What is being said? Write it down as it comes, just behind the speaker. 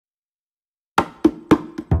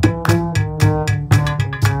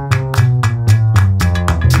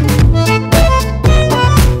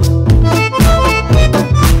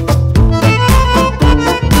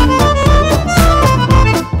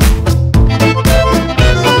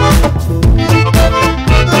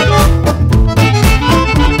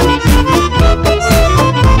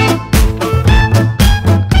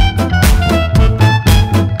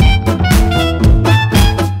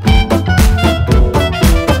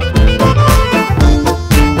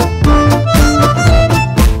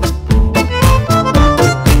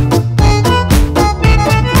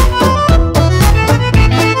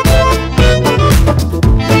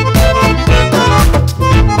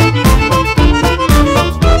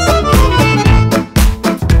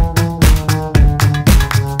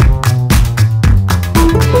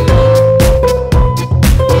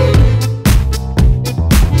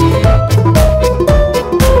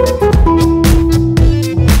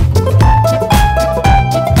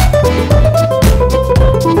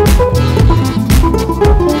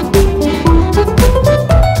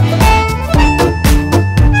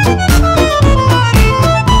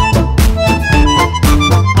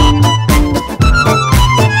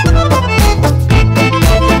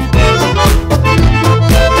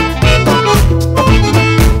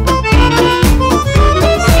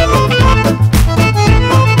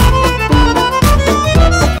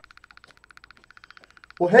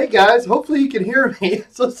Well, hey guys, hopefully you can hear me.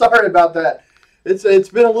 So sorry about that. It's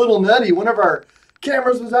been a little nutty. One of our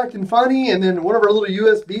cameras was acting funny, and then one of our little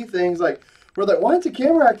USB things, like, we're like, why is the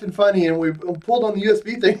camera acting funny? And we pulled on the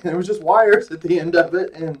USB thing, and it was just wires at the end of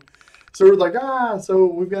it. And so we're like, so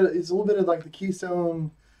we've got, it's a little bit of like the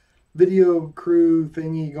Keystone video crew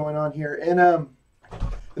thingy going on here. And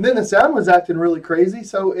then the sound was acting really crazy.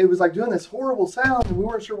 So it was like doing this horrible sound, and we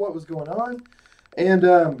weren't sure what was going on.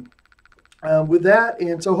 And with that,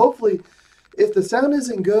 and so hopefully, if the sound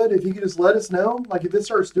isn't good, if you could just let us know, like if it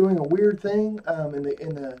starts doing a weird thing,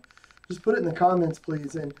 just put it in the comments,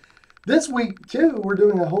 please. And this week too, we're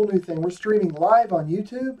doing a whole new thing. We're streaming live on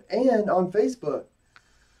YouTube and on Facebook.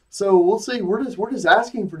 So we'll see. We're just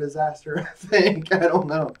asking for disaster, I think. I don't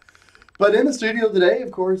know. But in the studio today, of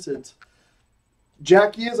course, it's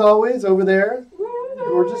Jackie as always over there,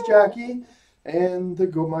 gorgeous Jackie, and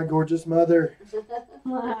my gorgeous mother.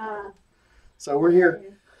 So we're here.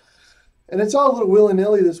 And it's all a little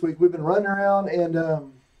willy-nilly this week. We've been running around, and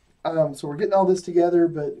so we're getting all this together.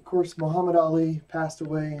 But, of course, Muhammad Ali passed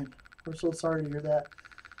away, and we're so sorry to hear that.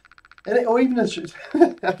 And even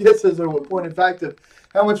I guess as a point in fact of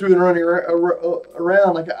how much we've been running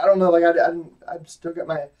around, like, I don't know, like, I've still got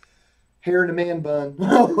my hair in a man bun,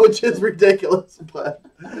 which is ridiculous. But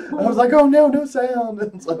I was like, oh, no sound.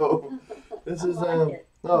 And so this is,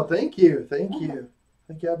 oh, thank you.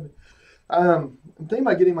 I'm thinking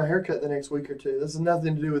about getting my hair cut the next week or two. This has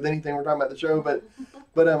nothing to do with anything we're talking about the show, but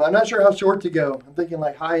I'm not sure how short to go. I'm thinking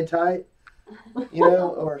like high and tight,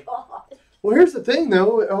 or. Well, here's the thing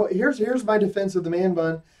though. Here's my defense of the man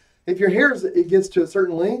bun. If your hair it gets to a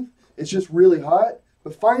certain length, it's just really hot.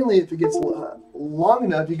 But finally, if it gets long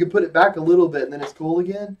enough, you can put it back a little bit and then it's cool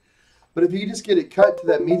again. But if you just get it cut to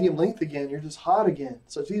that medium length again, you're just hot again.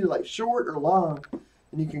 So it's either like short or long,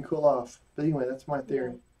 and you can cool off. But anyway, that's my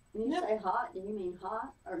theory. When you say hot, do you mean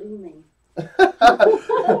hot or do you mean?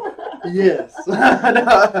 Yes.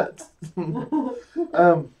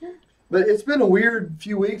 But it's been a weird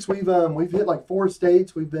few weeks. We've hit like 4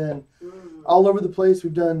 states. We've been all over the place.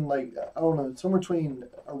 We've done like, I don't know, somewhere between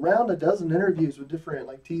around a dozen interviews with different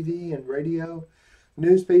like TV and radio,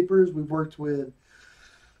 newspapers. We've worked with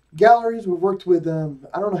galleries. We've worked with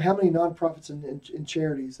I don't know how many nonprofits and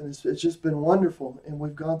charities, and it's just been wonderful. And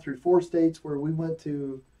we've gone through 4 states where we went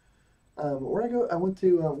to. Where'd I go? I went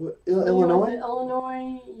to Illinois. You went to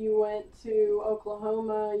Illinois. You went to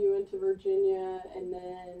Oklahoma. You went to Virginia, and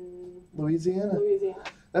then Louisiana. Louisiana.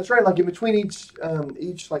 That's right. Like in between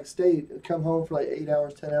each like state, come home for like 8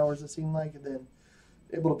 hours, 10 hours. It seemed like, and then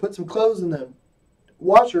able to put some clothes in the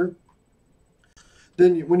washer.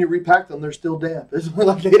 Then when you repack them, they're still damp. It's only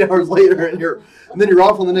like 8 hours later, and then you're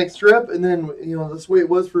off on the next trip. And then that's the way it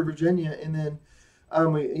was for Virginia. And then.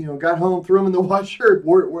 We got home, threw them in the washer,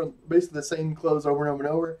 wore basically the same clothes over and over and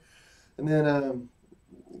over, and then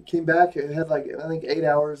came back. It had like I think 8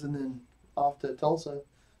 hours, and then off to Tulsa.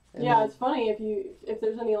 And yeah, it's funny if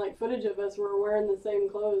there's any like footage of us, we're wearing the same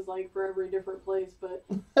clothes like for every different place, but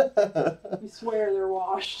you swear they're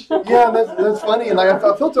washed. Yeah, that's funny, and like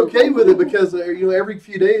I felt okay with it because every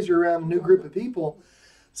few days you're around a new group of people,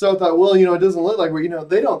 so I thought, well, it doesn't look like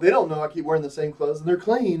they don't know I keep wearing the same clothes and they're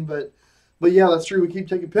clean, but yeah, that's true. We keep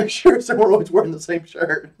taking pictures, and we're always wearing the same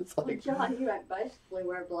shirt. It's like, well, John, you basically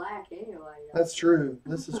wear black anyway. That's true.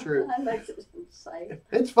 This is true. That makes it safe.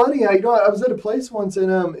 It's funny. I was at a place once,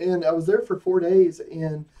 and I was there for 4 days,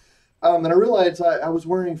 and I realized I was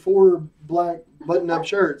wearing 4 black button-up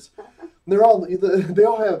shirts. They're all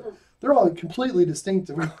completely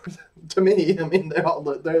distinctive to me. I mean, they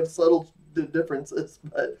have subtle differences,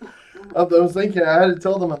 but I was thinking I had to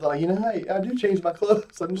tell them. I thought, hey, I do change my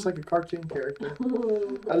clothes. I'm just like a cartoon character.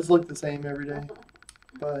 I just look the same every day.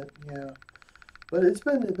 But yeah, it's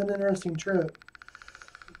been an interesting trip.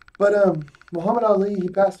 But Muhammad Ali, he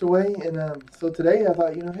passed away, and so today I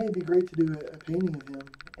thought, hey, it'd be great to do a painting of him.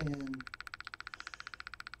 And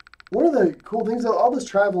one of the cool things, all this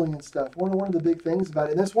traveling and stuff, one of the big things about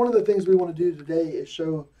it, and that's one of the things we want to do today is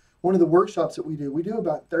show one of the workshops that we do. We do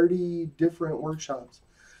about 30 different workshops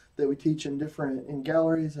that we teach in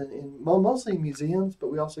galleries and mostly museums,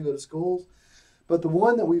 but we also go to schools. But the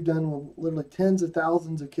one that we've done with literally tens of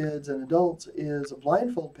thousands of kids and adults is a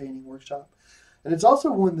blindfold painting workshop. And it's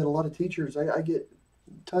also one that a lot of teachers, I get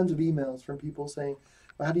tons of emails from people saying,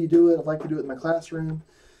 well, how do you do it? I'd like to do it in my classroom.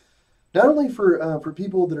 Not only for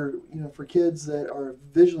people that are, for kids that are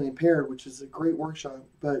visually impaired, which is a great workshop,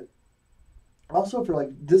 but also for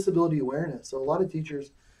like disability awareness. So a lot of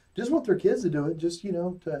teachers just want their kids to do it, just,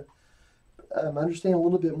 to understand a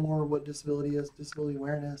little bit more what disability is, disability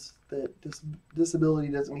awareness, that disability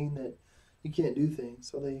doesn't mean that you can't do things.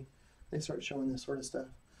 So they they start showing this sort of stuff.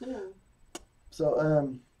 Yeah.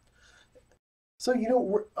 So so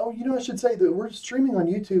I should say that we're streaming on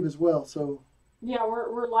YouTube as well. So Yeah,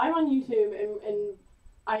 we're live on YouTube, and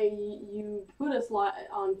you put us live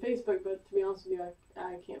on Facebook, but to be honest with you,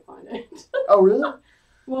 I can't find it. oh really?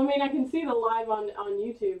 Well, I mean, I can see the live on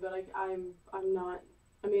YouTube, but I'm not.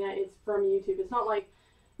 I mean, it's from YouTube. It's not like,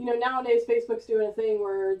 nowadays Facebook's doing a thing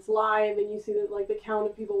where it's live and you see the count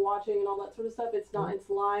of people watching and all that sort of stuff. It's not. It's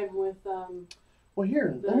live with Well,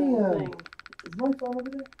 here, the let me. thing. Is my phone over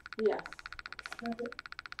there? Yes.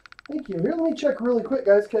 Thank you. Here, let me check really quick,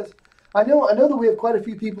 guys, because I know that we have quite a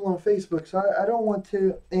few people on Facebook, so I don't want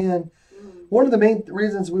to. And one of the main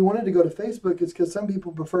reasons we wanted to go to Facebook is because some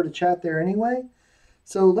people prefer to chat there anyway.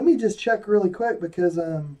 So let me just check really quick, because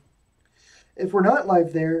if we're not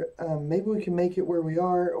live there, maybe we can make it where we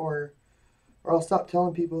are, or I'll stop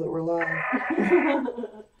telling people that we're live.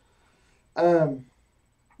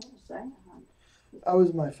 That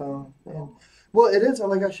was my phone, and well, it is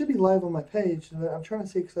like I should be live on my page. I'm trying to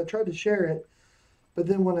see, because I tried to share it, but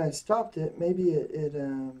then when I stopped it, maybe it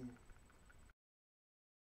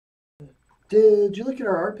Did you look at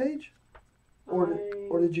our art page, or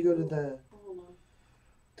did you go to the?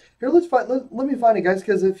 Here, let me find it, guys,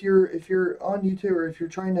 because if you're on YouTube, or if you're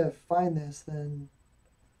trying to find this, then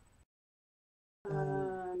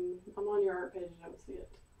I'm on your art page and I don't see it.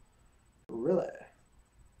 Really?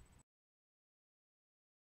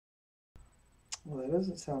 Well, that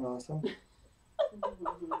doesn't sound awesome.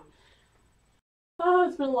 Oh,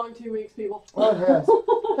 it's been a long 2 weeks, people. Oh, it has.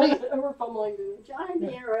 Hey, we're fumbling through it. Johnny, it'd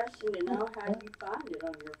be interesting to know how you find it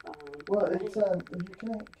on your phone. Well, it's can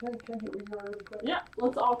I get where you are really quick? Yeah,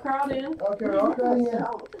 let's all crowd in. Okay, we're all crowding in.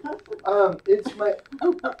 It's my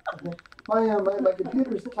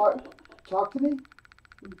computer's talk to me.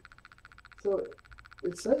 So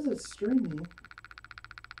it says it's streaming.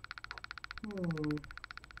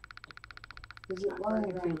 Is it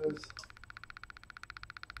lying to us?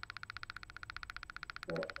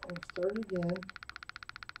 And start again. It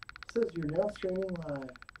says you're now streaming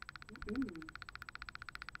live.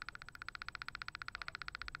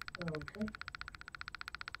 Okay.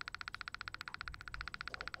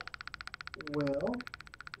 Well.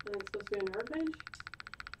 And it's supposed to be on your art page?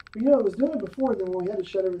 It was doing it before, then we had to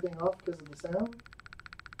shut everything off because of the sound.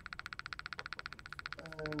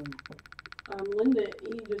 Linda E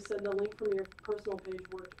just said the link from your personal page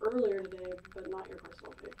worked earlier today, but not your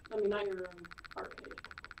personal page. I mean, not your art page.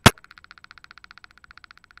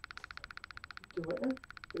 Do what now?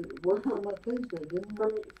 It worked on my page, but it didn't.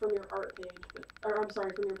 From your art page, I'm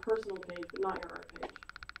sorry, from your personal page, but not your art page.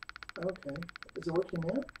 Okay. Is it working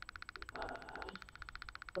now?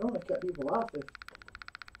 I don't want to cut people off if.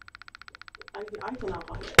 I cannot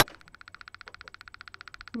find it.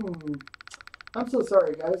 I'm so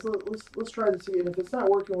sorry, guys. Let's try this again. If it's not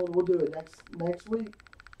working, we'll do it next week.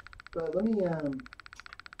 But let me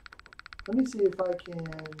see if I can.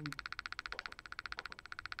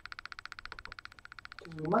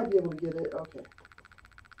 Because we might be able to get it. Okay.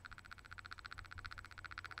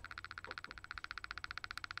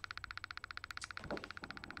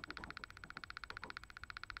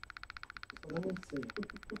 So let me see.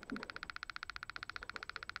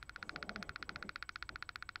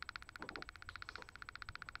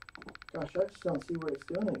 Gosh, I just don't see where it's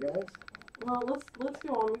doing it, guys. Well, let's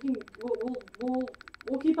go on.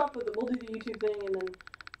 We'll keep up with it. We'll do the YouTube thing, and then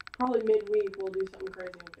probably midweek we'll do something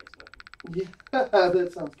crazy on Facebook. Yeah,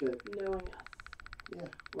 that sounds good. Knowing us. Yeah.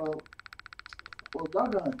 Well,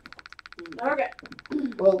 doggone. Okay.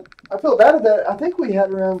 Well, I feel bad at that. I think we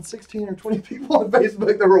had around 16 or 20 people on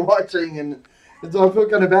Facebook that were watching, and so I feel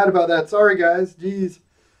kind of bad about that. Sorry, guys. Jeez.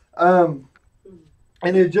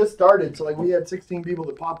 And it just started, so we had 16 people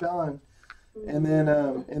that popped on, and then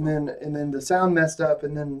the sound messed up,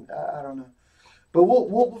 and then I don't know, but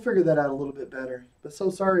we'll figure that out a little bit better. But so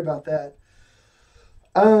sorry about that.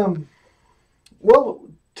 Well,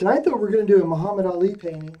 tonight though we're gonna do a Muhammad Ali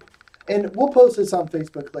painting, and we'll post this on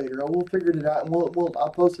Facebook later. We'll figure it out, and I'll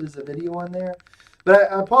post it as a video on there.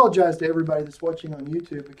 But I apologize to everybody that's watching on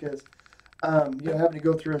YouTube because having to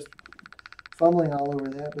go through us fumbling all over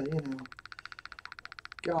that, but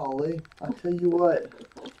golly, I'll tell you what.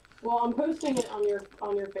 Well, I'm posting it on your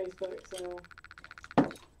Facebook, so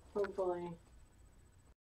hopefully.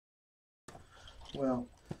 Well,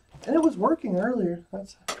 and it was working earlier.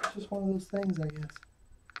 That's just one of those things, I guess.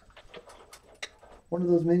 One of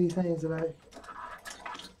those many things that I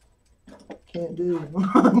can't do. I was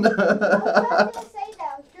not gonna say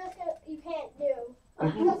that. You can't do. I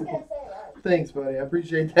was just gonna say that. Thanks, buddy. I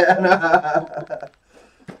appreciate that.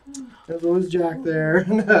 There's always Jack there.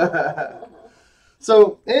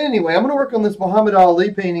 So anyway, I'm gonna work on this Muhammad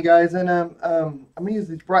Ali painting, guys, and I'm gonna use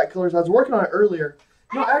these bright colors. I was working on it earlier.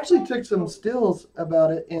 I actually took some stills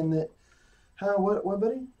about it in the. What,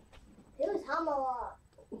 buddy? It was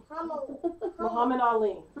Muhammad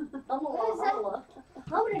Ali.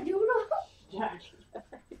 Jack.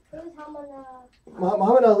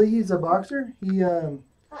 Muhammad Ali. He's a boxer. He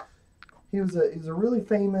was a really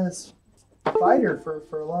famous fighter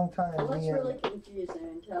for a long time. Well, that's really confusing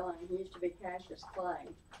until he used to be Cassius Clay.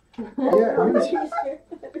 Yeah.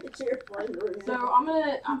 So I'm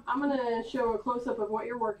gonna show a close up of what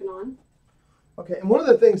you're working on. Okay, and one of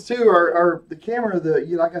the things too are the camera.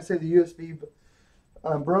 Like I said, the USB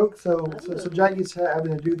broke, so Jackie's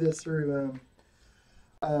having to do this through.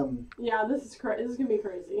 Yeah, this is gonna be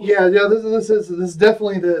crazy. Yeah. This is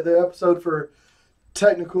definitely the episode for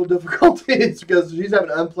technical difficulties because she's having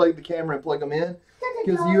to unplug the camera and plug them in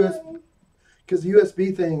because the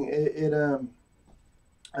USB thing it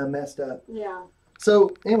messed up. Yeah.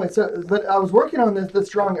 So anyway, but I was working on this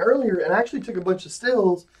drawing earlier and I actually took a bunch of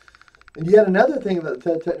stills. And yet another thing about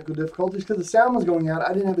the technical difficulties, because the sound was going out,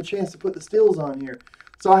 I didn't have a chance to put the stills on here.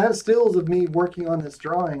 So I have stills of me working on this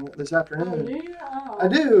drawing this afternoon. Oh, do you? Oh. I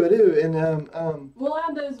do, and We'll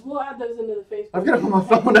add those into the Facebook. I've got them on my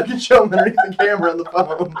phone. I can show them underneath the camera on the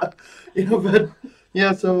phone. But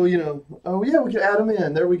yeah, so oh yeah, we can add them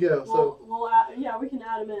in. There we go. We can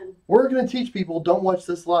add them in. We're gonna teach people don't watch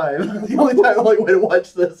this live. The only way to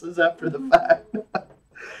watch this is after the fact.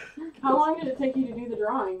 How long did it take you to do the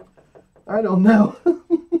drawing? I don't know.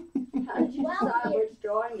 How did you decide which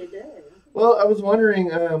drawing to do? Well, I was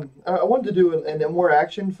wondering. I wanted to do a more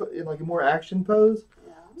action, like a more action pose.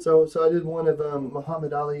 Yeah. So I did one of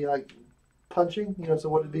Muhammad Ali like punching. So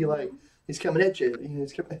what it'd be like? He's coming at you.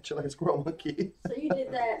 He's coming at you like a squirrel monkey. So you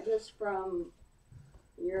did that just from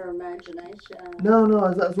your imagination? No.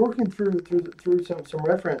 I was working through some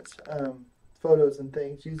reference photos and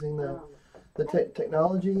things using the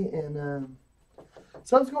technology and.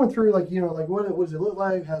 So I was going through like what does it look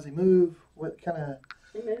like? How does he move? What kind of?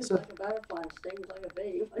 He moves like a butterfly and stings like a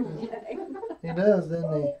bee. He does,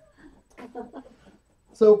 doesn't he?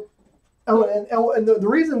 So, and the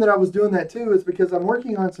reason that I was doing that too is because I'm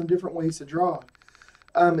working on some different ways to draw,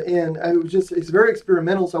 and it's very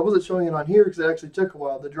experimental. So I wasn't showing it on here because it actually took a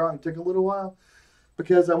while. The drawing took a little while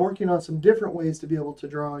because I'm working on some different ways to be able to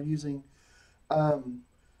draw using.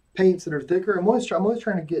 Paints that are thicker. I'm always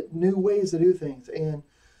trying to get new ways to do things, and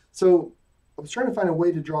so I was trying to find a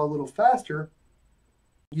way to draw a little faster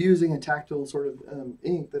using a tactile sort of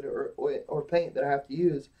ink or paint that I have to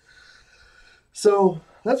use. So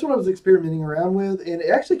that's what I was experimenting around with, and it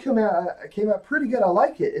actually came out pretty good. I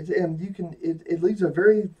like it. It leaves a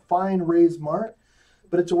very fine raised mark,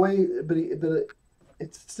 but it's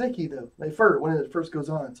it's sticky though. When it first goes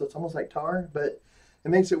on, so it's almost like tar, but it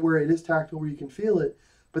makes it where it is tactile, where you can feel it.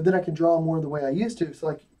 But then I can draw more the way I used to. So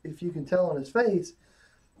like if you can tell on his face,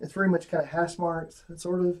 it's very much kind of hash marks,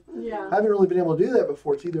 sort of. Yeah. I haven't really been able to do that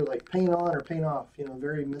before. It's either like paint on or paint off.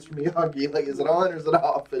 Very Mr. Miyagi. Like is it on or is it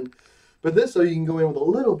off? But this, so you can go in with a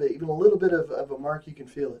little bit, even a little bit of a mark, you can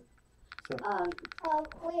feel it. So.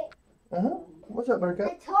 Wait. What's up,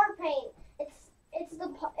 Buttercup? The tar paint. It's the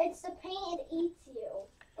paint it eats you.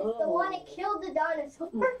 It's the one that killed the dinosaurs.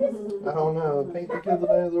 I don't know. Paint that killed the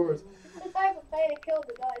dinosaurs. The type of paint that killed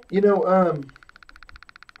the dinosaurs.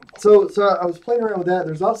 So I was playing around with that.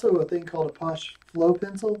 There's also a thing called a Posh Flow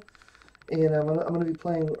pencil, and I'm gonna be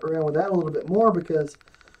playing around with that a little bit more because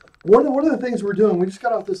one of the things we're doing. We just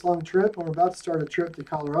got off this long trip, and we're about to start a trip to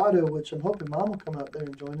Colorado, which I'm hoping Mom will come out there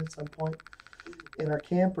and join us at some point in our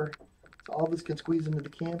camper. So all of us can squeeze into the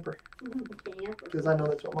camper. Because I know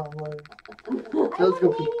that's what Mom loves. I want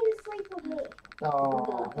Nanny to sleep with me.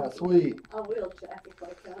 Oh, how sweet. I will, Jack, if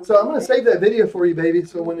I come. So I'm going to save that video for you, baby,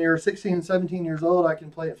 so when you're 16 and 17 years old, I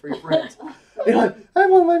can play it for your friends. You're like, I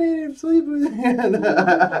want my Nanny to sleep with me.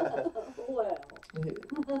 Well.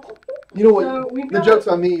 You know what? So the joke's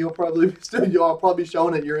on me. Y'all probably be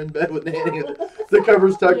showing it. You're in bed with Nanny. The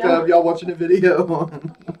cover's tucked up. Y'all watching a video.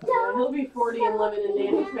 Yeah, he'll be 40 and living in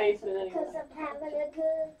Nanny's basement anyway. Because I'm having a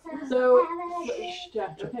good time. So, Having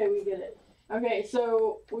a okay, we get it. Okay,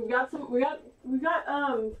 so we've got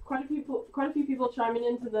quite a few people chiming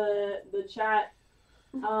into the chat.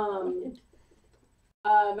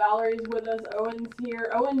 Valerie's with us. Owen's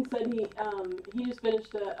here. Owen said he just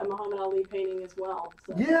finished a Muhammad Ali painting as well.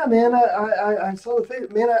 So. Yeah, man. I saw the face.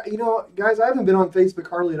 Man, guys, I haven't been on Facebook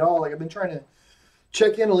hardly at all. Like I've been trying to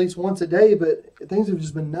check in at least once a day, but things have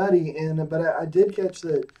just been nutty. But I did catch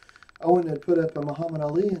that Owen had put up a Muhammad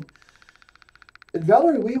Ali and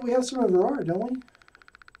Valerie, we have some of her art, don't we?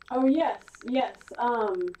 Oh yes.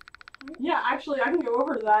 Yeah, actually, I can go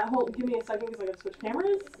over to that. Give me a second because I got to switch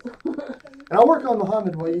cameras. And I'll work on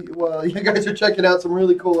Muhammad while you guys are checking out some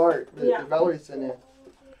really cool art that Valarie sent in.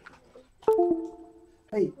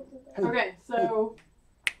 Hey. Okay, so,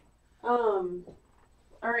 all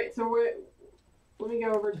right, so let me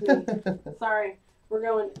go over to me. Sorry, we're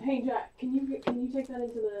going. Hey, Jack, can you take that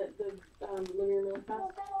into the living room really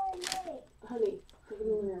fast? Honey, take it in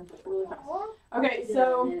the living room really fast. Okay,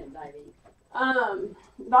 so,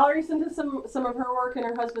 Valarie sent us some of her work and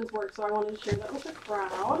her husband's work, so I wanted to share that with the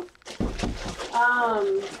crowd.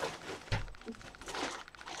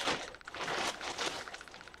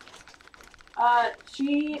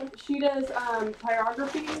 She does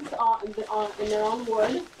tyographies and they're on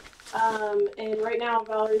wood. And right now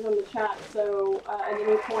Valerie's on the chat, so at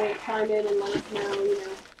any point chime in and let us know,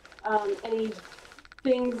 any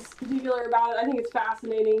things particular about it. I think it's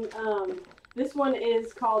fascinating. This one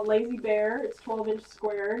is called Lazy Bear. It's 12-inch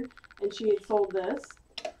squared, and she had sold this.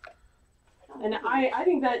 And I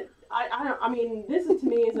think that I mean this to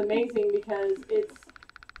me is amazing because it's.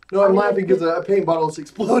 No, I'm laughing because a paint bottle's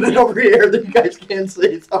exploded over here that you guys can't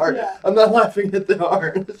see. Sorry. Yeah. I'm not laughing at the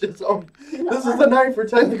art. It's just, this is the night for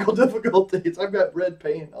technical difficulties. I've got red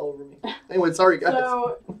paint all over me. Anyway, sorry, guys.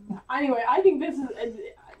 So, anyway, I think this is,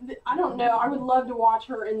 I don't know. I would love to watch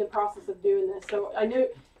her in the process of doing this. So, I know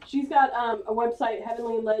she's got a website,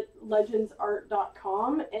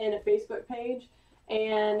 heavenlylegendsart.com, and a Facebook page.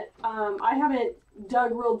 And I haven't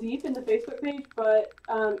dug real deep in the Facebook page, but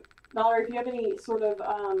Valarie, if you have any sort of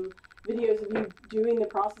videos of you doing the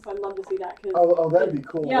process, I'd love to see that. Oh, that'd be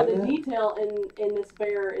cool. Yeah, the detail in this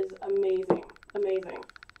bear is amazing, amazing.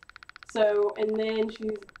 So, and then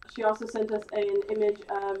she also sent us an image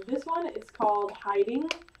of this one. It's called Hiding,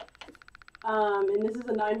 and this is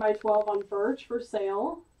a 9x12 on birch for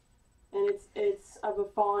sale, and it's of a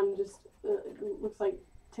fawn just looks like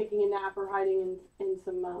taking a nap or hiding in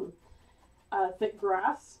some thick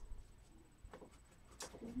grass.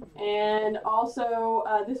 And also,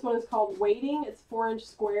 this one is called Waiting. It's 4-inch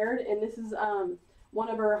squared, and this is one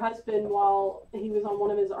of her husband while he was on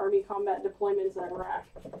one of his Army combat deployments in Iraq.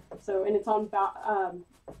 So, and it's on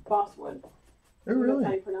basswood. Oh, really?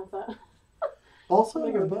 How do you pronounce that? Also,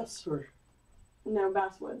 or bus or? No,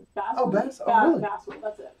 basswood. Oh, really? Basswood.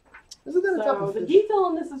 That's it. Isn't that a type of the fish? detail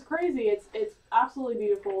on this is crazy. It's absolutely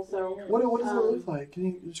beautiful. So, what does it look like? Can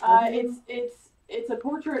you describe it? It's a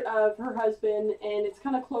portrait of her husband, and it's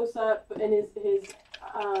kind of close up, and his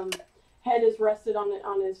head is rested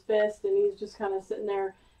on his fist, and he's just kind of sitting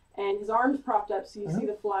there, and his arms propped up, so you see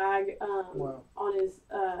the flag on his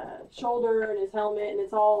shoulder and his helmet, and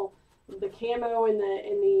it's all the camo in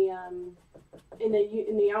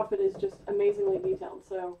the outfit is just amazingly detailed.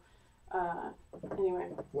 So anyway.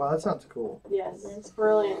 Wow, that sounds cool. Yes, it's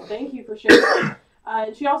brilliant. Thank you for sharing.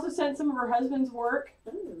 And she also sent some of her husband's work.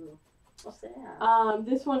 Ooh. What's that?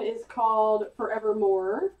 This one is called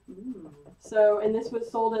Forevermore. So, and this was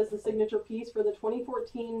sold as the signature piece for the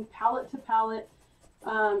 2014 Palette to Palette,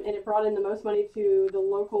 and it brought in the most money to the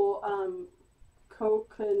local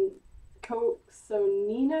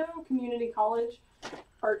Coxonino Community College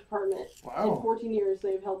art department. Wow. In 14 years,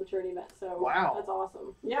 they've held the charity event. So, wow, that's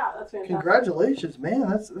awesome. Yeah, that's fantastic. Congratulations, man.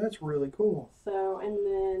 That's really cool. So, and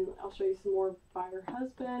then I'll show you some more by her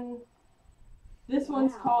husband. This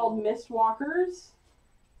one's called Mistwalkers.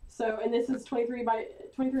 So, and this is 23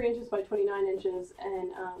 inches by 29 inches,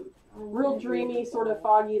 and real dreamy, sort of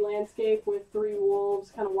foggy landscape with 3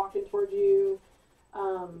 wolves kind of walking towards you.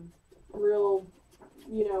 Real,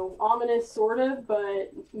 ominous sort of,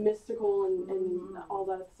 but mystical and all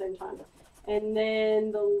that at the same time. And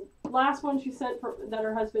then the last one she sent that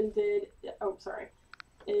her husband did,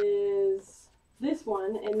 is this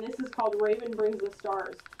one, and this is called Raven Brings the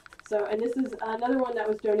Stars. So, and this is another one that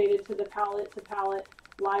was donated to the Palette to Palette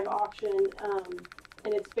live auction,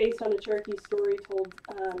 and it's based on a Cherokee story told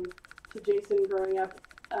to Jason growing up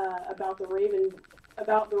about the raven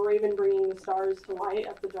bringing the stars to light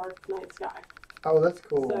up the dark night sky. Oh, that's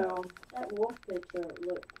cool. So that wolf picture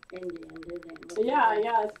looked Indian, didn't it?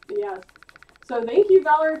 Yeah. So thank you,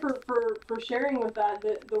 Valarie, for sharing with that.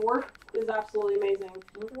 The work is absolutely amazing.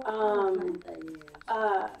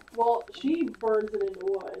 Well, she burns it into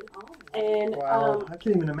wood. Oh. And wow, I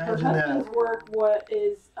can't even imagine her husband's work. What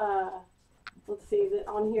is let's see, that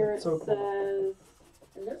on here it says. Cool.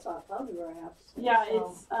 And there's our photographs. Yeah,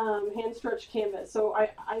 it's hand stretched canvas. So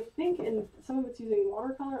I think some of it's using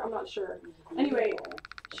watercolor. I'm not sure. Anyway,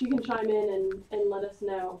 she can chime in and let us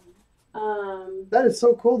know. That is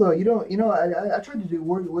so cool, though. I tried to do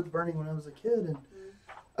wood burning when I was a kid, and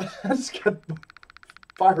I just got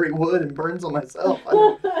fiery wood and burns on myself.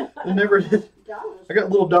 I never did. Donna's I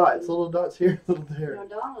got little dots here, little there. No,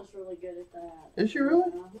 Donna's really good at that. Is she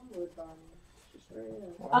really? Wood burning. She sure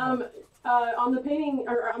is. Wow. On the painting,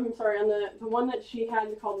 or I'm sorry, on the one that she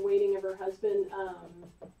had called Waiting of her husband,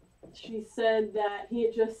 she said that he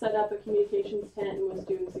had just set up a communications tent and was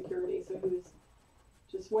doing security, so he was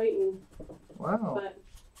just waiting. Wow. But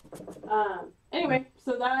anyway,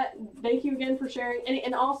 so thank you again for sharing,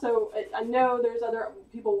 and also I know there's other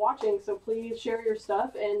people watching, so please share your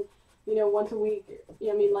stuff, and once a week,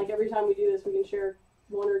 I mean, like every time we do this, we can share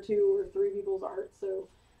 1 or 2 or 3 people's art. So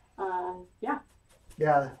yeah.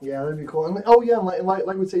 Yeah, that'd be cool. And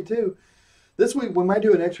like we say too, this week we might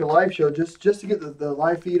do an extra live show just to get the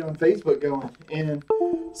live feed on Facebook going. And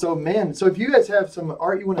so if you guys have some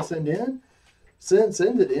art you want to send in,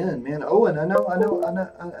 send it in, man. Owen, I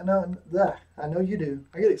know you do.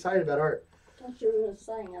 I get excited about art. I thought you were going to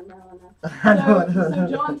sing. I know. So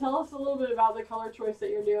John, tell us a little bit about the color choice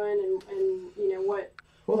that you're doing and what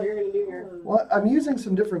you're going to do here. Well, I'm using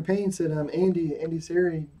some different paints that Andy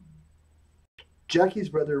Seri, Jackie's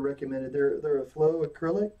brother, recommended. They're a flow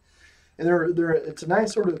acrylic, and it's a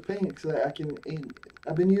nice sort of paint because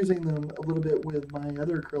I've been using them a little bit with my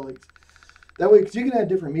other acrylics. That way, because you can add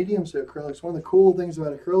different mediums to acrylics. One of the cool things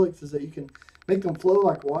about acrylics is that you can make them flow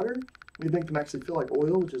like water. You make them actually feel like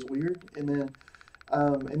oil, which is weird, and then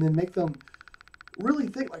make them really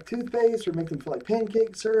thick like toothpaste, or make them feel like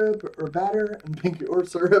pancake syrup or batter or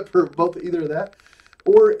syrup, or both, either of that,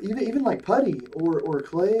 or even like putty or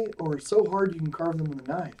clay, or so hard you can carve them with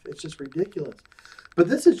a knife. It's just ridiculous. But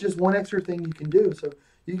this is just one extra thing you can do. So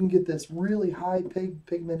you can get this really high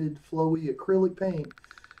pigmented flowy acrylic paint,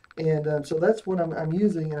 and so that's what I'm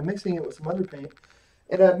using, and I'm mixing it with some other paint.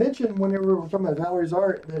 And I mentioned whenever we were talking about Valerie's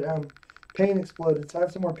art that paint exploded. So I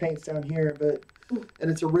have some more paints down here,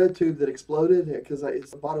 and it's a red tube that exploded because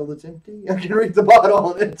it's a bottle that's empty. I can read the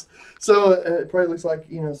bottle, and it probably looks like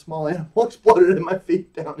small animal exploded in my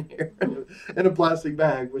feet down here in a plastic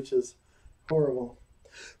bag, which is horrible.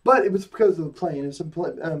 But it was because of the plane. It's some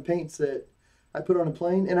paints that I put on a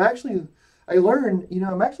plane, and I learned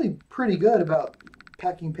I'm actually pretty good about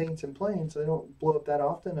packing paints in planes. So they don't blow up that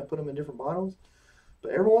often. I put them in different bottles.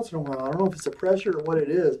 But every once in a while, I don't know if it's the pressure or what it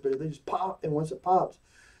is, but they just pop, and once it pops,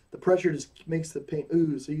 the pressure just makes the paint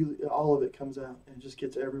ooze, so all of it comes out, and it just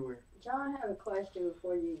gets everywhere. John, I have a question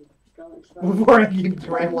before you go and start. Before I keep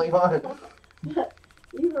rambling on.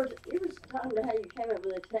 You were talking about how you came up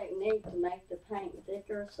with a technique to make the paint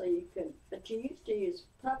thicker, but you used to use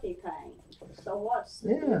puffy paint. So what's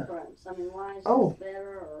the difference? I mean, why is this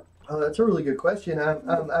better? Or? Oh, that's a really good question.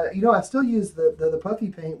 I still use the puffy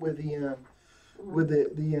paint with the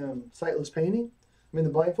sightless painting. I mean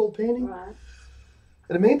the blindfold painting. Right.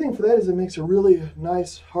 And the main thing for that is it makes a really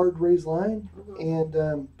nice hard raised line. And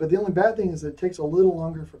but the only bad thing is it takes a little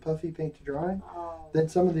longer for puffy paint to dry than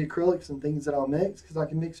some of the acrylics and things that I'll mix, because I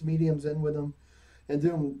can mix mediums in with them and do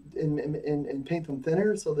them and paint them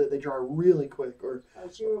thinner so that they dry really quick. So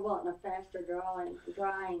you were wanting a faster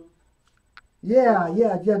drying.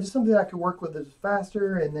 Yeah, just something I can work with that's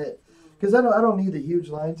faster, and that because I don't need the huge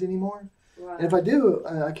lines anymore. Right. And if I do,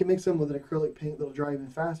 I can mix them with an acrylic paint that'll dry even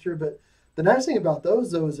faster. But the nice thing about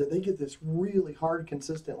those, though, is that they get this really hard,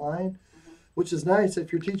 consistent line, which is nice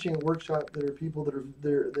if you're teaching a workshop that are people that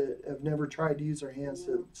have never tried to use their hands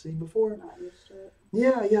to see before. Not used to it.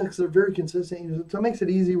 Yeah, because they're very consistent. So it makes it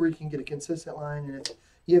easy where you can get a consistent line, and if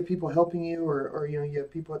you have people helping you, or you have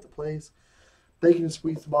people at the place, they can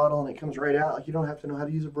squeeze the bottle and it comes right out. Like you don't have to know how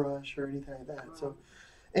to use a brush or anything like that. Right. So,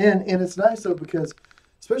 and it's nice though, because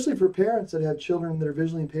especially for parents that have children that are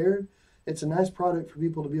visually impaired, it's a nice product for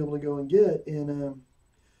people to be able to go and get. And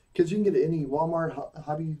because you can get it at any Walmart,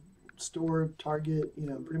 hobby store, Target,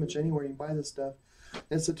 pretty much anywhere you can buy this stuff.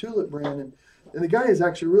 And it's a Tulip brand, and the guy is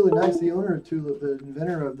actually really nice. The owner of Tulip, the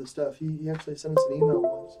inventor of the stuff, he actually sent us an email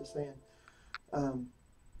once just saying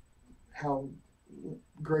how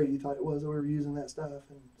great he thought it was that we were using that stuff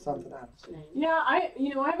and something else. Yeah, I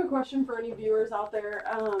have a question for any viewers out there.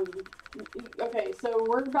 Okay, so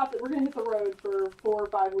we're gonna hit the road for 4 or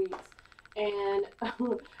 5 weeks, and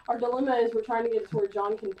our dilemma is we're trying to get to where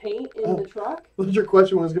John can paint in the truck. What your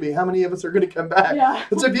question was gonna be? How many of us are gonna come back? Yeah,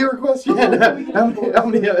 it's a viewer question. How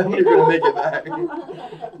many are gonna make it back?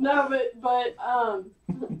 No, but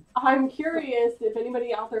I'm curious if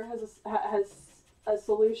anybody out there has a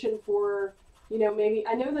solution for. Maybe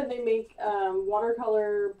I know that they make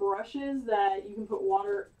watercolor brushes that you can put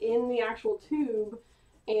water in the actual tube,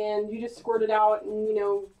 and you just squirt it out and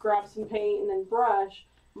grab some paint and then brush.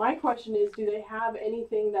 My question is, do they have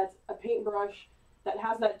anything that's a paintbrush that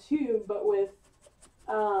has that tube but with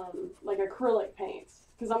like acrylic paints?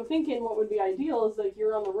 Because I'm thinking what would be ideal is like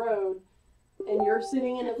you're on the road and you're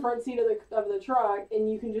sitting in the front seat of the truck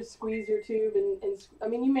and you can just squeeze your tube and I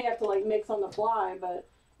mean, you may have to like mix on the fly, but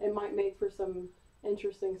it might make for some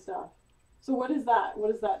interesting stuff. So what is that?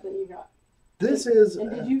 What is that you got? This is...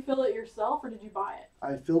 And did you fill it yourself or did you buy it?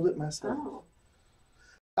 I filled it myself.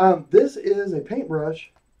 Oh. This is a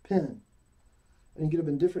paintbrush pen. And you get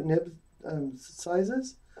them in different nib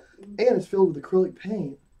sizes. And it's filled with acrylic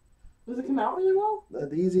paint. Does it come out really well?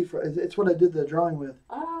 It's what I did the drawing with.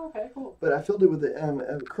 Oh, okay, cool. But I filled it with the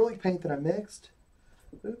acrylic paint that I mixed.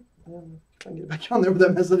 Try and get it back on there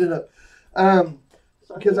without messing it up.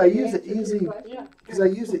 Because I use it easy. Because I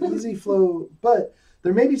use the easy flow. But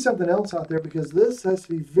there may be something else out there because this has to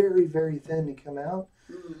be very, very thin to come out.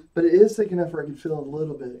 But it is thick enough where I can fill it a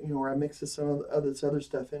little bit. Where I mix some of this other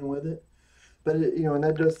stuff in with it. But and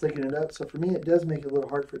that does thicken it up. So for me, it does make it a little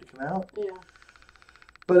hard for it to come out. Yeah.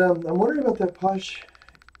 But I'm wondering about that Posh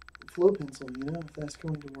flow pencil, if that's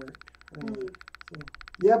going to work. So,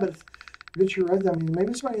 yeah, but you're right. I mean,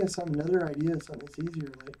 maybe somebody has another idea, something that's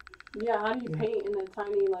easier. Like, yeah, how do you paint in a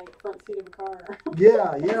tiny front seat of a car?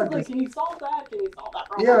 Yeah. Like, can you solve that? Can you solve that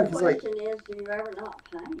problem? Yeah, The question is, do you ever not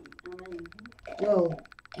paint? I mean, well,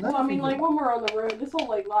 I mean, like when we're on the road, this whole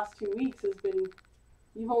last 2 weeks has been,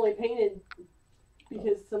 you've only painted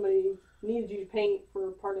because somebody needed you to paint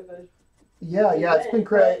for part of a. Yeah, it's been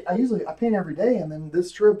crazy. I paint every day, and then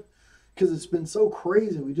this trip, because it's been so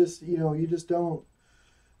crazy, we just we just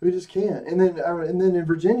can't. And then in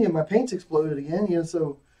Virginia, my paint's exploded again.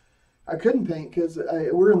 So I couldn't paint because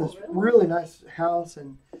we're in this really nice house,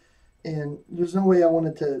 and there's no way I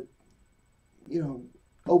wanted to,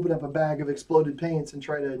 open up a bag of exploded paints and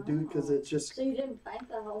try to do it because it's just. So you didn't paint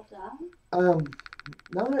the whole time?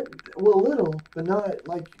 A little, but not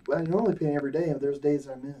like I normally paint every day. If there's days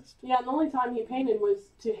I missed. Yeah, and the only time he painted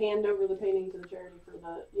was to hand over the painting to the charity for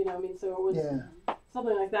so it was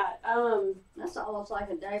something like that. That's almost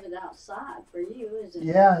like a day without sight for you, isn't it?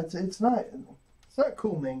 Yeah, it's not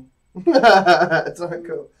cool, man. It's not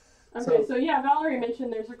cool. Okay, so Valarie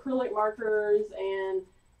mentioned there's acrylic markers and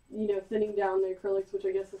thinning down the acrylics, which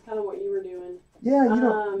I guess is kind of what you were doing. Yeah,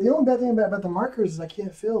 the only bad thing about the markers is I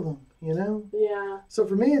can't feel them, Yeah. So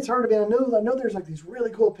for me, it's hard to be. I know there's like these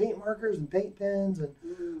really cool paint markers and paint pens and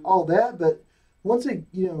all that, but once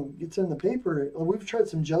it, gets in the paper, we've tried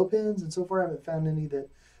some gel pens, and so far I haven't found any that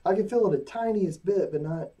I can feel it a tiniest bit, but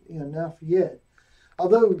not, enough yet.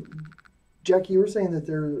 Although, Jackie, you were saying that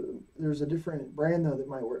there's a different brand though that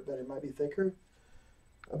might work better, it might be thicker.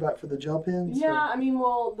 About for the gel pens? Yeah, I mean,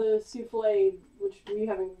 well, the souffle, which we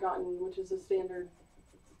haven't gotten, which is a standard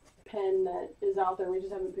pen that is out there, we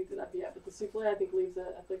just haven't picked it up yet. But the souffle, I think, leaves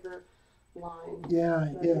a thicker line. Yeah.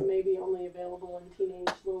 It may be only available in teenage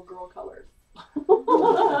little girl colors.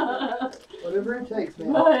 Whatever it takes,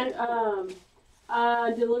 man.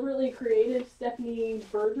 But Deliberately Creative Stephanie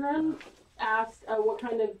Bergeron asked, what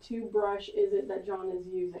kind of tube brush is it that John is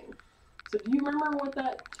using? So do you remember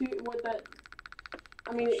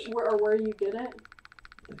where you get it?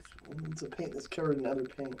 It's a paint that's covered in other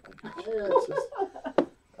paint.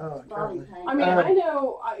 I mean, I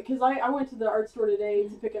know, because I went to the art store today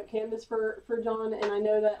to pick up canvas for John, and I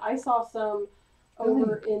know that I saw some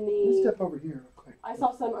over in the... Let's step over here real quick. I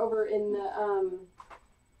saw some over in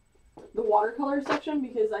the watercolor section,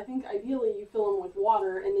 because I think ideally you fill them with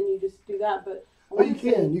water, and then you just do that, but... Oh, you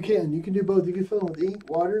can do both. You can fill them with ink,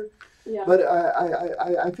 water. Yeah. But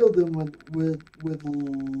I filled them with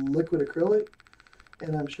liquid acrylic,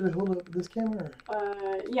 and should I hold up this camera?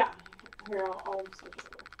 Yeah. Here, I'll switch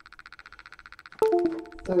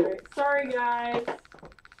over. Sorry guys.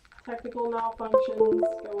 Technical malfunctions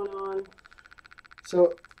going on.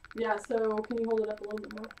 So. Yeah. So can you hold it up a little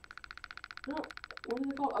bit more? No. What is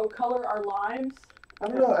it called? Oh, Color Our Lives. I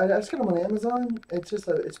don't know. I just got them on Amazon. It's just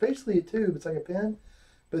it's basically a tube. It's like a pen.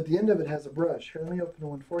 But at the end of it has a brush. Here, let me open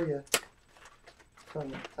one for you.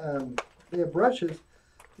 They have brushes.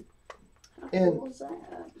 And What was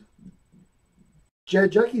that?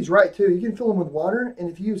 Jackie's right too. You can fill them with water, and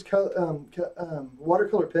if you use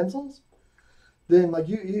watercolor pencils, then like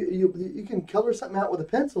you can color something out with a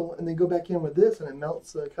pencil, and then go back in with this, and it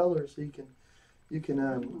melts the color, so you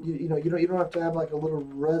don't have to have like a little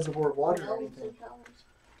reservoir of water or anything.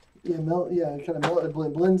 Yeah, it kind of melt. It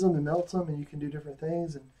blends them and melts them, and you can do different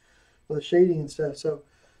things and with the shading and stuff. So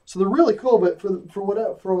they're really cool. But for what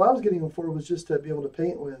I was getting them for was just to be able to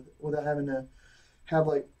paint without having to have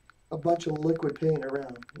like a bunch of liquid paint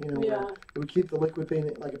around. Yeah. It would keep the liquid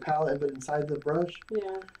paint like a palette, but inside the brush.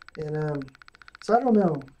 Yeah. And so I don't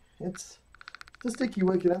know. It's a sticky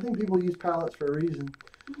wicket. I think people use palettes for a reason.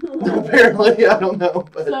 Apparently, I don't know.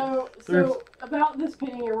 But so about this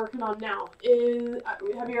painting you're working on now,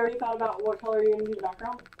 have you already thought about what color you're going to do the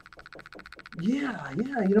background? Yeah,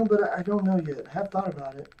 but I don't know yet. I have thought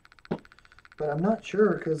about it, but I'm not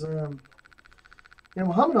sure because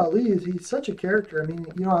Muhammad Ali he's such a character. I mean,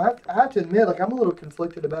 I have to admit, like, I'm a little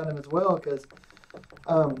conflicted about him as well because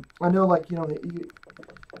I know, like,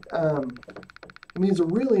 he's a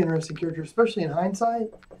really interesting character, especially in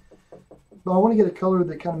hindsight. But I want to get a color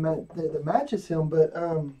that kind of that matches him. But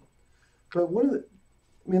one of the,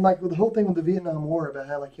 like with the whole thing with the Vietnam War about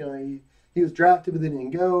how, like, he was drafted but then he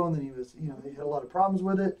didn't go, and then he was, he had a lot of problems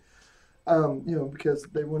with it. Because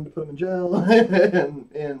they wanted to put him in jail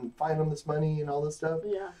and fine him this money and all this stuff.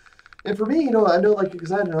 Yeah. And for me, I know, like,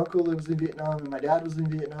 because I had an uncle that was in Vietnam and my dad was in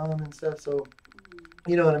Vietnam and stuff. So,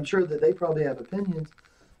 and I'm sure that they probably have opinions.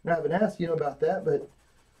 And I haven't asked, about that, but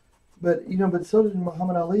so did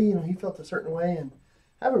Muhammad Ali. He felt a certain way, and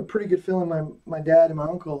I have a pretty good feeling my dad and my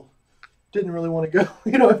uncle didn't really want to go.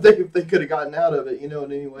 If they could have gotten out of it, in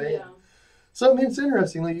any way. Yeah. So it's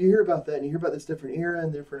interesting. Like, you hear about that, and you hear about this different era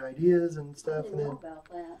and different ideas and stuff. I didn't know about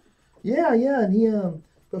that. Yeah, and he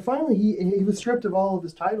but finally he was stripped of all of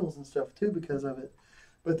his titles and stuff too because of it.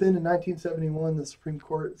 But then in 1971, the Supreme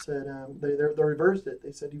Court said they reversed it.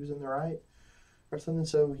 They said he was in the right or something.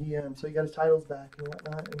 So he got his titles back and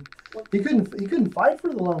whatnot. And he couldn't fight for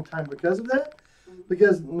a long time because of that.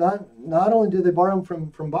 Because not only did they bar him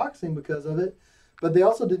from boxing because of it, but they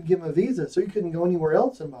also didn't give him a visa, so he couldn't go anywhere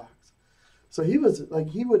else and box. So he was like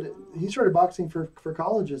he started boxing for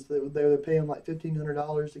colleges. They would pay him like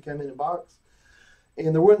 $1,500 to come in and box,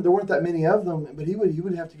 and there weren't that many of them. But he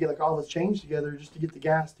would have to get like all his change together just to get the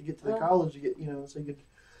gas to get to the college to get so he could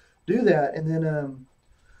do that. And then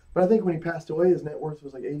but I think when he passed away, his net worth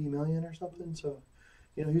was like $80 million or something. So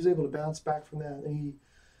he was able to bounce back from that, and he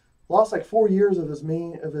lost like 4 years of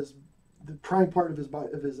the prime part of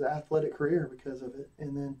his athletic career because of it,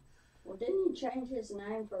 and then. Well, didn't he change his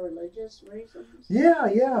name for religious reasons? Yeah. I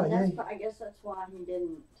guess that's why he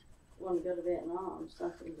didn't want to go to Vietnam.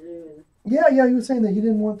 Something to do with. Yeah. He was saying that he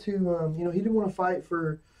didn't want to, he didn't want to fight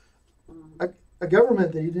for a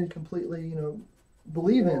government that he didn't completely,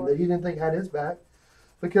 believe in, that he didn't think had his back,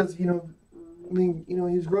 because he was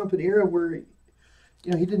growing up in an era where,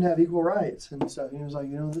 he didn't have equal rights and stuff. He was like,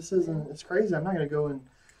 this isn't. It's crazy. I'm not going to go and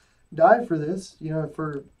die for this,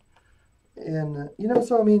 so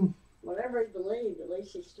Whatever he believed, at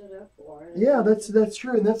least he stood up for it. Yeah, that's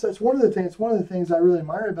true, and that's one of the things. One of the things I really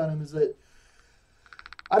admire about him is that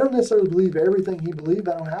I don't necessarily believe everything he believed.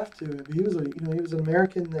 I don't have to. But he was an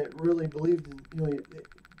American that really believed in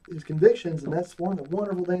his convictions, and that's one of the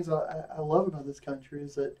wonderful things I love about this country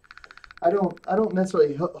is that I don't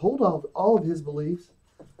necessarily hold all of his beliefs,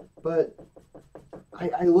 but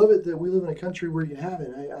I love it that we live in a country where you have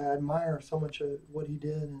it. I admire so much of what he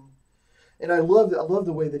did, and I love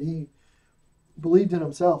the way that he believed in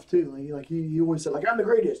himself too. Like he always said, like, I'm the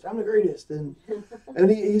greatest, and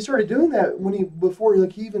he started doing that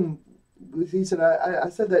he said I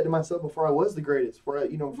said that to myself before I was the greatest,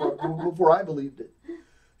 before I believed it.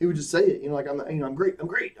 He would just say it, like I'm great, I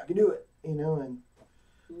can do it, and I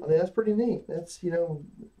think that's pretty neat. That's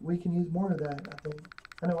we can use more of that. I think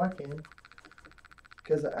I know I can,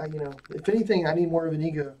 because if anything, I need more of an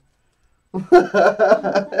ego.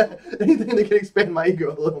 Anything that can expand my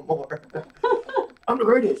ego a little more. I'm the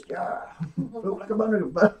greatest. Yeah. Float like a bunny.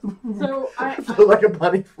 Float like a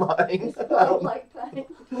bunny flying. Float like bunny.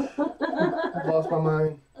 I've lost my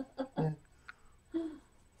mind. Yeah.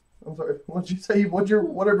 I'm sorry. What'd you say?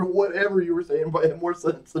 Whatever you were saying, but had more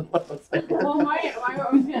sense than what I was saying. Well, I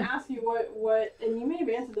was going to ask you what, and you may have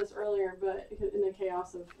answered this earlier, but in the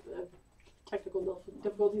chaos of technical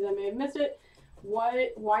difficulties, I may have missed it. Why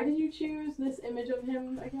did you choose this image of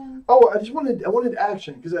him again? Oh, I wanted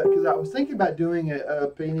action because I was thinking about doing a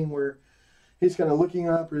painting where he's kind of looking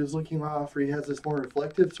up or he's looking off or he has this more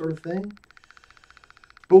reflective sort of thing.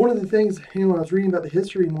 But one of the things, when I was reading about the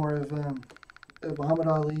history more of Muhammad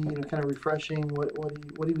Ali, kind of refreshing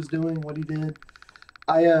what he was doing, what he did,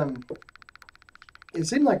 it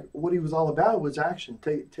seemed like what he was all about was action,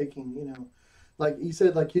 taking, like he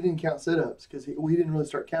said, like he didn't count sit-ups because we didn't really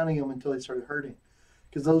start counting them until they started hurting,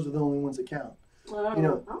 because those are the only ones that count.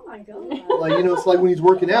 Oh my God! Like it's like when he's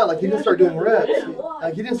working out, like he didn't start doing reps.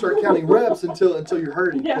 Like he didn't start counting reps until you're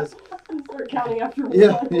hurting. Yeah. Start counting after.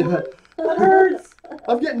 Yeah. That hurts.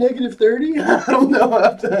 I've got -30. I don't know what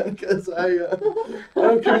I've done because I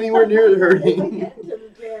don't come anywhere near the hurting. Getting to the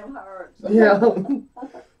gym hurts. Yeah.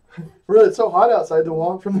 Really, it's so hot outside to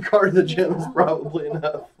walk from the car to the gym is probably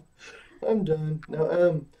enough. I'm done.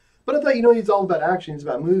 No, but I thought, he's all about action. He's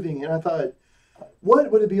about moving, and I thought,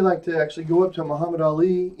 what would it be like to actually go up to Muhammad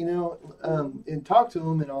Ali, you know, and talk to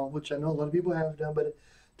him and all, which I know a lot of people have done, but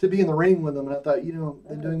to be in the ring with him. And I thought, you know,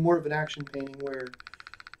 they're doing more of an action painting where,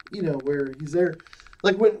 you know, where he's there.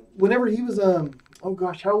 Like whenever he was, oh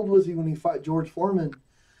gosh, how old was he when he fought George Foreman?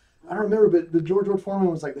 I don't remember, but George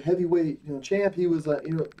Foreman was like the heavyweight, you know, champ. He was,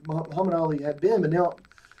 you know, Muhammad Ali had been, but now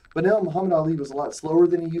Muhammad Ali was a lot slower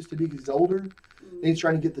than he used to be because he's older. And he's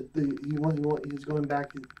trying to get he's going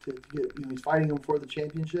back to get, you know, he's fighting him for the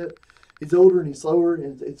championship. He's older and he's slower,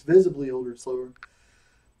 and it's visibly older and slower.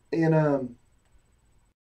 And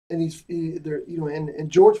you know, and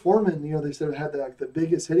George Foreman, you know, they said had the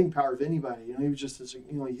biggest hitting power of anybody. You know, he was just, you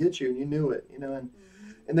know, he hit you and you knew it, you know.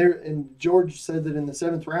 And George said that in the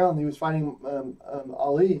 7th round he was fighting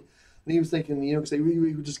Ali, and he was thinking, you know, because he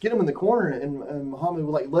would just get him in the corner, and Muhammad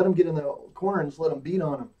would like let him get in the corner and just let him beat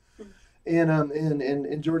on him.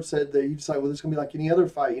 And George said that he decided, well, this is gonna be like any other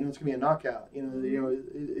fight, you know, it's gonna be a knockout, you know,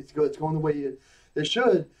 it's going the way it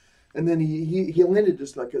should. And then he landed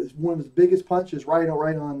just like one of his biggest punches right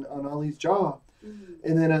on Ali's jaw.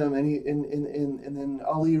 And then and then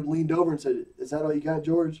Ali leaned over and said, "Is that all you got,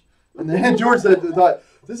 George?" And then George thought,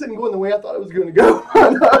 this isn't going the way I thought it was going to go.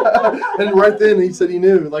 And right then he said he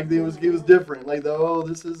knew, like it was different. Like,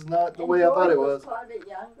 this is not the way I thought it was. Quite a bit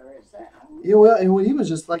younger, is that right? Yeah, well, and he was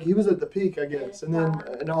just like, he was at the peak, I guess. And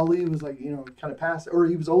then Ali was like, you know, kind of past, or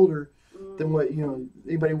he was older than what, you know,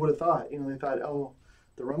 anybody would have thought. You know, they thought, oh,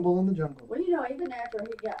 the Rumble in the Jungle. Well, you know, even after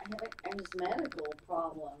he got his medical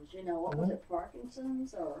problems, you know, what was it,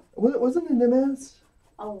 Parkinson's or? Wasn't it MS?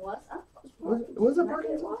 Oh, was it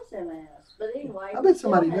Parkinson's? It was MS. But anyway, I bet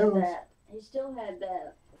somebody knows. He still had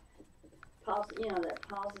that, you know, that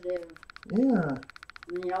positive. Yeah.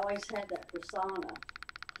 And he always had that persona.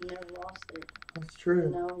 He never lost it. That's true.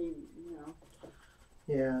 You know.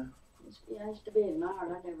 Yeah. He used to be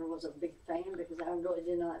admired. I never was a big fan because I really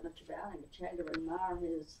didn't know that much about him. But you had to admire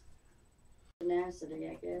his tenacity,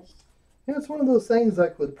 I guess. Yeah, it's one of those things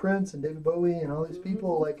like with Prince and David Bowie and all these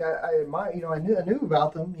people. Like I admire, you know, I knew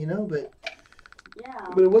about them, you know, but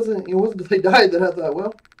it wasn't until they died that I thought,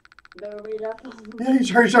 well, better read up on them. Yeah, you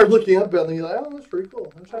started looking up at them. You're like, oh, that's pretty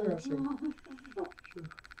cool. That's interesting.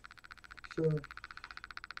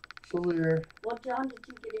 So there. Well, John, did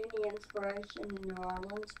you get any inspiration in New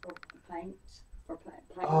Orleans for paints?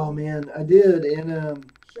 Oh man, I did, and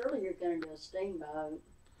surely you're gonna do a steamboat.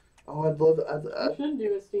 Oh, I'd love. I should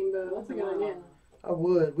do a steamboat. That's a good idea. I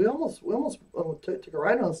would. We almost took a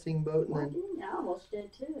ride on a steamboat, and then I almost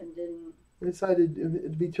did too, and didn't. We decided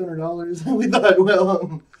it'd be $200, and we thought,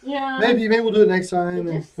 well, yeah, maybe we'll do it next time.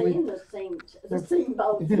 And just seeing the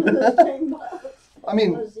steamboats. I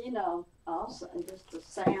mean, it was, you know, awesome, and just the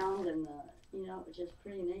sound and the, you know, it was just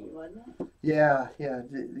pretty neat, wasn't it? Yeah,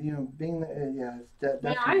 you know, being yeah,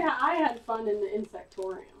 man, I had fun in the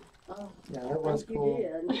insectorium. Oh, yeah, that was cool. You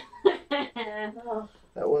did. Oh,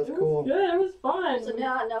 that was cool. Good, it was fun. So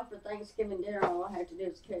now I know for Thanksgiving dinner all I have to do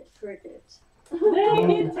is catch crickets.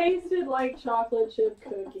 It tasted like chocolate chip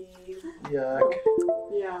cookies. Yuck.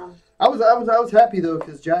 Yeah. I was happy though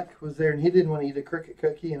because Jack was there and he didn't want to eat a cricket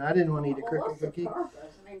cookie and I didn't want to eat a cricket cookie.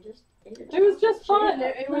 Purpose? I mean, just eat it. It was just fun.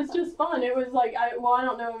 It was just fun. It was like I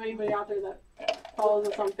don't know of anybody out there that follows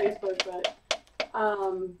us on Facebook, but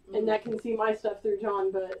and that can see my stuff through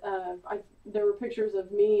John. But there were pictures of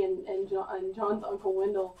me and John's Uncle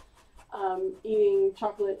Wendell eating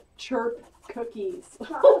chocolate chirp cookies.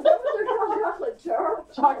 Oh, chocolate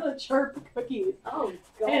chirp. Chocolate chirp cookies. Oh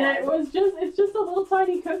God. And it's just a little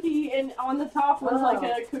tiny cookie, and on the top was like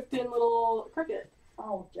a cooked in little cricket.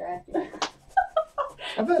 Oh, Jackie.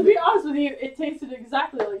 To be honest with you, it tasted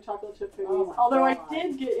exactly like chocolate chip cookies. Although I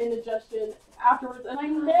did get indigestion afterwards, and I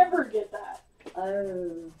never get that.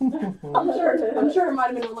 Oh. I'm sure it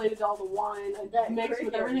might have been related to all the wine I mixed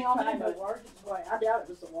with everything on it. But I doubt it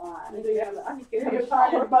was the wine. It was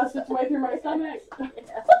trying to bust its way through my stomach.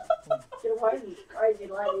 Get away from this crazy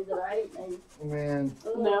lady that ate me. Man.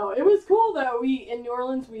 No, it was cool though. In New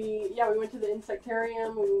Orleans, we went to the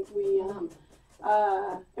insectarium.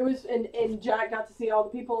 It was and Jack got to see all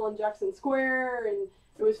the people in Jackson Square, and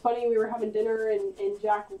it was funny. We were having dinner, and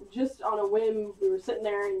Jack, just on a whim, we were sitting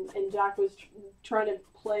there, and Jack was trying to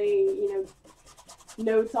play,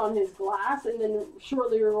 notes on his glass, and then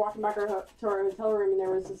shortly we were walking back to our hotel room, and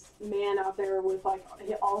there was this man out there with like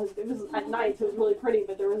all his. It was at night, so it was really pretty,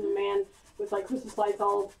 but there was a man with like Christmas lights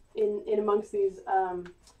all in amongst these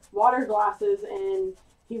water glasses, and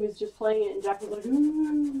he was just playing it, and Jack was like,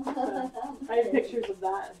 ooh. I have pictures of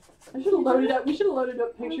that. We should have loaded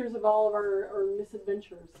up pictures of all of our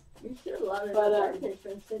misadventures. You should have loaded up our pictures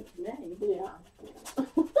and sent to me. Yeah.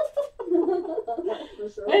 for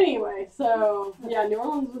sure. Anyway, so yeah, New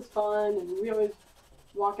Orleans was fun, and we always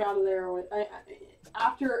walk out of there with.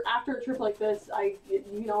 After a trip like this,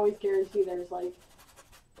 you can always guarantee there's like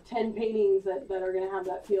 10 paintings that are gonna have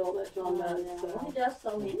that feel that John does. So. He does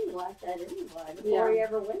so many like that anyway. Before he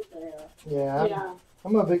ever went there. Yeah.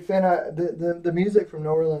 I'm a big fan of the music from New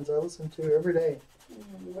Orleans. I listen to every day.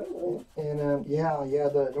 Really? And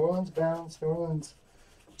the New Orleans bounce, New Orleans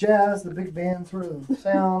jazz, the big band sort of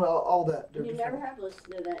sound, all that. You never have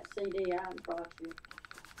listened to that CD I brought you.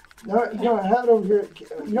 No, I have it over here.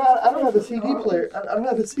 I don't have a CD player. I don't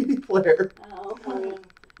have a CD player. Oh, okay.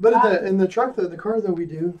 But in the truck, the car though, we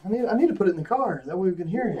do. I need to put it in the car. That way we can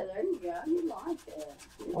hear it. Yeah, there you go. You like it.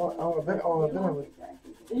 I bet I would.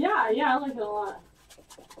 Yeah, I like it a lot.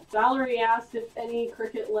 Valarie asked if any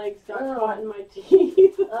cricket legs got caught in my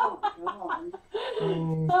teeth. Oh,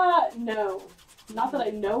 God. No. Not that I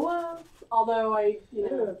know of. Although I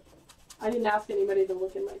didn't ask anybody to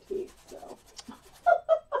look in my teeth, so.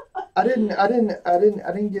 I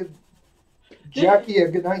didn't give Jackie a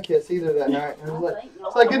goodnight kiss either that night. I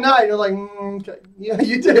was like good night. I was like, okay. Yeah,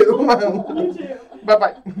 you too. You too.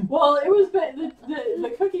 Bye. Well, it was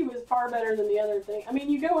the cookie was far better than the other thing. I mean,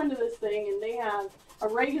 you go into this thing and they have a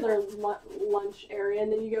regular lunch area,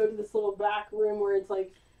 and then you go to this little back room where it's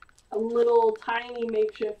like a little tiny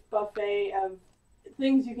makeshift buffet of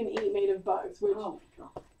things you can eat made of bugs,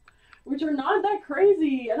 which are not that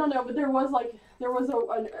crazy. I don't know, but there was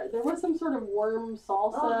some sort of worm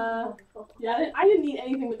salsa. Yeah, I didn't eat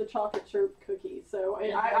anything with the chocolate chip cookies, so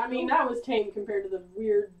I mean that was tame compared to the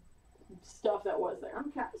weird stuff that was there.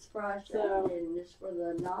 I'm kind of surprised Jack didn't, just for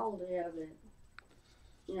the novelty of it.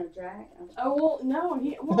 Jack. Oh well, no,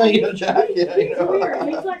 Jack. He's weird.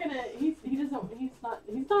 He's not gonna. He's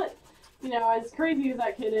not. As crazy as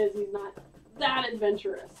that kid is, he's not that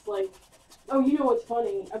adventurous. Like, oh, you know what's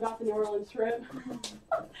funny about the New Orleans trip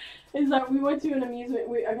is that we went to an amusement.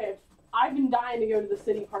 I've been dying to go to the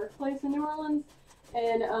City Park place in New Orleans,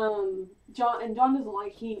 and John doesn't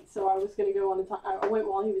like heat, so I was gonna go on the time. I went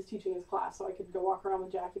while he was teaching his class, so I could go walk around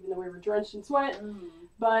with Jack, even though we were drenched in sweat.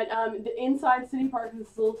 But the inside City Park is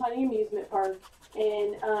this little tiny amusement park,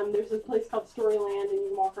 and there's this place called Storyland, and you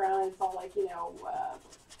can walk around, and it's all like the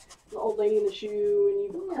old lady in the shoe,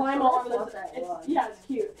 and you climb all over this. It's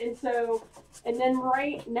cute. And then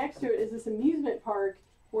right next to it is this amusement park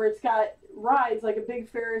where it's got rides like a big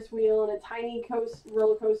Ferris wheel and a tiny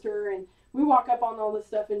roller coaster, and we walk up on all this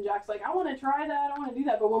stuff, and Jack's like, I want to try that, I want to do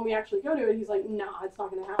that, but when we actually go to it, he's like, nah, it's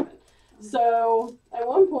not going to happen. So at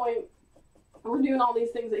one point, we're doing all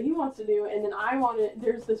these things that he wants to do, and then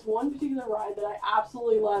there's this one particular ride that I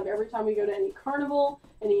absolutely love. Every time we go to any carnival,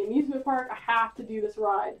 any amusement park, I have to do this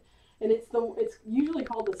ride. And it's usually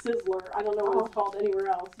called the Sizzler. I don't know what it's called anywhere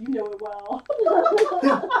else. You know it well.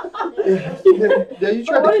 Yeah, you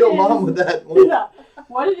tried to kill Mom with that one. Yeah.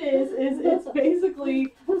 What it is it's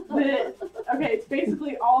basically it's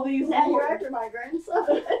basically all these. Now you're after my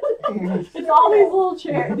grandson. It's all these little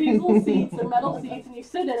chairs, these little seats, they're metal seats, and you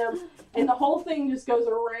sit in them, and the whole thing just goes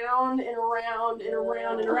around and around and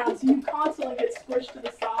around and around. So you constantly get squished to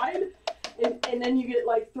the side. And then you get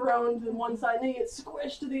like thrown to one side, and then you get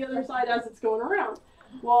squished to the other side as it's going around.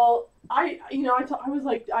 Well, I was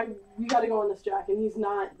like, we got to go on this, Jack, and he's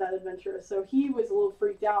not that adventurous, so he was a little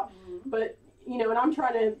freaked out. But and I'm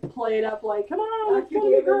trying to play it up like, come on, it's gonna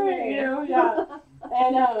be great, yeah.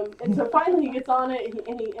 And so finally he gets on it,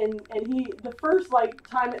 and he the first like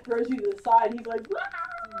time it throws you to the side, he's like,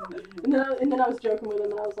 ah! and then I was joking with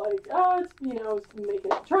him, and I was like, oh, it's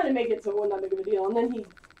trying to make it so it wasn't that big of a deal, and then he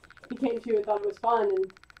came to and thought it was fun,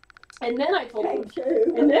 and then I told him,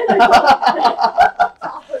 and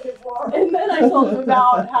then I told him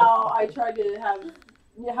about how I tried to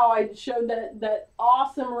how I showed that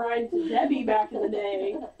awesome ride to Debbie back in the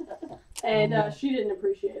day, and she didn't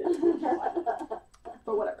appreciate it,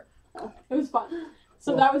 but whatever, it was fun.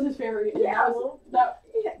 So that was his favorite. You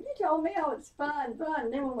told me, oh, it's fun.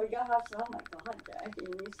 And then when we got off, I said, oh my God, Jackie,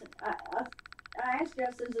 and you said, I asked you,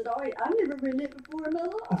 I said, I've never ridden it before in my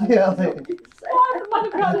life. Yeah. I might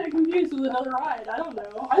have gotten it confused with another ride. I don't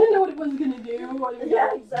know. I didn't know what it was going to do.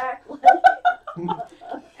 Yeah, exactly.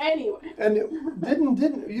 Anyway. And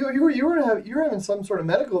didn't you were having some sort of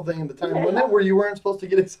medical thing at the time, wasn't it? Where you weren't supposed to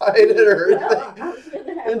get excited or anything.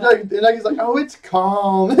 And he's like, oh, it's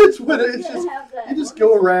calm. It's just you just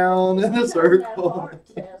go around in a circle.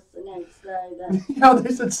 Yeah,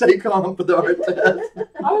 they said stay calm for the art test.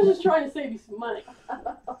 I was just trying to save you some money.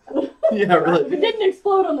 Yeah, really. If it didn't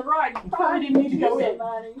explode on the ride, you probably didn't need to go in.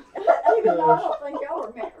 Even though I don't think y'all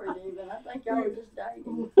were married even. I think y'all were just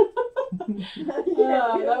dating.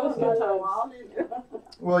 That was good times.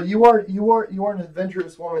 Well, you are an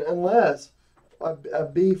adventurous woman unless a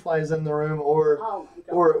bee flies in the room, or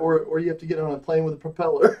you have to get on a plane with a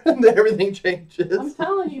propeller, and then everything changes. I'm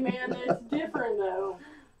telling you, man, it's different though.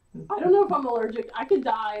 I don't know if I'm allergic. I could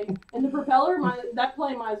die, and the propeller, that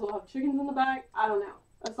plane might as well have chickens in the back. I don't know.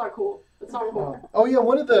 That's not cool. That's not cool. Oh yeah,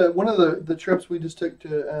 one of the trips we just took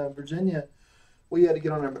to Virginia, we had to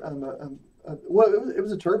get on it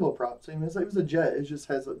was a turboprop. So it was a jet. It just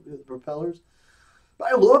has propellers.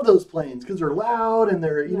 But I love those planes because they're loud and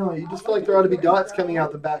they're you just feel like there ought to be dots coming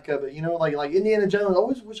out the back of it. Like Indiana Jones. I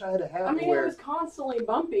always wish I had a hat. I mean, to wear. It was constantly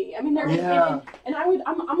bumpy. I mean, and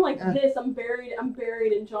I'm like this. I'm buried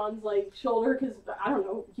in John's like shoulder because I don't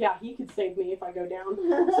know. Yeah, he could save me if I go down.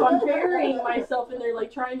 So I'm burying myself in there,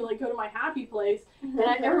 like trying to like go to my happy place. And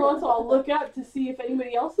every once in a while, I'll look up to see if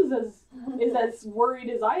anybody else is as worried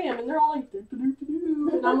as I am, and they're all like, doo-doo-doo-doo.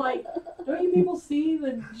 And I'm like, don't you people see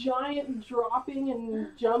the giant dropping and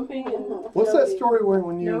jumping? And what's that story where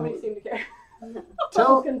when you nobody seemed to care? I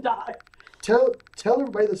tell was gonna die. Tell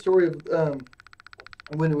everybody the story of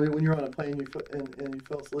when you're on a plane and you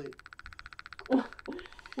fell asleep.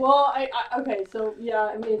 Well, okay, so yeah,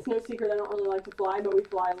 I mean it's no secret I don't really like to fly, but we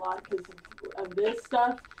fly a lot because of this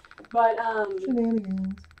stuff. But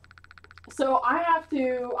Shenanigans. So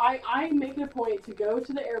I make it a point to go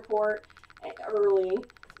to the airport early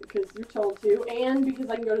because you're told to, and because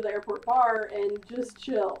I can go to the airport bar and just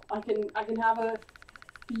chill. I can have a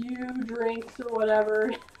few drinks or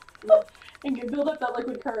whatever and build up that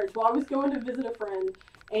liquid courage. Well, I was going to visit a friend,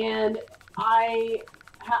 and I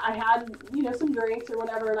had some drinks or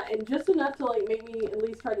whatever, and just enough to like make me at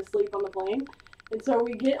least try to sleep on the plane. And so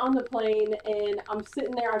we get on the plane, and I'm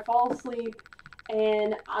sitting there. I fall asleep,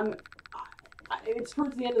 and it's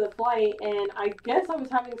towards the end of the flight, and I guess I was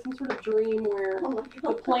having some sort of dream where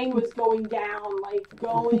the plane was going down.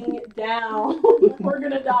 We're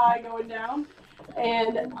gonna die going down.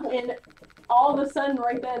 And all of a sudden,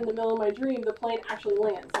 right then in the middle of my dream, the plane actually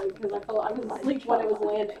lands. Because I was asleep when it was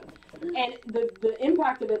landing. And the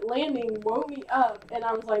impact of it landing woke me up, and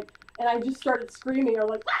I was like, and I just started screaming. I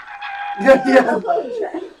was like, yeah.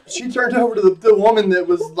 She turned over to the woman that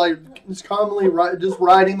was like just calmly just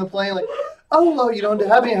riding the plane, like, oh,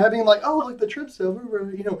 having like, oh, look, the trip's over.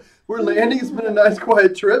 We're landing. It's been a nice,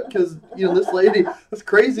 quiet trip because this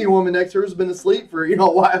crazy woman next to her has been asleep for a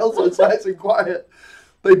while, so it's nice and quiet.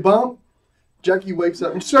 They bump. Jackie wakes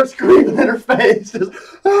up and starts screaming in her face, just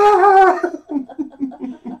ah!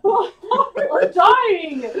 We're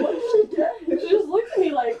dying. What did she do? She just looked at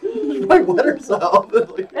me like wet herself.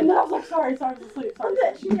 And then I was like, sorry, I was asleep. Sorry. I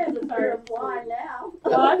bet she has a fear of flying now.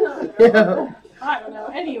 Well, I don't know. Yeah. I don't know.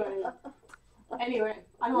 Anyway,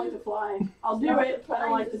 I don't like to fly. I'll do it, but I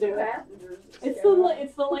don't like to do it. It's the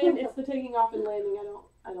land. It's the taking off and landing.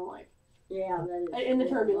 I don't like. Yeah, that is. In the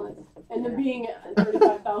turbulence and the being at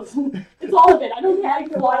 35,000. It's all of it. I don't like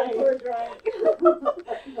flying.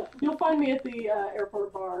 You'll find me at the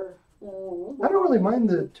airport bar. I don't really mind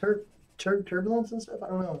the turbulence and stuff. I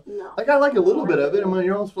don't know. No. Like I like a little bit of it. I mean,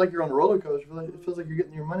 you almost feel like you're on a roller coaster. It feels like you're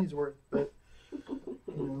getting your money's worth. But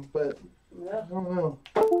but I don't know.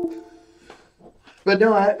 But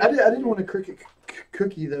no, I didn't want a cricket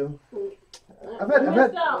cookie though. I've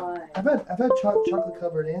had chocolate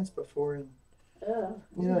covered ants before, and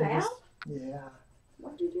yeah.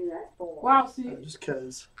 What did you do that for? Wow, just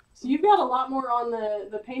cause. So you've got a lot more on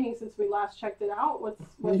the painting since we last checked it out. What's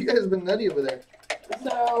you guys have been nutty over there.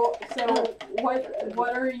 So what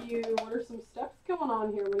are some steps going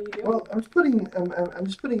on here? What are you doing? Well, I'm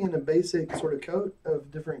just putting in a basic sort of coat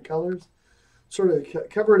of different colors, sort of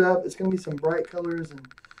cover it up. It's going to be some bright colors and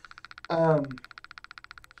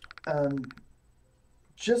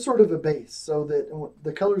just sort of a base, so that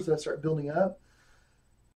the colors that I start building up,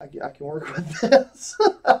 I can work with this.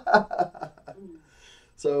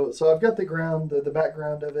 So I've got the ground, the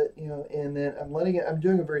background of it, and then I'm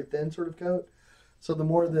doing a very thin sort of coat. So the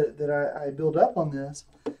more that I build up on this,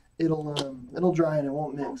 it'll dry and it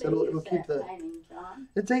won't mix. It'll keep the. Painting, John?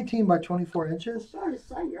 It's 18 by 24 inches. I'm sorry to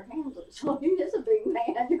say your hands look so. He is a big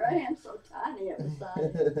man. Your hands so tiny at the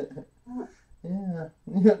side.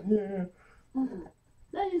 Yeah.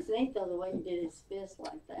 That is neat though, the way you did his fist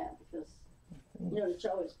like that, because to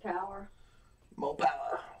show his power. More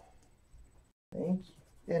power. Thank you.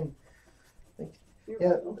 And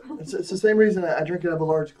You're it's the same reason I drink it out of a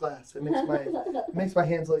large glass. It makes my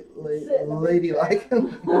hands like ladylike.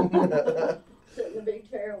 Sit in a big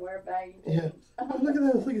chair and wear baggy jeans. Yeah. Look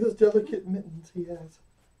at those delicate mittens he has.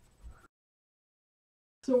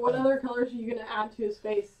 So what other colors are you going to add to his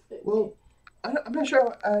face? Well, I'm not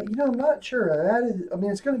sure. I'm not sure.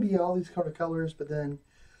 It's going to be all these kind of colors, but then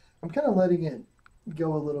I'm kind of letting it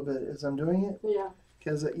go a little bit as I'm doing it. Yeah.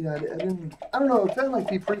 Because I don't know, it felt like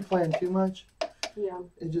he pre-planned too much. Yeah.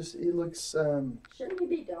 It looks. Shouldn't he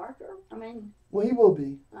be darker? I mean. Well, he will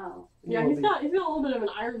be. Oh. Yeah, he's got a little bit of an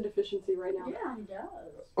iron deficiency right now. Yeah, he does.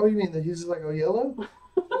 Oh, you mean that he's like a yellow?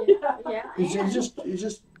 Yeah. He's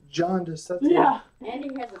just jaundiced. That's Yeah. And he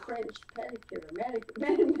has a French pedicure,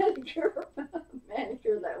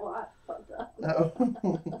 manicure that wife fucked up. Oh.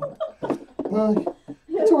 Well,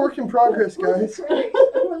 it's a work in progress, guys.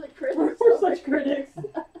 We're the critics. We're such critics.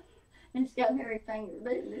 And he's got hairy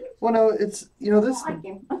fingers. Well, no, it's this. I like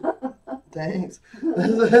him. Thanks.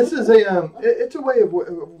 This is it's a way of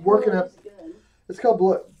working up. Good. It's called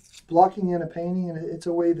blocking in a painting, and it's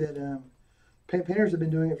a way that painters have been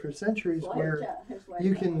doing it for centuries, where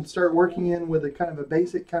you can start working in with a kind of a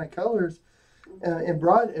basic kind of colors, in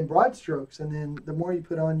broad strokes, and then the more you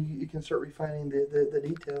put on, you can start refining the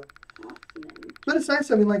detail. But it's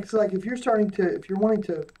nice. I mean, like if you're wanting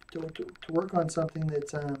to work on something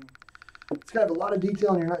that's it's got a lot of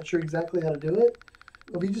detail and you're not sure exactly how to do it.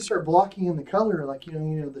 Well, if you just start blocking in the color, like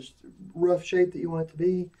the rough shape that you want it to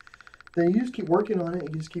be, then you just keep working on it.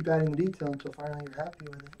 You just keep adding detail until finally you're happy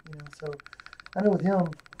with it. So I know with him,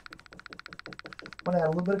 I'm gonna add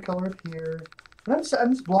a little bit of color up here, and I'm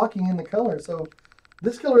just blocking in the color. So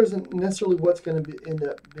this color isn't necessarily what's going to end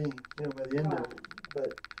up being, by the end of it.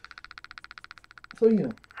 But so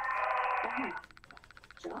John.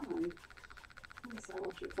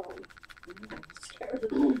 Silence your phone. Scared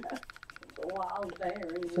of a wild bear.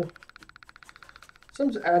 So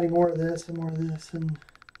I'm just adding more of this and more of this, and.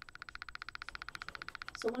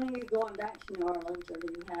 So when are you going back to New Orleans, or do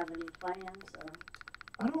you have any plans? Or?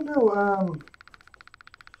 I don't know.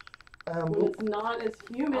 When it's not as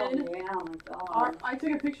humid. Oh, yeah, oh my God. I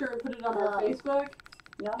took a picture and put it on our Facebook,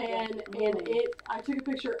 and I took a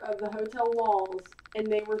picture of the hotel walls, and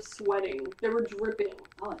they were sweating. They were dripping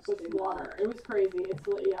with water. It was crazy. It's a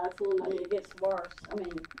little nutty. It gets worse. I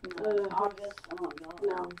mean, August. Oh my God.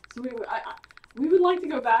 No. So we would like to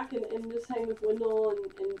go back and just hang with Wendell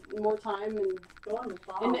and more time and go on the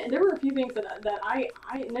fall. And there were a few things that I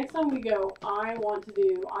next time we go, I want to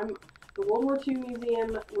do. The World War II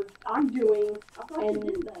museum. I'm doing. I thought you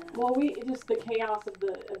did that. Well, just the chaos of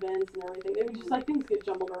the events and everything. It was just like things get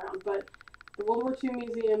jumbled around. But the World War II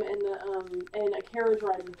museum and a carriage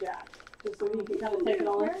ride with Jack, just so he can kind of take it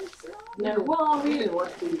all in. No, well, he didn't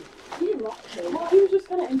want to. Well, he was just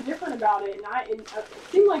kind of indifferent about it, and it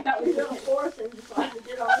seemed like that was a force and just like to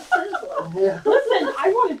get on the circle. Yeah. Listen, I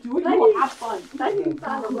want to do it. You will have fun. Maybe you can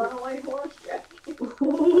find a runaway horse, Jack.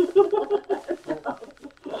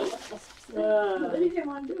 But he didn't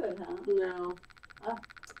want to do it, huh? No.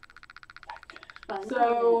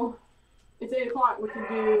 So it's 8 o'clock. We can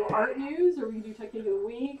do art news, or we can do technique of the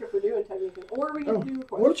week, if we're doing technique of the week, or we can do a question.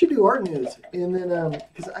 Why don't you do art news, and then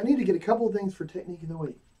because I need to get a couple of things for technique of the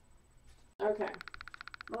week. Okay.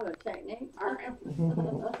 What a technique! All right.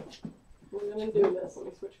 We're gonna do this. Let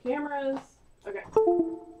me switch cameras. Okay.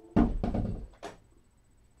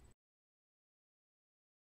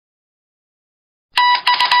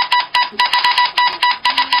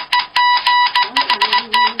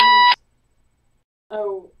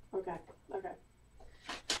 Oh, okay.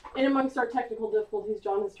 In amongst our technical difficulties,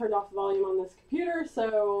 John has turned off the volume on this computer,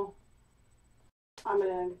 so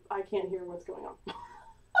I can't hear what's going on.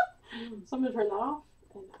 So I'm gonna turn that off.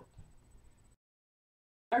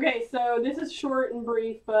 Okay, so this is short and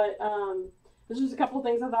brief, but there's just a couple of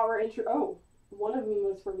things I thought were interesting. Oh, one of them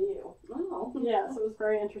was from you. Oh. Yes, it was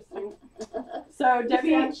very interesting. So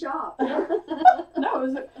Debbie, shocked. No,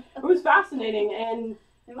 it was fascinating and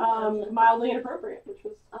mildly inappropriate, which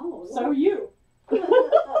was so you.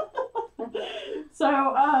 So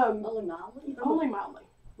only mildly.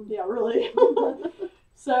 Yeah, really.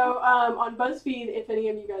 So on BuzzFeed, if any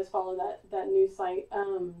of you guys follow that news site,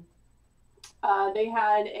 they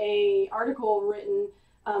had a article written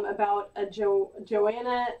about a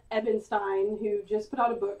Joanna Ebenstein, who just put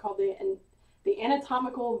out a book called the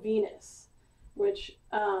Anatomical Venus, which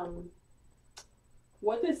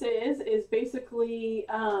what this is basically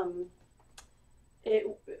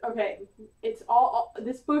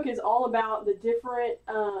this book is all about the different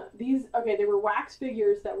they were wax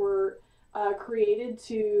figures that were created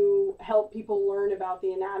to help people learn about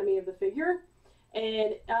the anatomy of the figure.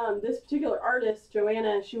 And this particular artist,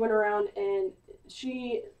 Joanna, she went around and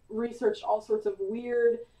she researched all sorts of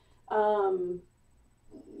weird,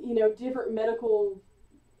 different medical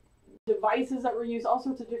devices that were used, all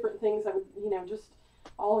sorts of different things that were, just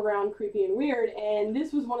all around creepy and weird. And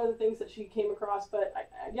this was one of the things that she came across, but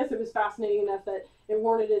I guess it was fascinating enough that it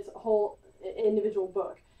warranted its whole individual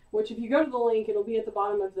book. which if you go to the link, it'll be at the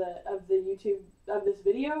bottom of the YouTube of this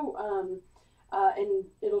video, and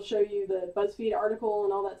it'll show you the BuzzFeed article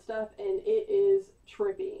and all that stuff, and it is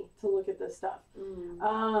trippy to look at this stuff.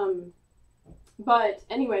 But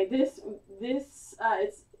anyway, this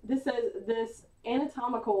says this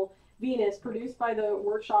Anatomical Venus produced by the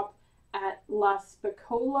workshop at La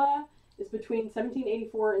Spicola is between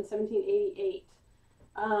 1784 and 1788.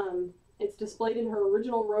 It's displayed in her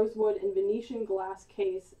original rosewood and Venetian glass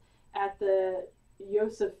case at the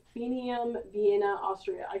Josephineum, Vienna,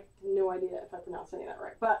 Austria. I have no idea if I pronounced any of that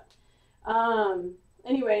right, but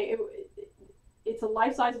anyway, it's a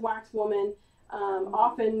life-size wax woman,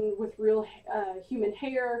 often with real human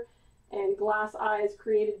hair and glass eyes,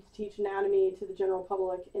 created to teach anatomy to the general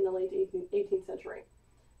public in the late 18th century.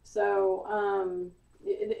 So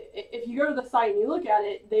if you go to the site and you look at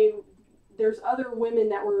it, there's other women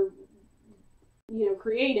that were,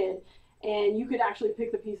 created, and you could actually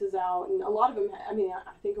pick the pieces out, and a lot of them, I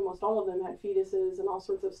think almost all of them had fetuses and all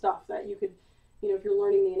sorts of stuff that you could, if you're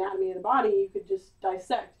learning the anatomy of the body, you could just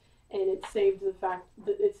dissect, and it saved the fact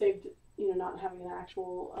that it saved, not having an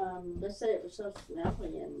actual... They said it was so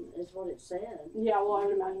smelly, and is what it said. Yeah, well, I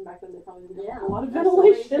would imagine back then they probably didn't have a lot of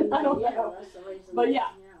ventilation. I don't know. That's the reason. But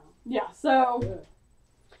yeah, so...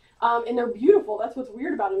 and they're beautiful. That's what's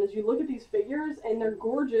weird about them, is you look at these figures, and they're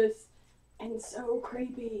gorgeous and so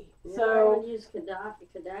creepy. Yeah, so they would use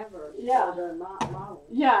cadaver for the model.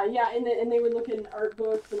 Yeah, and they would look in art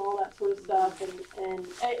books and all that sort of stuff. And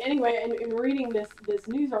anyway, in reading this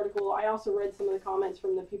news article, I also read some of the comments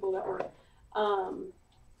from the people that were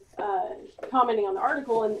commenting on the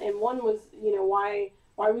article, and one was, why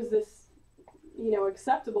was this,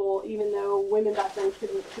 acceptable, even though women back then could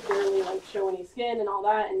barely show any skin and all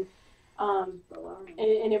that, and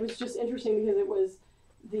it was just interesting because it was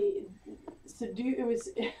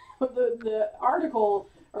the article,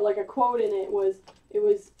 or a quote in it was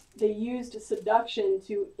they used seduction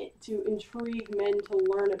to intrigue men to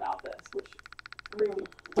learn about this, which creepy.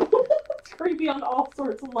 It's creepy on all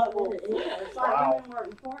sorts of levels. Yeah, it's like women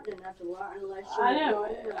weren't important enough to learn unless you. I know.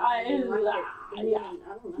 I don't know.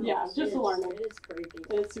 Yeah, just to learn it. It is creepy.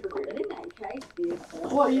 It's super creepy. But in that case, beautiful.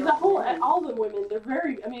 Well, all the women, they're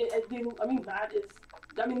very. They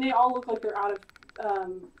all look like they're out of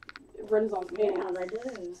Renaissance paintings. Yeah, they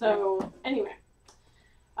do. So anyway,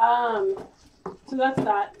 so that's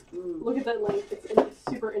that. Look at that link. It's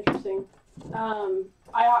super interesting.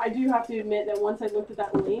 I do have to admit that once I looked at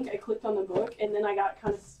that link, I clicked on the book, and then I got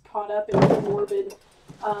kind of caught up in the morbid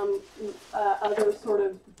other sort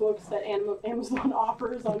of books that Amazon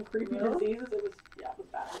offers on creepy diseases. It was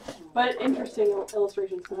bad, but interesting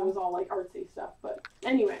illustrations because it was all artsy stuff. But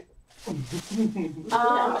anyway.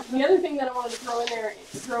 The other thing that I wanted to throw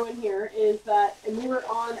in here is that, and we were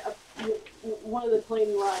on one of the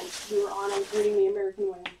plane rides I was reading The American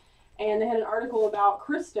Way, and they had an article about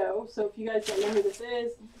Christo. So if you guys don't know who this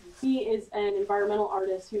is, he is an environmental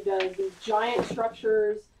artist who does these giant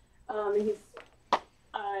structures, and he's,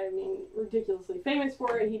 ridiculously famous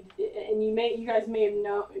for it. You guys may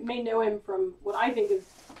know him from what I think is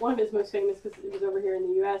one of his most famous, because it was over here in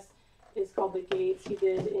the U.S., is called The Gates. He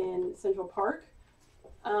did in Central Park.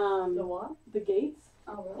 The what? The Gates.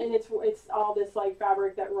 Oh, really? And it's all this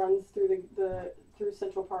fabric that runs through through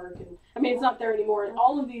Central Park, and it's not there anymore. And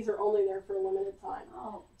all of these are only there for a limited time.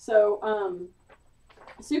 Oh. So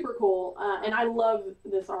super cool. And I love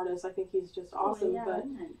this artist. I think he's just awesome. But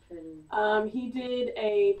he did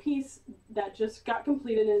a piece that just got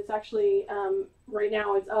completed, and it's actually right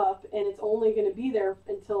now it's up, and it's only going to be there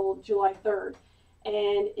until July 3rd.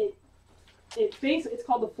 And it's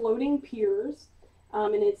called the Floating Piers,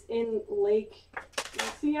 and it's in Lake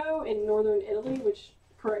Iseo in northern Italy, which,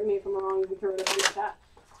 correct me if I'm wrong, you can throw it up in the chat.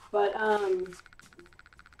 But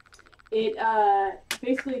it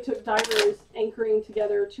basically took divers anchoring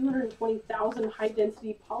together 220,000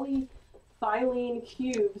 high-density polyethylene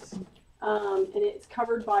cubes, and it's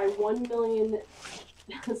covered by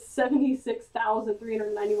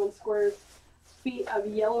 1,076,391 square feet of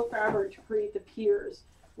yellow fabric to create the piers,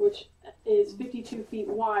 which is 52 feet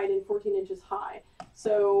wide and 14 inches high.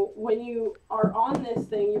 So when you are on this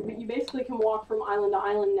thing, you basically can walk from island to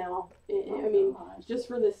island now.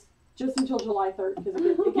 Just until July 3rd, because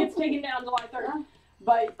it gets taken down July 3rd.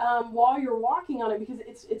 But while you're walking on it, because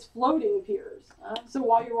it's floating piers, so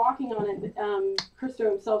while you're walking on it, Christo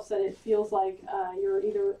himself said it feels like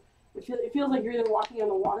it feels like you're either walking on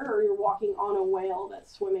the water or you're walking on a whale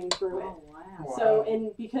that's swimming through it. Oh, wow. So,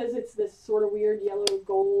 and because it's this sort of weird yellow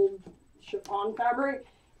gold chiffon fabric,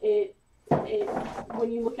 it when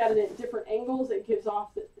you look at it at different angles, it gives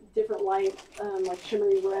off different light, like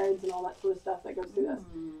shimmery reds and all that sort of stuff that goes through this.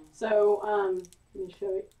 So let me show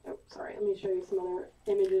you. Oh, sorry. Let me show you some other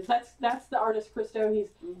images. That's the artist Christo.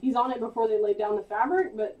 He's on it before they laid down the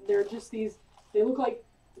fabric, but they're just these. They look like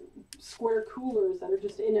square coolers that are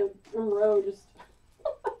just in a row, just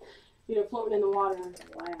floating in the water.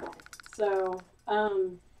 Wow. So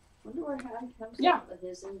Wonder where how he comes yeah, up with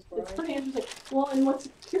his inspiration. it's pretty interesting. Well, and what's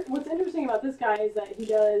interesting about this guy is that he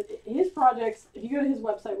does his projects. If you go to his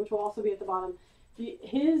website, which will also be at the bottom,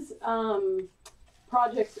 his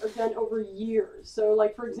projects are done over years. So,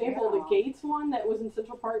 like for example, the Gates one that was in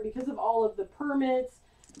Central Park, because of all of the permits,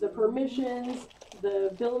 the permissions,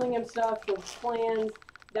 the building of stuff, the plans,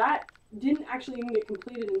 that didn't actually even get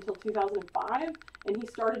completed until 2005, and he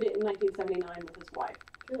started it in 1979 with his wife.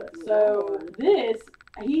 Good So Lord. this,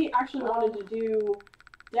 he actually wanted to do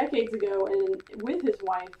decades ago, and with his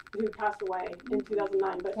wife, who passed away in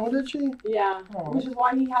 2009. But Oh, did she? yeah, Oh. which is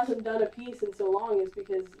why he hasn't done a piece in so long, is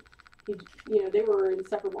because they were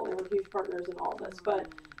inseparable. They were huge partners in all of this. But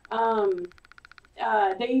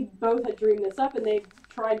they both had dreamed this up, and they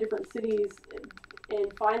tried different cities,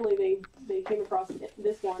 and finally they came across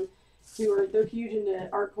this one. They're huge into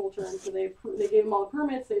art culture, and so they gave them all the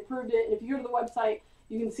permits. They approved it, and if you go to the website,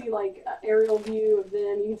 you can see like an aerial view of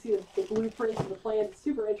them. You can see the blueprints of the plans. It's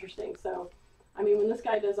super interesting. So, I mean, when this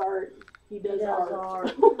guy does art, he does art.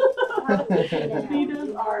 He does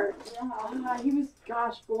art. He was,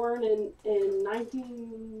 born in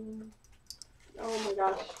 19. Oh my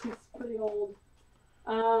gosh, he's pretty old.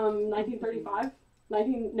 1935.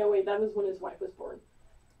 No wait, that was when his wife was born.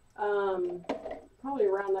 Probably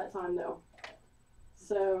around that time though.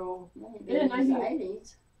 So in the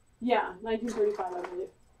 80s. Yeah, 1935, I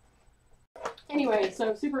believe. Anyway,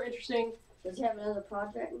 so super interesting. Does he have another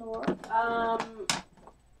project in the works? I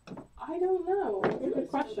don't know. That's a good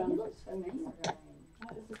question. He looks familiar. That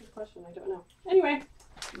is a good question. I don't know. Anyway,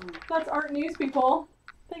 that's art news, people.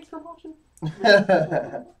 Thanks for watching.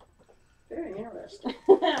 Very interesting.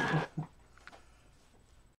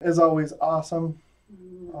 As always, awesome.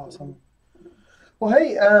 Awesome. Well,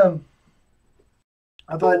 hey,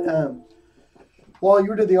 I thought while you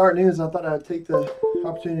were doing the art news, I thought I'd take the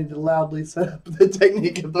opportunity to loudly set up the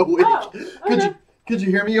technique of the week. Oh, okay. Could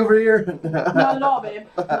you hear me over here? Not at all, babe.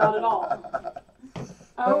 Not at all.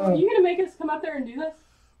 Are you gonna make us come up there and do this?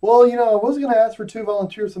 Well, I was going to ask for 2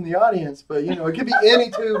 volunteers from the audience, but, it could be any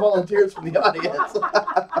 2 volunteers from the audience.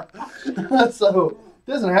 So,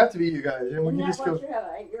 it doesn't have to be you guys. And we can just go. You have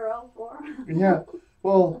an 8-year-old for? Yeah.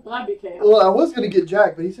 Well, that'd be chaos. Well, I was going to get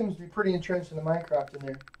Jack, but he seems to be pretty entrenched in the Minecraft in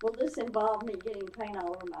there. Will this involve me getting paint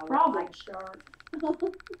all over my white shirt?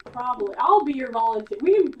 Probably. I'll be your volunteer.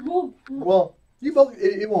 Well, you both.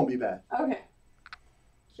 It won't be bad. Okay.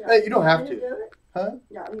 Hey, you don't have to. Do it? Huh?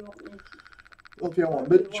 Yeah, you want me to. Well, if you don't want.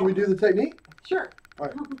 But should we do the technique? Sure. All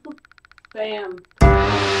right. Bam.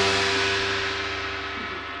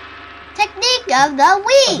 Technique of the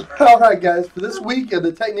week. All right, guys. For this week of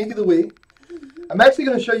the technique of the week, I'm actually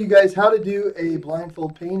going to show you guys how to do a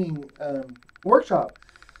blindfold painting workshop.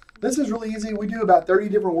 This is really easy. We do about 30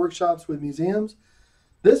 different workshops with museums.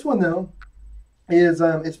 This one, though, is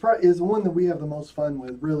the one that we have the most fun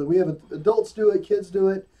with, really. We have adults do it, kids do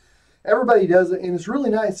it. Everybody does it, and it's really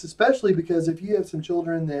nice, especially because if you have some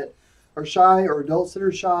children that are shy or adults that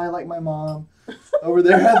are shy, like my mom over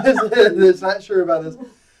there that's not sure about this.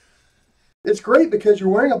 It's great because you're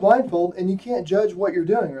wearing a blindfold and you can't judge what you're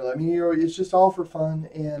doing, really. I mean, it's just all for fun,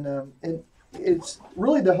 and it's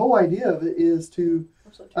really the whole idea of it is to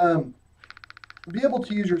be able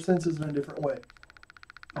to use your senses in a different way.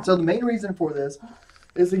 So the main reason for this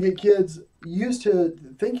is to get kids used to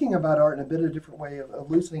thinking about art in a bit of a different way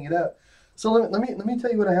of loosening it up. So let me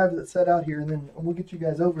tell you what I have that's set out here, and then we'll get you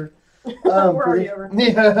guys over. We're already over.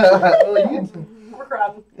 Yeah, well, we're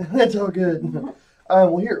crowding. It's all good.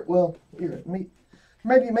 Here,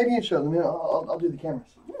 maybe you show them. I'll do the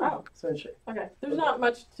cameras. Oh, so okay. There's not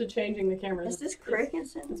much to changing the cameras. Is this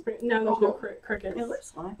crickets? No, there's no crickets. It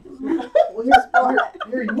looks like it. Well,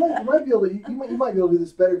 here you might be able to do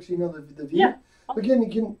this better because you know the view. Yeah. Again, you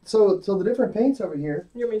can so the different paints over here.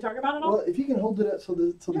 You want me to talk about it all? Well, if you can hold it up so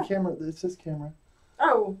the camera, it's this camera.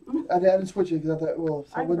 Oh. I didn't switch it because I thought,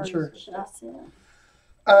 I wasn't sure. Should I see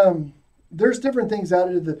it? There's different things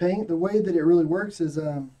added to the paint. The way that it really works is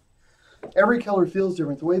every color feels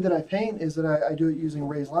different. The way that I paint is that I do it using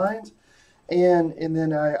raised lines, and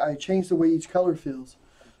then I change the way each color feels,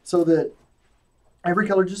 so that every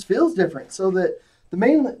color just feels different. So that the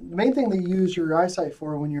main thing that you use your eyesight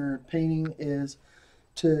for when you're painting is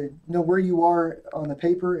to know where you are on the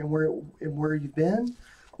paper and where you've been.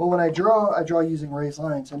 Well, when I draw using raised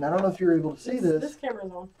lines, and I don't know if you're able to see this. This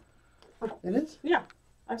camera's on. It is? Yeah.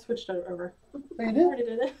 I've switched it over. Oh, you I did? already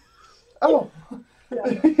did it. Oh. Yeah.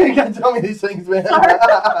 You gotta tell me these things, man. Sorry.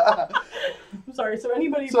 I'm sorry. So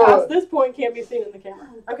anybody past this point can't be seen in the camera.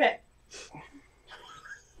 Okay.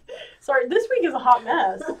 Sorry, this week is a hot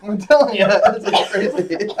mess. I'm telling you, this is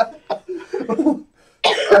crazy.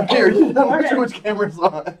 Here, I'm not sure which camera's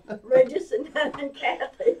on. Regis and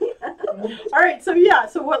Kathy. All right, so yeah,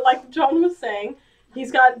 so what, like John was saying,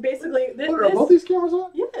 he's got basically this. What, are both these cameras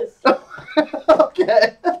on? Yes.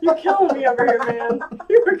 Okay. You're killing me over here, man.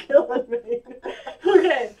 You were killing me.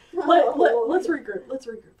 Okay, let's regroup. Let's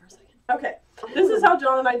regroup for a second. Okay, this is how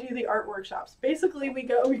John and I do the art workshops. Basically, we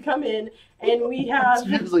come in and we have. It's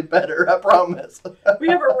usually better, I promise. We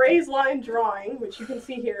have a raised line drawing, which you can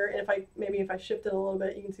see here. And if I shift it a little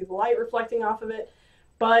bit, you can see the light reflecting off of it.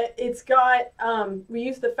 But it's got, we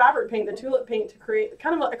use the fabric paint, the tulip paint, to create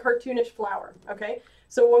kind of a cartoonish flower, okay?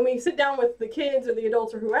 So when we sit down with the kids or the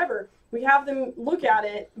adults or whoever, we have them look at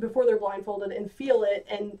it before they're blindfolded and feel it,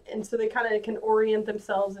 and so they kind of can orient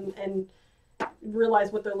themselves and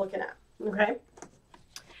realize what they're looking at, okay?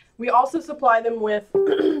 We also supply them with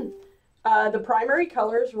the primary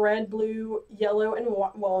colors, red, blue, yellow, and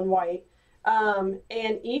white.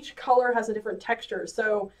 And each color has a different texture.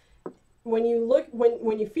 So when you look,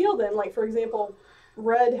 when you feel them, like for example,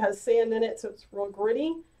 red has sand in it, so it's real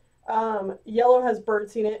gritty. Yellow has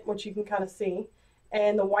birdseed in it, which you can kind of see.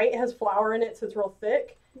 And the white has flour in it, so it's real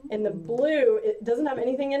thick. And the blue, it doesn't have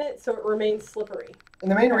anything in it, so it remains slippery. And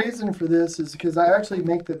the main reason for this is because I actually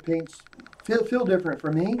make the paints feel different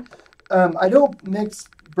for me. I don't mix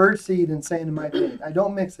birdseed and sand in my paint. I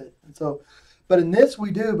don't mix it. And so, but in this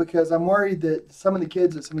we do, because I'm worried that some of the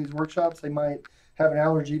kids at some of these workshops, they might have an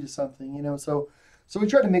allergy to something, you know. So we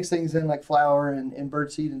try to mix things in like flour and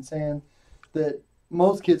birdseed and sand that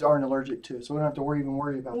most kids aren't allergic to, so we don't have to even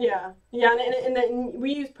worry about that. Yeah, and then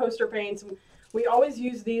we use poster paints. We always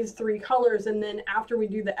use these 3 colors, and then after we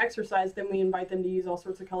do the exercise, then we invite them to use all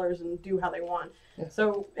sorts of colors and do how they want. Yeah.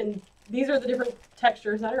 So, and these are the different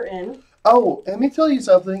textures that are in. Oh, let me tell you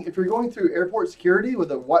something. If you're going through airport security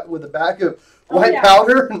with a bag of white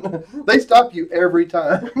powder, they stop you every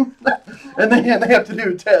time, and they have to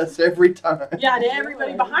do a test every time. Yeah, and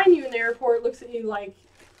everybody behind you in the airport looks at you like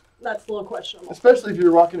that's a little questionable. Especially if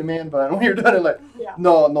you're rocking a man bun. When you're done it, like,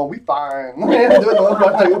 no, we fine.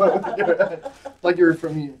 Like you're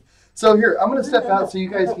from you. So here, I'm gonna step out so you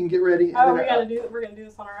guys can get ready. Oh, we're gonna do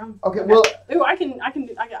this on our own. Okay, well. Ooh, I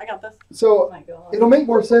got this. So it'll make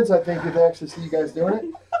more sense, I think, if I actually see you guys doing it.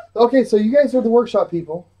 Okay, so you guys are the workshop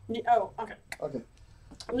people. Oh, okay. Okay.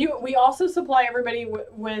 We also supply everybody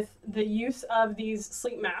with the use of these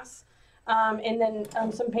sleep masks. And then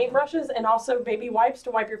some paintbrushes and also baby wipes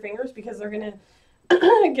to wipe your fingers because they're going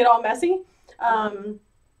to get all messy.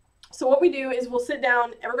 So what we do is we'll sit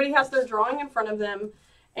down. Everybody has their drawing in front of them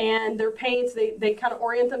and their paints. They kind of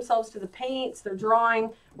orient themselves to the paints, their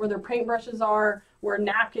drawing, where their paintbrushes are, where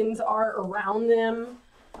napkins are around them.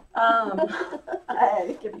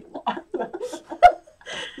 Hey, give me one.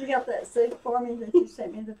 You got that suit for me that you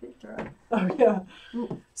sent me the picture of? Oh, yeah.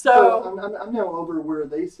 So I'm now over where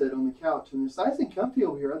they sit on the couch, and it's nice and comfy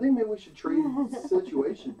over here. I think maybe we should trade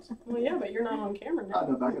situations. Well, yeah, but you're not on camera now. I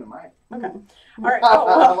know, back in the mic. Okay. All right. Oh,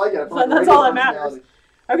 well, I like it. So that's all that matters.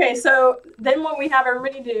 Okay, so then what we have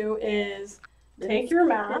everybody do is take your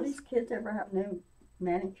mask. Do these kids ever have new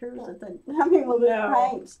manicures? I mean, with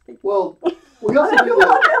paints. Well, we also do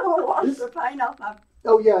wash the paint off my.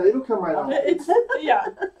 Oh yeah, it'll come right off. It'll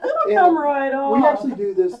come right off. We actually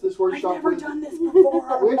do this workshop. I've never done this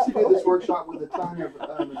before. We actually do this workshop with a ton of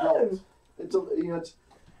adults. It's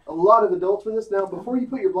a lot of adults with this. Now, before you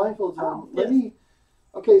put your blindfolds on, let me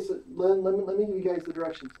give you guys the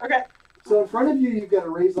directions. Okay. So in front of you, you've got a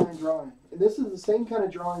raised line drawing, and this is the same kind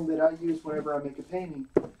of drawing that I use whenever I make a painting.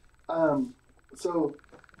 So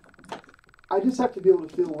I just have to be able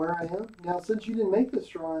to feel where I am. Now, since you didn't make this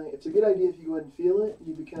drawing, it's a good idea if you go ahead and feel it,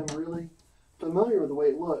 you become really familiar with the way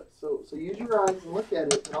it looks. So use your eyes and look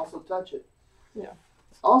at it, and also touch it. Yeah.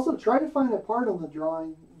 Also, try to find a part on the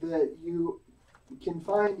drawing that you can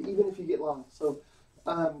find even if you get lost. So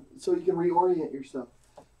you can reorient yourself.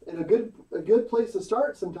 And a good place to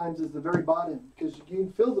start sometimes is the very bottom, because you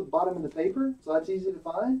can feel the bottom of the paper, so that's easy to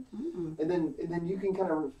find. Mm-hmm. And then you can kind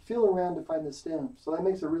of feel around to find the stem. So that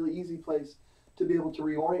makes a really easy place to be able to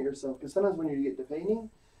reorient yourself, because sometimes when you get to painting,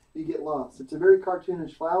 you get lost. It's a very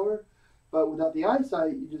cartoonish flower, but without the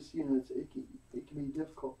eyesight, you just it can be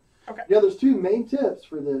difficult. Okay. Now there's 2 main tips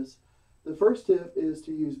for this. The first tip is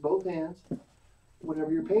to use both hands.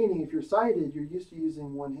 Whenever you're painting, if you're sighted, you're used to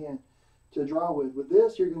using one hand. to draw with. With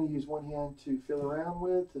this, you're going to use one hand to feel around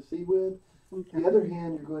with, to see with. Okay. The other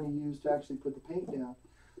hand you're going to use to actually put the paint down.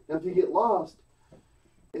 Now, if you get lost,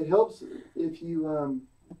 it helps if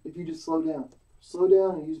you just slow down. Slow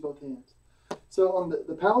down and use both hands. So on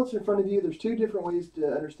the palettes in front of you, there's two different ways to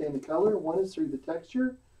understand the color. One is through the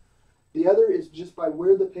texture. The other is just by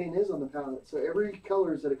where the paint is on the palette. So every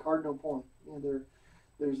color is at a cardinal point. You know,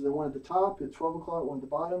 there's the one at the top, at 12 o'clock, one at the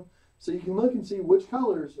bottom. So you can look and see which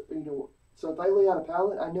colors, you know. So if I lay out a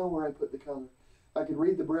palette, I know where I put the color. I could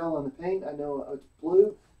read the braille on the paint. I know it's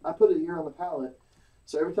blue. I put it here on the palette.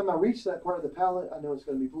 So every time I reach that part of the palette, I know it's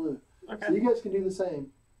going to be blue. Okay. So you guys can do the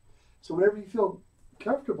same. So whenever you feel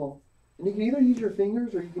comfortable, and you can either use your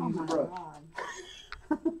fingers or you can use a brush.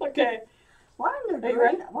 Okay. Why isn't there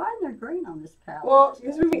green? Why isn't there green on this palette? Well,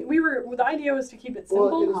 because we were the idea was to keep it simple.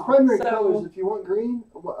 Well, it's primary so, colors. If you want green,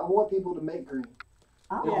 I want people to make green.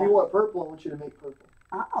 Oh. If you want purple, I want you to make purple.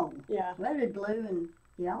 Oh. Yeah. Maybe blue and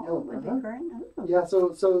yellow would be green. Ooh. Yeah. So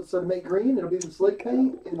to make green, it'll be the slick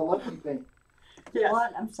paint and the lumpy paint. Yes.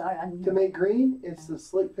 What? I'm sorry. To make green, it's the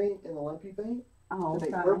slick paint and the lumpy paint. Oh, To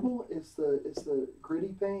make okay. purple, it's the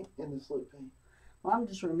gritty paint and the slick paint. Well, I'm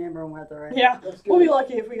just remembering whether it. Yeah. That's good. We'll be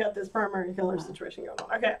lucky if we got this primary color situation going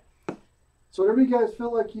on. Okay. So whenever you guys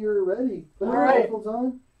feel like you're ready, put All your right. headphones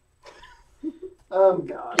on.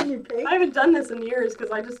 God. Can you peek? I haven't done this in years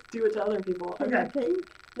because I just do it to other people. Can Okay. you peek?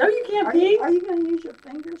 No, you can't Are peek. you going to use your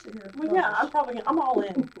fingers or your Well, yeah, I'm all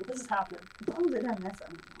in. This is happening. As long as it doesn't mess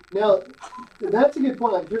up. Now, that's a good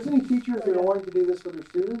point. Like, if there's any teachers that are wanting to do this with their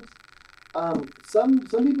students, some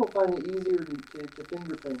people find it easier to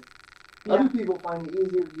finger paint. Yeah. Other people find it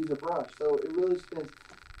easier to use a brush. So it really depends.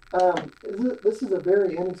 This is a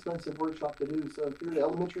very inexpensive workshop to do. So if you're an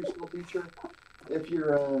elementary school teacher, if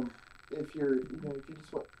you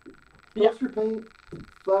just want poster paint,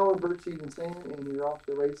 flour, birdseed, and sand, and you're off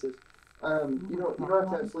the races. You don't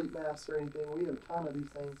have to have sleep masks or anything. We have a ton of these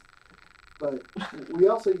things. But we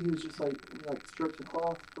also use just like strips of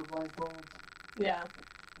cloth for blindfolds. Yeah.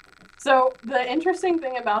 So the interesting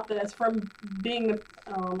thing about this, from being the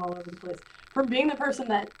I'm all over the place, from being the person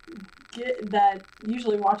that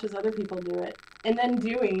usually watches other people do it and then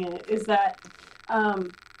doing it, is that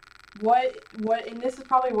what and this is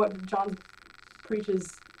probably what John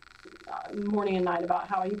preaches morning and night about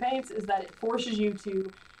how he paints, is that it forces you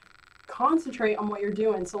to concentrate on what you're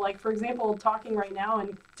doing. So like, for example, talking right now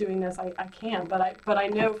and doing this, I can't, but I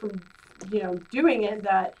know from doing it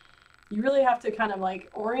that you really have to kind of like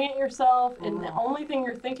orient yourself, and the only thing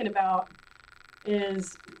you're thinking about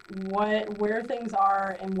is where things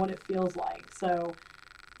are and what it feels like. So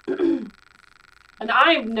and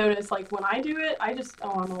I've noticed, like, when I do it, I'm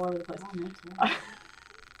all over the place.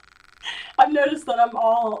 I've noticed that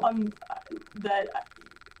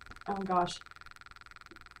oh gosh,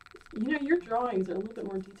 your drawings are a little bit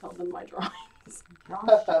more detailed than my drawings.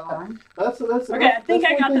 That's okay. I think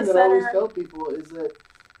I got the center. I always center. tell people is that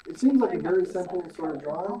it seems like a very simple sort of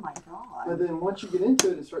drawing. Oh my God. But then once you get into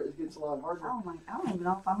it, it gets a lot harder. Oh my! I don't even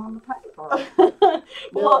know if I'm on the paper.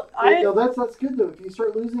 Well, that's good though. If you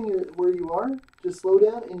start losing where you are, just slow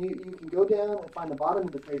down, and you can go down and find the bottom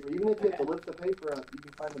of the paper. Even if you have to lift the paper up, you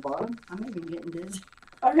can find the bottom. I'm even getting dizzy.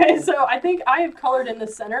 Okay, so I think I have colored in the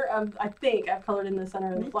center of. I think I've colored in the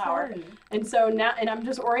center of the flower, and so now, and I'm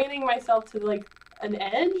just orienting myself to like an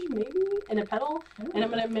edge, maybe, and a petal, and I'm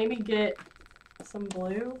gonna maybe get some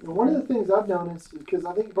blue. And one of the things I've noticed, because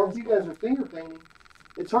I think both you guys are finger painting,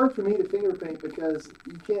 it's hard for me to finger paint because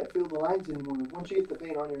you can't feel the lines anymore. Once you get the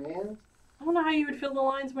paint on your hands. I don't know how you would feel the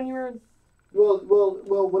lines when you were. Well,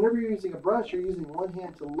 whenever you're using a brush, you're using one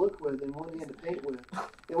hand to look with and one hand to paint with.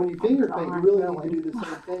 And when you finger paint, you really need to do the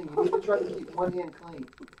same thing. You need to try to keep one hand clean.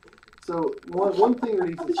 So one finger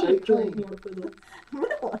needs to stay clean.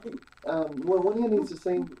 Really? One hand needs to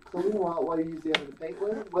stay clean while you use the other to paint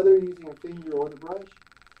with, whether you're using a finger or the brush.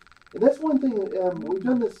 And that's one thing that we've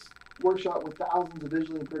done this workshop with thousands of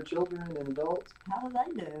visually impaired children and adults. How do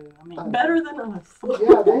they do? I mean, Better than us.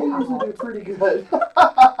 Yeah, they usually do pretty good. Well,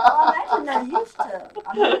 I imagine they're used to.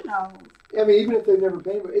 I mean, even if they've never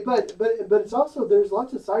painted, but it's also, there's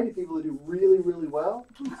lots of sighted people that do really, really well,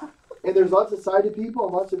 and there's lots of sighted people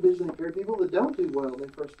and lots of visually impaired people that don't do well when they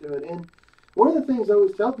first do it. And one of the things I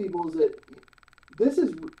always tell people is that this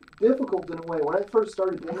is difficult in a way. When I first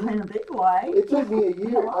started painting, in a big way. it took me a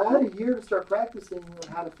year. I had a year to start practicing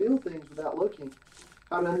on how to feel things without looking,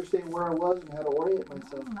 how to understand where I was and how to orient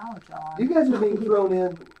myself. I don't know, John. You guys are being thrown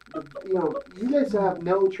in. You guys have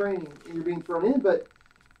no training and you're being thrown in. But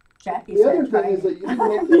Jackie the other said thing is that you didn't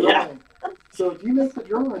make the drawing. So if you make the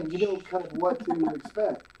drawing, you know kind of what to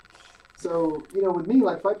expect. So, you know, with me,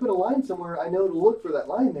 like if I put a line somewhere, I know to look for that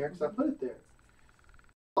line there because I put it there.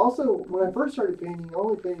 Also, when I first started painting, I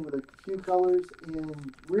only painted with a few colors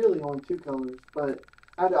and really only 2 colors. But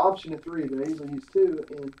I had an option of 3 that I usually use 2,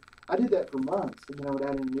 and I did that for months, and then I would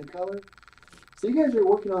add in a new color. So you guys are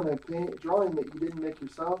working on a drawing that you didn't make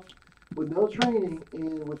yourself with no training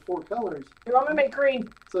and with 4 colors. You want me to make green?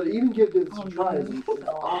 So to even give this a try is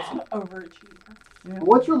awesome. Overachiever. Yeah.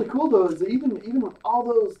 What's really cool though is that even with all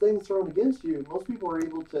those things thrown against you, most people are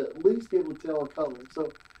able to at least be able to tell a color.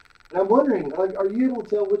 So, and I'm wondering, like, are you able to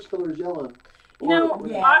tell which color is yellow? You know,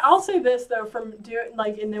 I'll say this though, from doing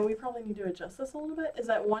and then we probably need to adjust this a little bit. Is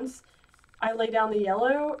that once I lay down the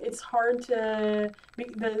yellow, it's hard to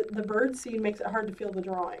the bird seed makes it hard to feel the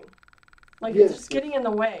drawing. Like it's just getting in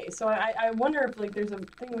the way. So I wonder if like there's a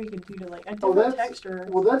thing we could do to like a different texture.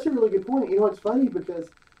 Well, that's a really good point. You know, it's funny because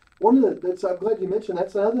one of the I'm glad you mentioned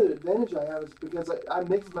that's another advantage I have is because I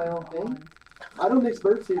mix my own paint. I don't mix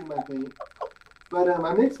birdseed in my paint, but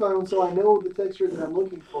I mix my own so I know the texture that I'm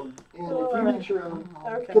looking for. And if you mix your own,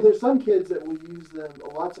 because there's some kids that will use them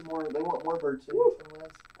lots of more. They want more birdseed.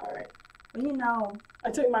 All right. Well, you know, I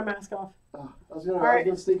took my mask off. Oh, I was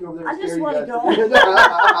gonna sneak over there and scare you guys. I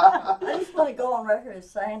just want to go on record as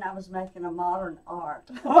saying I was making a modern art.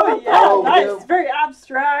 Oh yeah, nice. Yeah. Very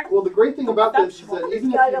abstract. Well, the great thing about this is that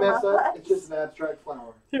even if you mess up, it's just an abstract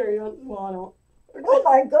flower. Here you go. Well, I don't. Oh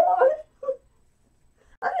my God!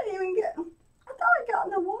 I didn't even get. I thought I got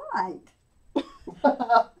in the white.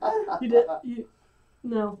 You did.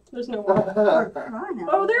 No, there's no white.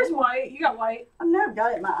 Oh, there's white. You got white. I've never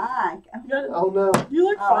got it in my eye. Oh no. You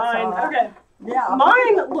look fine. Right. Okay. Yeah.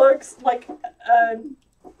 Mine looks like an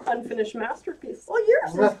unfinished masterpiece. Well,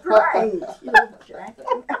 yours is great. You little Jackie.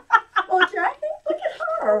 Well, Jackie, look at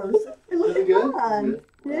hers. It looks good. fun.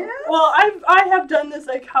 Yeah. Well, I have done this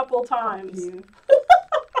a couple times.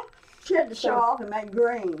 She had to show off and make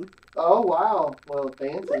green. Oh wow. Well,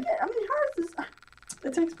 fancy. Look at, hers is.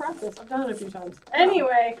 It takes practice. I've done it a few times.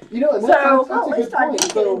 Anyway, you know, and that's at a least good I point.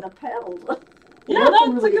 did get in the petals. Yeah,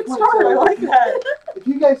 that's a good start. I like that. If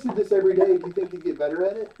you guys did this every day, do you think you'd get better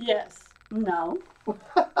at it? Yes. No.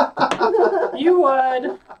 You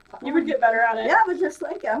would. You would get better at it. Yeah, I was just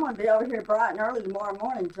thinking, I'm going to be over here bright and early tomorrow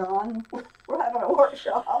morning, John. We're having a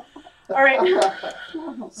workshop. All right.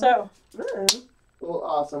 So. Well,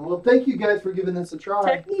 awesome. Well, thank you guys for giving this a try.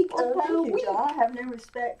 Technique well, of thank the you, week. John. I have no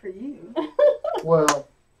respect for you. Well.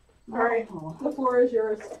 All right. The floor is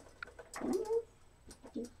yours.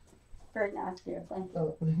 Very nice, dear. Thank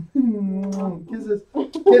you. Oh.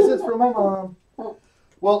 Kisses from my mom.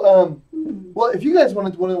 Well, if you guys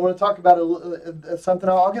want to talk about something,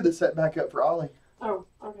 I'll get this set back up for Ollie. Oh,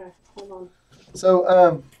 okay. Hold on.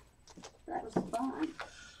 So, that was fun.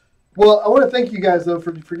 Well, I want to thank you guys though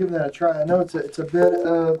for giving that a try. I know it's a bit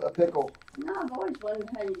of a pickle. No, I've always wondered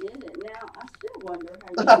how you did it. Now I still wonder how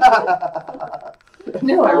you did it.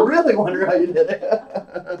 No, I really wonder how you did it.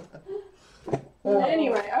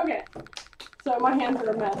 Anyway, okay. So my hands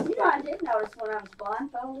are a mess. You know, I did notice when I was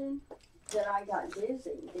blindfolded that I got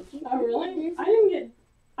dizzy. Did you? Oh really? I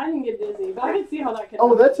didn't get dizzy, but I can see how that could.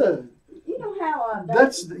 Oh, that's a. You know how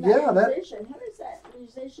that's yeah that. Musician, who is that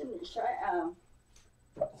musician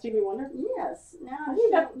that Stevie Wonder? Yes. Now I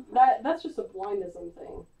think that's just a blindism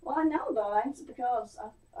thing. Well, I know though. It's because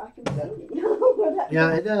I can see it.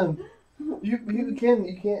 Yeah, it you can't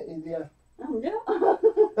yeah. Yeah.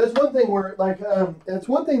 That's one thing where that's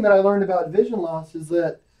one thing that I learned about vision loss is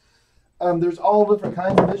that there's all different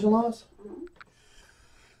kinds of vision loss.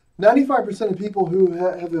 95% of people who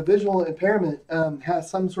have a visual impairment has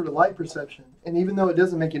some sort of light perception, and even though it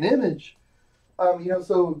doesn't make an image,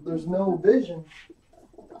 so there's no vision.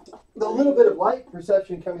 The little bit of light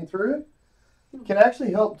perception coming through can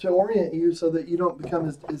actually help to orient you so that you don't become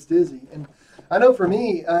as dizzy. And I know for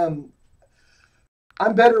me, I'm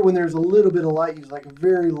better when there's a little bit of light used, like a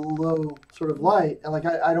very low sort of light, and like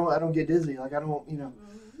I don't get dizzy, like I don't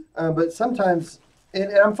but sometimes,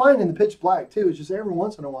 and I'm fine in the pitch black too. It's just every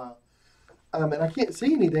once in a while, and I can't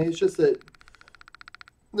see anything. It's just that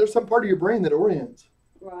there's some part of your brain that orients.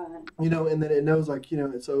 Right. And then it knows,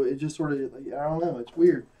 so it just sort of, I don't know, it's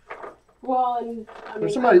weird. Well, and I mean,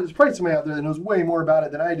 there's probably somebody out there that knows way more about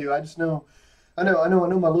it than I do. I just know, I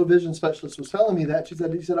know my low vision specialist was telling me that. He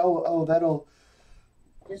said, oh, that'll,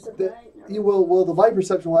 well, the light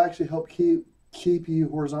perception will actually help keep you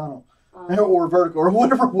horizontal or vertical or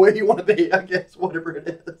whatever way you want to be, I guess, whatever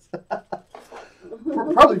it is.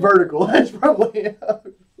 Probably vertical. It's probably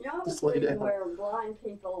just lay down. Where blind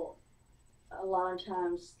people a lot of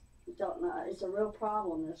times don't know. It's a real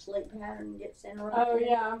problem. Their sleep pattern gets interrupted. Oh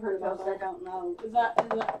yeah, I've heard about that. They don't know. Is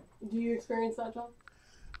that? Do you experience that, John?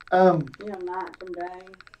 Night from day.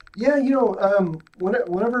 Yeah,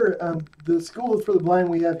 whenever the school for the blind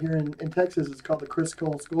we have here in Texas is called the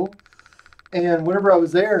Christo School, and whenever I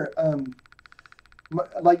was there,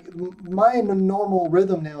 my normal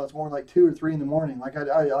rhythm now is more like 2 or 3 in the morning. Like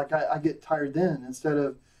I get tired then instead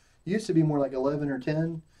of used to be more like 11 or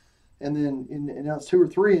 10, and then and now it's 2 or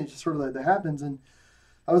 3, and it's just sort of like that happens. And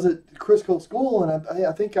I was at Christo School, and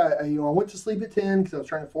I think I went to sleep at 10 because I was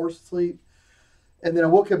trying to force sleep. And then I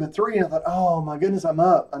woke up at 3 and I thought, oh my goodness, I'm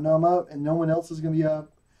up. I know I'm up and no one else is going to be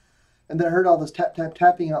up. And then I heard all this tap, tap,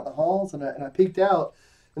 tapping out in the halls, and I peeked out,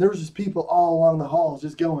 and there was just people all along the halls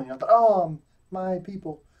just going. I thought, oh, my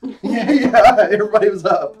people. yeah, everybody was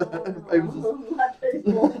up. Everybody was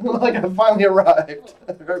just, like I finally arrived.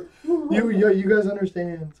 you guys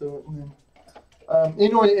understand. So,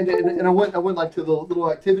 and I went like to the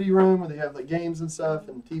little activity room where they have like games and stuff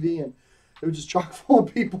and TV, and it was just chock full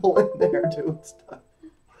of people in there doing stuff.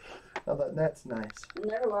 I thought that's nice. And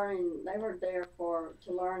they were there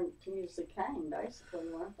to learn to use the cane, basically,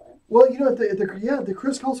 weren't they? Well, at the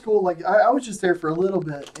Christo School, like I was just there for a little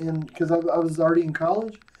bit, and because I was already in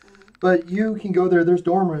college, but you can go there. There's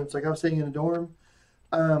dorm rooms. Like I was staying in a dorm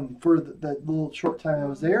for that little short time I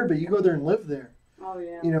was there, but you go there and live there. Oh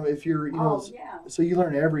yeah. If you're, so you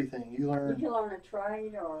learn everything. You can learn a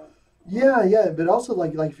trade or. Yeah, but also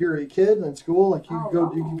like if you're a kid in school, like you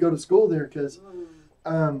can go to school there because,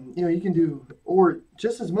 you can do or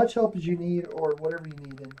just as much help as you need or whatever you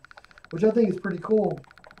need, which I think is pretty cool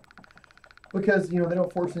because they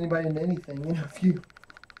don't force anybody into anything.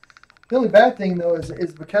 The only bad thing though is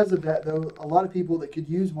because of that though, a lot of people that could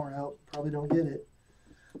use more help probably don't get it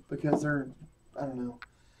because I don't know.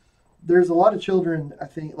 There's a lot of children. I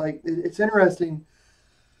think like it's interesting.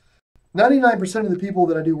 99% of the people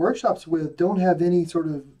that I do workshops with don't have any sort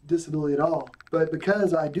of disability at all. But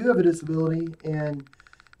because I do have a disability and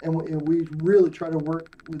we really try to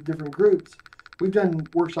work with different groups, we've done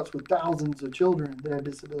workshops with thousands of children that have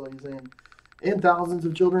disabilities and thousands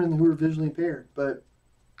of children who are visually impaired. But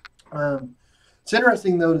it's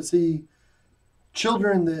interesting though to see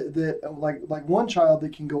children that like one child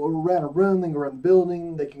that can go around a room, they can go around the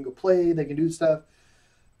building, they can go play, they can do stuff.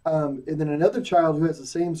 And then another child who has the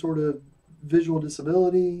same sort of visual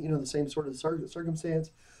disability, the same sort of circumstance,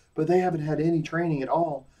 but they haven't had any training at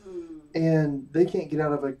all, and they can't get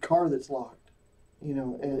out of a car that's locked,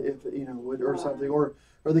 or something, or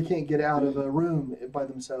they can't get out of a room by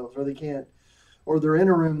themselves, or they're in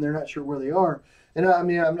a room and they're not sure where they are. And I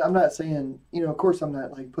mean, I'm not saying, of course I'm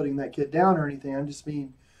not like putting that kid down or anything. I'm just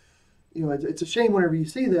mean, it's a shame whenever you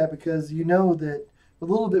see that because that with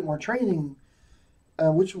a little bit more training.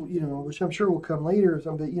 Which I'm sure will come later or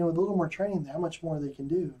something, but with a little more training, how much more they can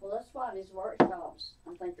do. Well, that's why these workshops,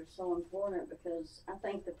 I think, are so important because I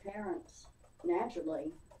think the parents,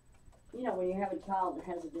 naturally, when you have a child that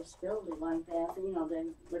has a disability like that, they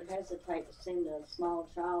would hesitate to send a small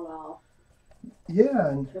child off to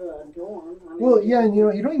a dorm. And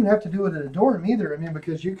you don't even have to do it at a dorm either. I mean,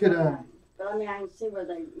 because you could... But I mean, I can see where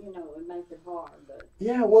they, would make it hard. But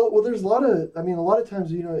yeah, well, there's a lot of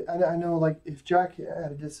times, I know, like if Jack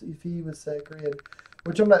if he was sick or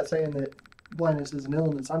which I'm not saying that blindness is an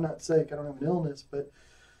illness. I'm not sick. I don't have an illness, but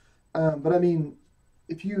I mean,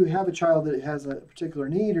 if you have a child that has a particular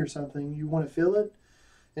need or something, you want to fill it.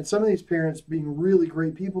 And some of these parents, being really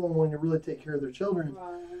great people and wanting to really take care of their children,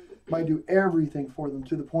 might do everything for them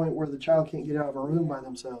to the point where the child can't get out of a room by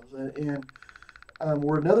themselves, and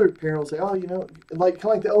where another parent will say, oh, like kind of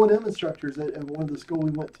like the O&M instructors at one of the school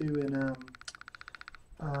we went to in,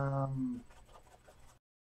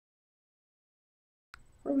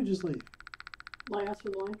 where did we just leave? Lighthouse for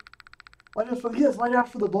the Blind. Lighthouse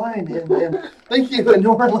for the Blind. And thank you, in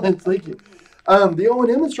New Orleans, thank you. The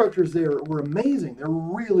O&M instructors there were amazing. They're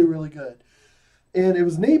really, really good. And it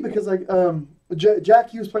was neat because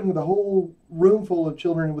Jack, he was playing with a whole room full of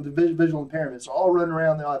children with visual impairments. They're all running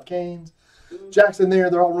around, they all have canes. Jack's in there,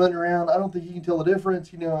 they're all running around. I don't think you can tell the difference,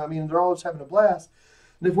 they're all just having a blast.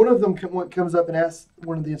 And if one of them comes up and asks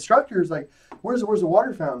one of the instructors, like, where's the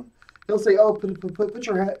water fountain? He'll say, oh, put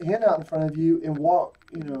your hand out in front of you and walk,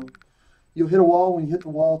 You'll hit a wall. When you hit the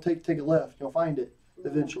wall, take a left. You'll find it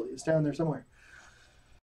eventually. It's down there somewhere.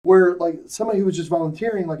 Where, like, somebody who was just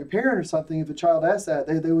volunteering, like a parent or something, if a child asked that,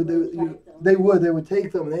 they would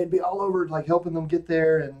take them, and they'd be all over, like, helping them get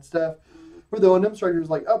there and stuff. Where the O&M instructor was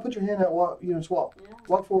like, oh, put your hand out, walk, just walk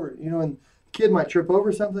forward, and the kid might trip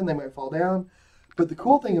over something, they might fall down. But the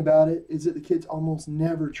cool thing about it is that the kids almost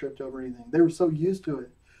never tripped over anything. They were so used to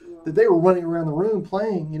it that they were running around the room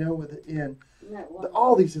playing, with it, and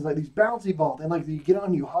all these things, like these bouncy balls, and like you get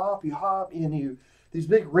on, you hop, and you these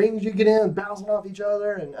big rings you get in, bouncing off each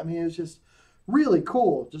other, and I mean it was just really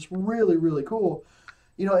cool, just really really cool.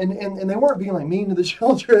 You know, and they weren't being like mean to the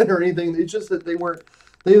children or anything. It's just that they were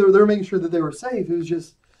making sure that they were safe. It was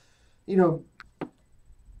just, you know,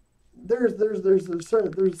 there's a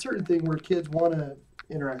certain thing where kids want to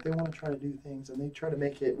interact. They want to try to do things, and they try to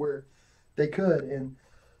make it where they could. And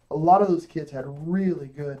a lot of those kids had really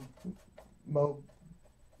good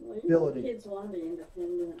mobility. Kids want to be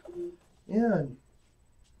independent. Yeah. And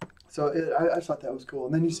so I thought that was cool.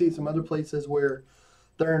 And then you see some other places where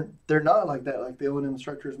they're not like that. Like the O&M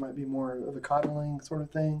instructors might be more of a coddling sort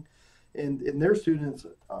of thing, and their students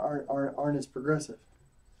aren't as progressive.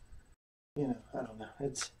 You know, I don't know.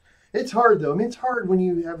 It's hard though. I mean, it's hard when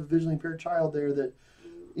you have a visually impaired child there that,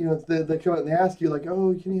 you know, they come out and they ask you like,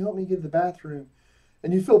 oh, can you help me get to the bathroom?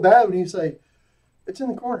 And you feel bad when you say, it's in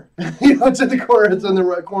the corner. You know, it's in the corner. It's in the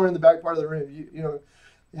right corner in the back part of the room. You know,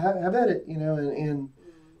 have at it. You know, and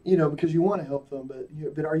you know, because you want to help them, but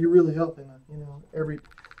are you really helping them? You know,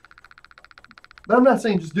 But I'm not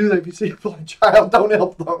saying just do that if you see a blind child. Don't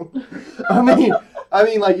help them. I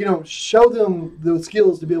mean, like, you know, show them the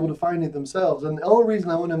skills to be able to find it themselves. And the only reason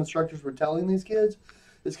O&M instructors were telling these kids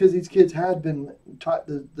is because these kids had been taught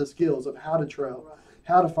the skills of how to trail,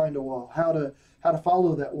 how to find a wall, how to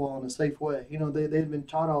follow that wall in a safe way. You know, they'd been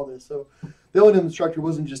taught all this. So the O&M instructor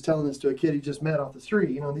wasn't just telling this to a kid he just met off the street.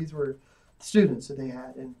 You know, these were students that they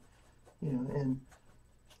had, and you know,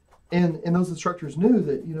 and those instructors knew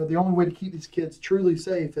that, you know, the only way to keep these kids truly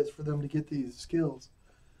safe is for them to get these skills.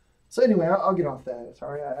 So anyway, I'll get off that.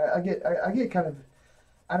 Sorry, I get kind of,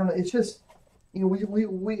 I don't know. It's just, you know,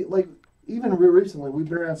 we like, even recently we've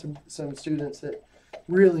been around some students that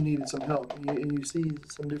really needed some help, and you see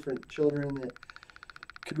some different children that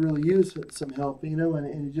could really use some help, you know,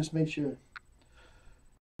 and it just makes you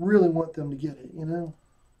really want them to get it, you know.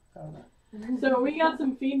 I don't know. So we got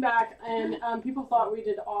some feedback, and people thought we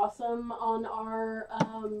did awesome on our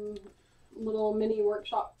little mini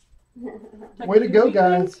workshop. Way to go,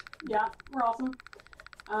 guys. Yeah, we're awesome.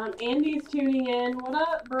 Andy's tuning in. What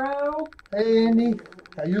up, bro? Hey, Andy.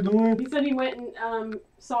 How you doing? He said he went and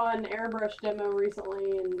saw an airbrush demo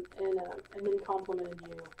recently and then complimented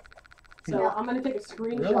you. So yeah. I'm going to take a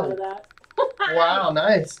screenshot of that. Wow,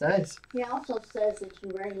 nice. He also says that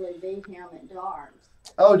you regularly beat him at darts.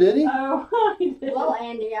 Oh, did he? Oh, he did. Well,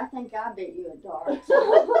 Andy, I think I beat you at darts.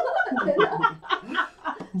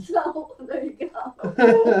 So, there you go.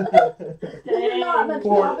 Dang.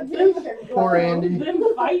 Poor Andy. Them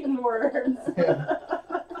fighting words. Yeah.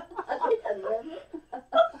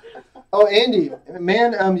 Oh, Andy,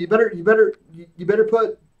 man, you better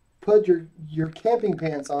put your camping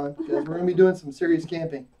pants on, because we're gonna be doing some serious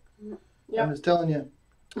camping. Yep. I'm just telling you.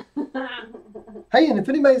 Hey, and if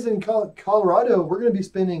anybody's in Colorado, we're going to be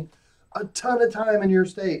spending a ton of time in your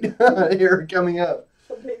state here coming up.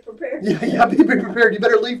 So be prepared. Yeah, be prepared. You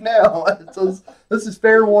better leave now. So this is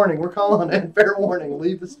fair warning. We're calling it fair warning.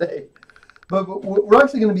 Leave the state. But we're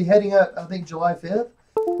actually going to be heading up, I think, July 5th.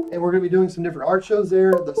 And we're going to be doing some different art shows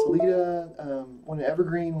there. The Salida, one in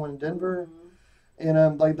Evergreen, one in Denver.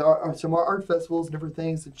 And like some art festivals, different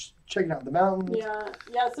things. And checking out the mountains.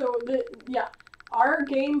 Yeah. So, our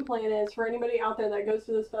game plan is for anybody out there that goes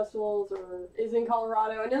to those festivals or is in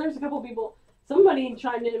Colorado. I know there's a couple people, somebody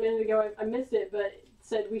chimed in a minute ago, I missed it, but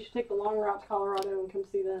said we should take the long route to Colorado and come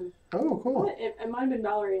see them. Oh, cool. It might have been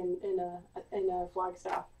Valarie in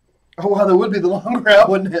Flagstaff. Oh, wow, that would be the long route,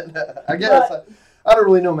 wouldn't it? I guess. I don't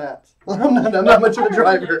really know maps. I'm not much of a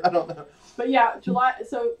driver. I don't know. But yeah, July.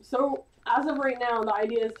 So as of right now, the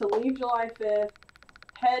idea is to leave July 5th,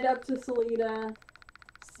 head up to Salida,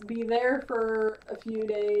 be there for a few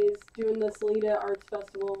days doing the Salida Arts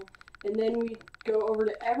Festival, and then we go over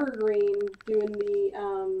to Evergreen doing the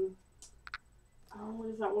what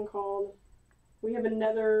is that one called? We have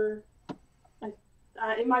another.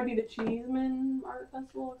 It might be the Cheeseman Art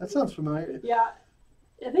Festival. That sounds familiar. Yeah,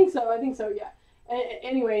 I think so. Yeah.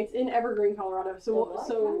 Anyway, it's in Evergreen, Colorado.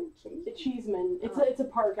 So Cheeseman. It's a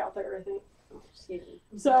park out there, I think.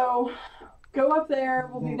 So go up there.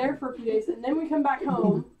 We'll be there for a few days, and then we come back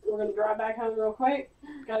home. We're gonna drive back home real quick.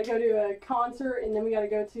 Got to go to a concert, and then we got to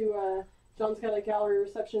go to John's got a gallery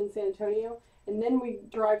reception in San Antonio, and then we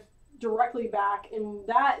drive directly back, and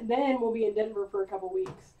then we'll be in Denver for a couple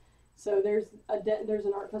weeks. So there's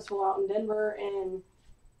an art festival out in Denver, and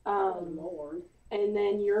and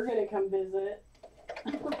then you're gonna come visit.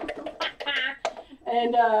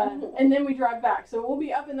 And then we drive back. So we'll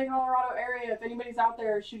be up in the Colorado area. If anybody's out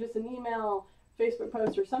there, shoot us an email, Facebook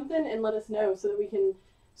post or something, and let us know so that we can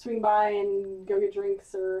swing by and go get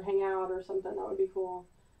drinks or hang out or something. That would be cool.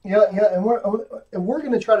 Yeah, and we're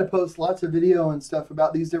gonna try to post lots of video and stuff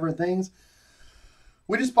about these different things.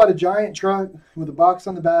 We just bought a giant truck with a box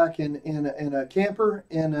on the back and a camper,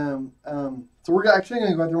 and so we're actually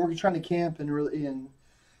gonna go out there. We're trying to camp and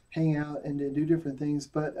hang out and do different things.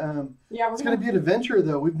 But it's gonna be an adventure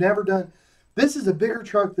though. We've never done. This is a bigger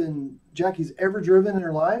truck than Jackie's ever driven in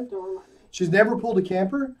her life. She's never pulled a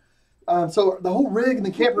camper. So the whole rig and the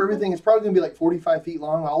camper, everything is probably gonna be like 45 feet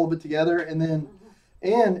long, all of it together, and then.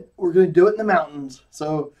 And we're going to do it in the mountains.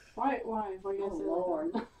 So why you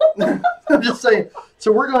Lord. I'm just saying.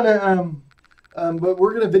 So we're going to, but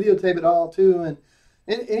we're going to videotape it all too. And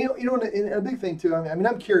a big thing too. I mean,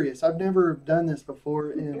 I'm curious. I've never done this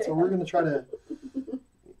before, and so we're going to try to,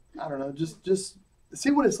 I don't know, just see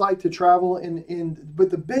what it's like to travel. But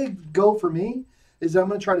the big goal for me is I'm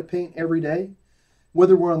going to try to paint every day,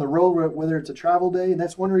 whether we're on the road, whether it's a travel day. And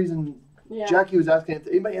that's one reason Jackie was asking if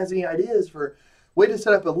anybody has any ideas for. Way to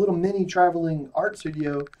set up a little mini traveling art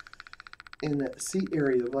studio in the seat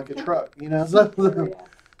area, like a truck,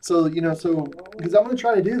 So because I'm going to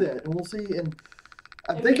try to do that, and we'll see. And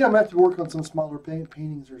I'm thinking I'm going to have to work on some smaller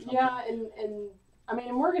paintings or something. Yeah,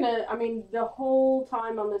 and we're going to, the whole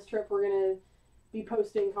time on this trip, we're going to be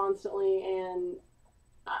posting constantly. And,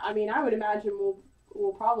 I would imagine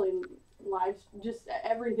we'll probably live, just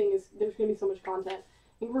everything there's going to be so much content.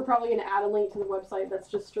 I think we're probably going to add a link to the website that's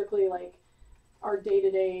just strictly like, our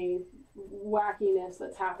day-to-day wackiness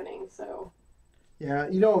that's happening. So yeah,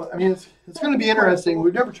 it's going to be interesting.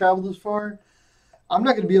 We've never traveled this far. I'm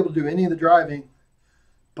not going to be able to do any of the driving,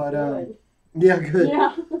 but good. Good.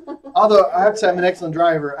 Yeah. Although I have to say I'm an excellent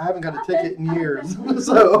driver. I haven't got a ticket in years.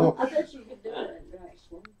 So I bet you could do it,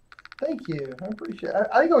 actually. Thank you. I appreciate it.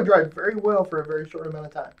 I think I would drive very well for a very short amount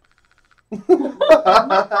of time.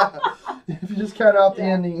 If you just count out the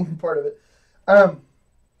ending part of it.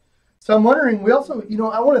 So I'm wondering, we also,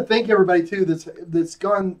 I want to thank everybody too that's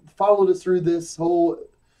followed us through this whole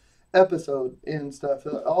episode and stuff,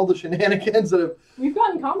 all the shenanigans that have. We've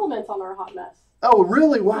gotten compliments on our hot mess. Oh,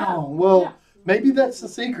 really? Wow. Yeah. Well, maybe that's the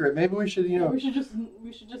secret. Maybe we should, We should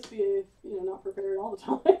just be, not prepared all the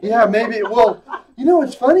time. Yeah, maybe. Well,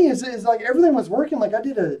 what's funny is like everything was working. Like I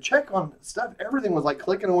did a check on stuff. Everything was like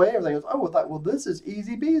clicking away. Everything was, I thought, well, this is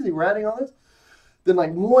easy peasy. We're adding all this. Then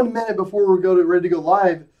like 1 minute before we're ready to go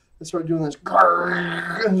live, I started doing this,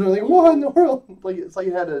 and so like, what in the world? Like it's like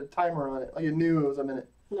it had a timer on it, like it knew it was a minute.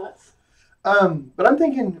 Nuts. But I'm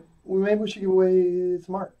thinking maybe we should give away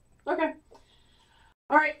some art. Okay.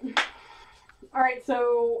 All right.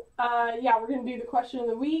 So we're gonna do the question of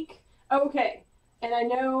the week. Okay. And I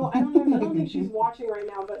don't think she's watching right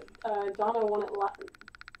now, but Donna won it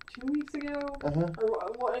 2 weeks ago,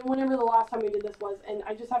 or whenever the last time we did this was, and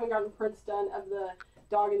I just haven't gotten prints done of the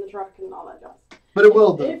dog in the truck and all that jazz. But it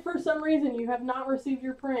will, though. If for some reason you have not received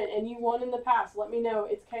your print and you won in the past, let me know.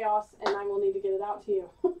 It's chaos, and I will need to get it out to you.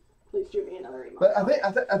 Please shoot me another email. But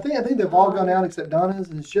I think they've all gone out except Donna's,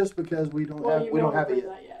 and it's just because we don't have it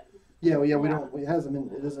yet. Yeah, we don't. It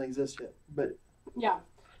hasn't. It doesn't exist yet. But yeah.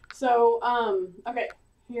 So okay.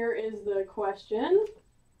 Here is the question.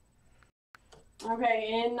 Okay,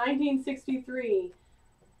 in 1963.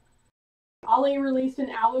 Ollie released an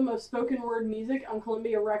album of spoken word music on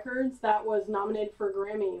Columbia Records that was nominated for a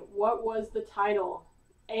Grammy. What was the title?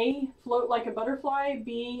 A. Float Like a Butterfly.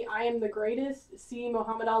 B. I Am the Greatest. C.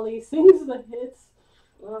 Muhammad Ali Sings the Hits.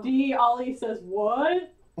 D. Ollie Says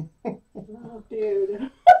What? Dude.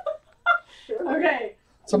 Okay.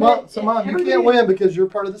 So Mom, you can't win because you're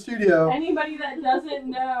part of the studio. Anybody that doesn't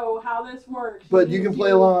know how this works. But you can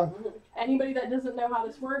play along. Anybody that doesn't know how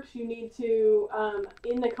this works, you need to,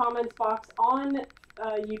 in the comments box on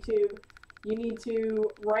YouTube, you need to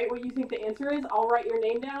write what you think the answer is. I'll write your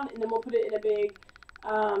name down, and then we'll put it in a big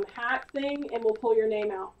hat thing, and we'll pull your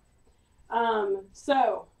name out.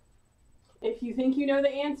 So, if you think you know the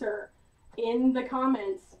answer, in the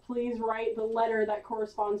comments, please write the letter that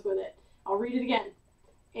corresponds with it. I'll read it again.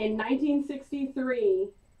 In 1963...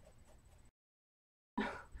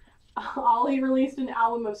 Ollie released an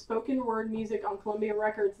album of spoken word music on Columbia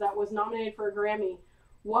Records that was nominated for a Grammy.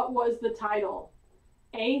 What was the title?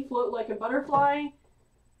 A. Float Like a Butterfly.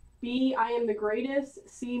 B. I Am the Greatest.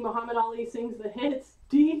 C. Muhammad Ali Sings the Hits.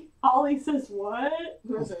 D. Ollie Says What?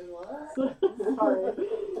 Sorry.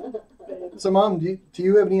 So Mom, do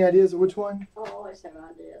you have any ideas of which one? I always have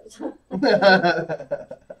ideas.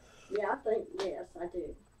 Yeah, I think, yes, I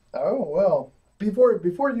do. Oh, well. Before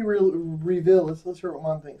you reveal, let's hear what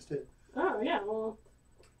Mom thinks too. Oh yeah, well.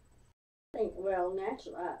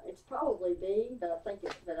 Naturally, it's probably B, but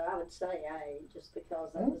I would say A, just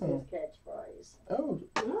because that was his catchphrase. Oh.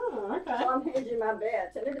 Oh, okay. So I'm hedging my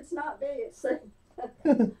bets, and if it's not B, it's C.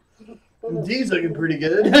 D's looking pretty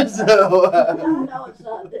good. So. I know it's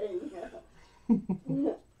not D.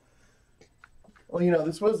 Well, you know,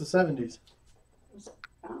 this was the 70s.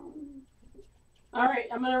 All right,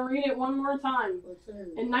 I'm going to read it one more time.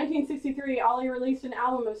 In 1963, Ollie released an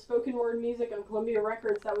album of spoken word music on Columbia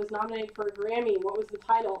Records that was nominated for a Grammy. What was the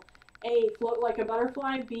title? A, Float Like a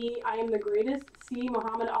Butterfly. B, I Am the Greatest. C,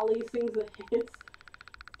 Muhammad Ali Sings the Hits.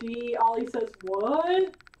 D, Ollie Says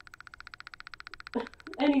What?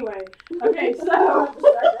 Anyway, okay, so... I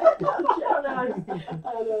don't know,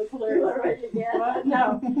 it's hilarious. What?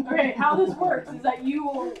 No. Okay, how this works is that you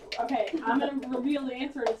will... Okay, I'm going to reveal the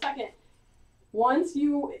answer in a second. Once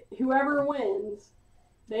whoever wins,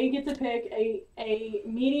 they get to pick a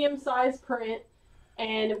medium-sized print,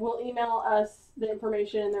 and we'll email us the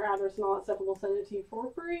information and their address and all that stuff, and we'll send it to you for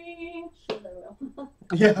free. Sure they will.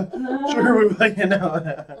 Yeah, sure we will, you know.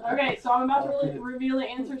 Okay, so I'm about to reveal the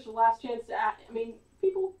answers for last chance to ask. I mean,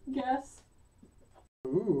 people guess.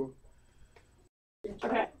 Ooh.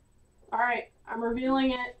 Okay. All right, I'm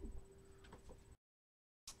revealing it.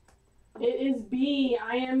 It is B,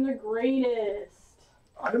 I Am the Greatest.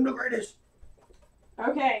 I am the greatest.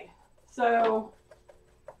 Okay, so...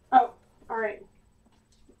 Oh, all right.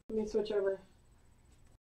 Let me switch over.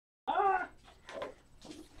 Ah!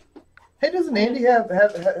 Hey, doesn't Andy have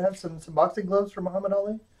some boxing gloves for Muhammad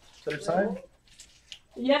Ali that are signed?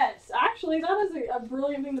 Yes, actually, that is a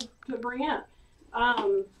brilliant thing to bring up.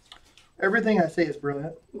 Everything I say is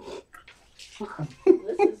brilliant. This is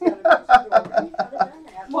gonna be a story.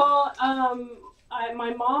 Well,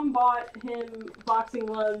 my mom bought him boxing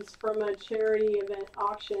gloves from a charity event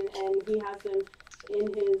auction, and he has them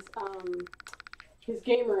in his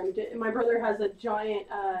game room. My brother has a giant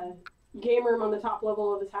game room on the top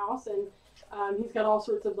level of his house, and he's got all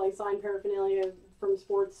sorts of like signed paraphernalia from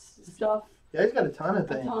sports stuff. Yeah, he's got a ton of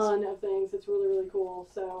things. A ton of things. It's really, really cool.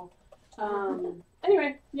 So,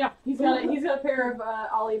 anyway, yeah, he's got a pair of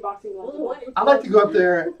Ali boxing gloves. I like to go up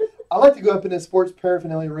there. I like to go up in his sports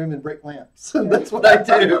paraphernalia room and break lamps. That's what I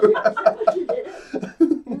do.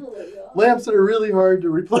 Lamps that are really hard to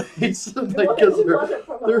replace. Because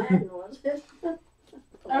they're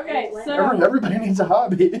okay, so everybody needs a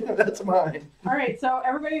hobby. That's mine. All right, so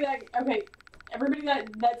everybody that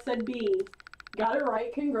said B got it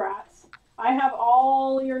right. Congrats. I have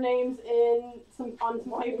all your names on some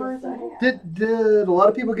papers. Did a lot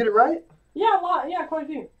of people get it right? Yeah, a lot. Yeah, quite a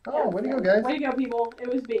few. Oh, yeah. Way to go, guys. Way to go, people. It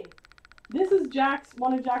was B. This is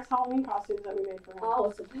one of Jack's Halloween costumes that we made for him. Oh,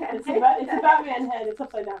 it's a Batman. It's a Batman head. It's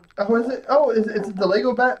upside down. Oh, is it? Oh, is it the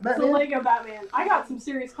Lego Batman? It's the Lego Batman. I got some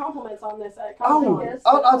serious compliments on this at Comic-Con.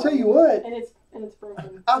 Oh, I'll tell you what. And it's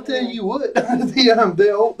broken. I'll tell you what.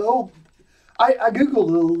 the old. I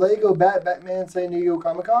googled the Lego Batman San Diego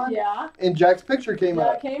Comic-Con. Yeah. And Jack's picture came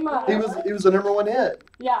up. Yeah, it came up. He was the #1 hit.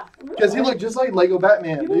 Yeah. Because he looked just like Lego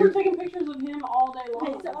Batman. People were taking pictures of him all day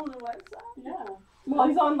long. He's on the website. Yeah. Well,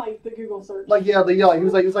 he's on like the Google search. Like he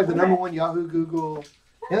was like the #1 Yahoo Google.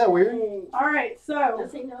 Isn't that weird? All right, so.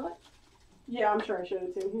 Does he know it? Yeah, I'm sure I showed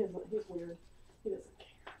it to him. He's weird. He doesn't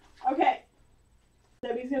care. Okay.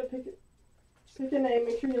 Debbie's gonna pick a name.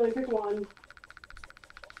 Make sure you only pick one.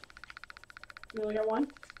 You only got one?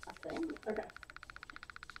 I think. Okay.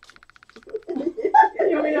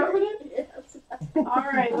 You want me to open it? Yes. All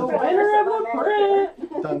right, the winner of the print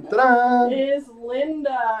Dun, dun, dun. is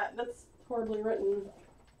Linda. That's horribly written.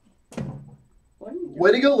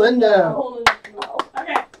 Way to go, Linda. Oh,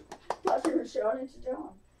 okay. I thought you were showing it to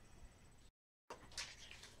John.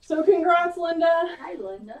 So congrats, Linda. Hi,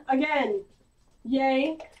 Linda. Again,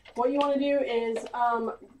 yay. What you want to do is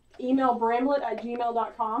email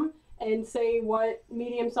bramblitt@gmail.com and say what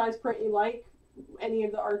medium-sized print you like, any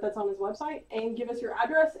of the art that's on his website, and give us your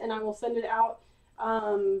address, and I will send it out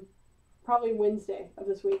probably Wednesday of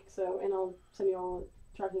this week. And I'll send you all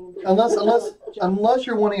tracking. Unless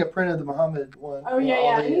you're wanting a print of the Muhammad one. Oh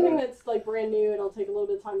yeah. Anything that's like brand new, it'll take a little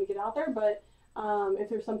bit of time to get out there. But if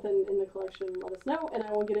there's something in the collection, let us know, and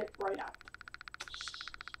I will get it right out.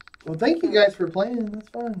 Well, thank you guys for playing. That's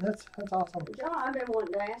fun. That's awesome. John, I've been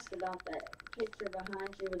wanting to ask about that picture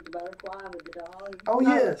behind you with the butterfly with the dog. Oh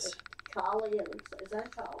yes. Collie, it looks. Is that a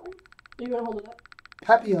collie? You gonna hold it up?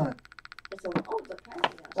 Papillon. It's a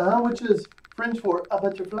papillon. Which is French for a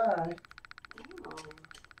butterfly.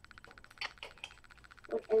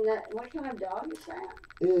 And what kind of dog is that?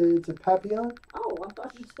 It's a papillon. Oh, I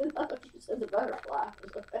thought you said the butterfly.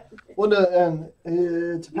 Well, no,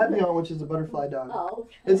 it's a papillon, which is a butterfly dog. Oh,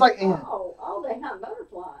 okay. It's like ant. Oh, they hunt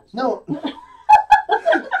butterflies. No.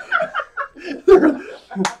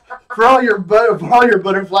 for all your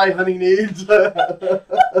butterfly hunting needs.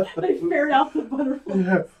 They ferret out the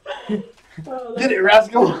butterflies. Yeah. Oh, Get it,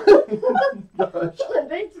 rascal. Well, it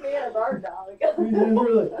beats me and a bird dog.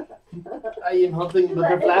 Really? I am hunting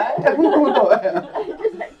butterfly. I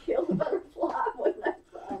just killed a butterfly when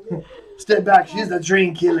I found it. Step back, she's a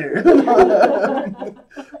train killer.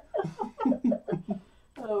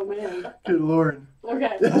 Oh man. Good Lord.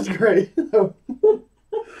 Okay. That's great.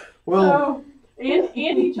 Well, So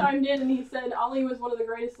Andy chimed in and he said Ollie was one of the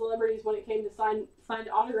greatest celebrities when it came to signed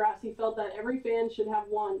autographs. He felt that every fan should have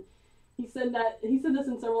one. He said this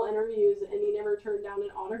in several interviews and he never turned down an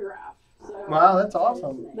autograph. So wow, that's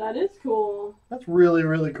awesome. that is cool. That's really,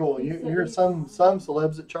 really cool. You're some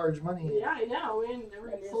celebs that charge money. Yeah, I know. And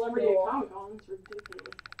every That is celebrity cool. at Comic Con is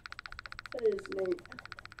ridiculous. That is neat.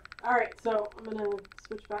 All right, so I'm gonna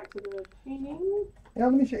switch back to the painting. Yeah,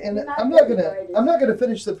 let me show you. And You're not I'm not the gonna greatest.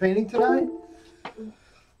 finish the painting tonight.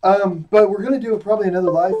 But we're gonna do probably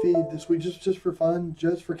another live feed this week, just for fun,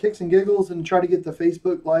 just for kicks and giggles, and try to get the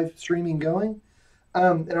Facebook live streaming going.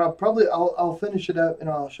 And I'll finish it up and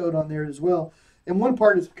I'll show it on there as well. And one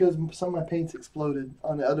part is because some of my paints exploded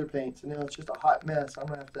on the other paints, and now it's just a hot mess. I'm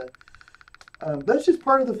gonna have to. That's just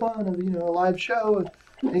part of the fun of a live show.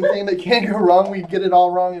 Anything that can go wrong, we get it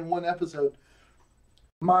all wrong in one episode.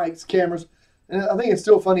 Mics, cameras. And I think it's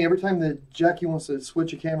still funny. Every time that Jackie wants to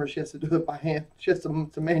switch a camera, she has to do it by hand. She has to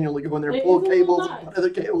manually go in there, It pull is a little cables, and nuts. put other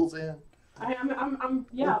cables in. I'm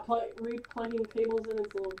re-plugging cables in.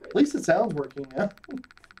 It's a little crazy. At least it sounds working now.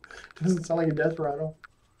 Doesn't sound like a death rattle.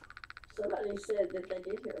 Somebody said that they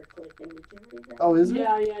did hear a clicking. Did you read that? Oh, is it?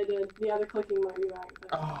 Yeah, I did. Yeah, the clicking might be back.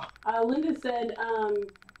 Oh, Linda said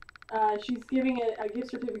she's giving a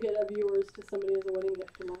gift certificate of yours to somebody as a wedding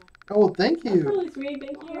gift tomorrow. oh, well, thank That's you. really sweet.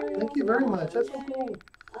 Thank you. Thank you very much. That's so cool.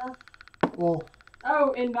 Well,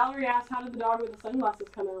 Oh, and Valerie asked, how did the dog with the sunglasses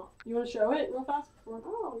come out? You want to show it real fast?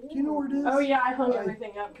 Oh, yeah. do you know where it is? Oh, yeah, I hung I-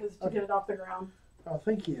 everything up to Okay. get it off the ground. Oh,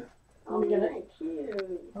 thank you. Oh, Let me get it. thank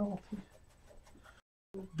you. Oh,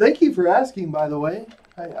 thank you for asking, by the way.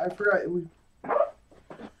 I forgot.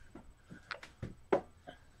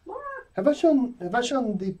 Have I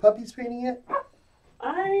shown the puppies painting yet?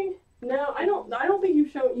 No, I don't think you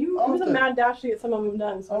showed. It was a mad dash to get some of them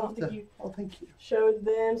done, so I don't think you Oh, thank you. showed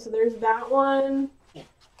them. So there's that one.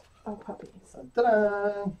 Oh, puppies.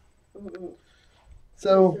 Ta-da! Mm-mm.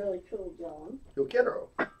 So, That's really cool, John. yo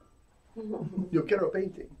quiero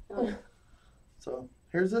painting. Oh. So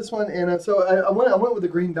here's this one, and so I went with the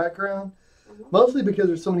green background, mostly because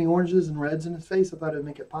there's so many oranges and reds in his face. I thought it'd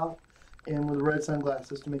make it pop, and with the red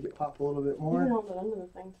sunglasses to make it pop a little bit You can more. hold it under the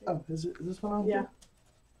thing too. Oh, is this one on? Yeah.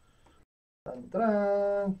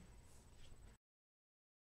 Ta-da!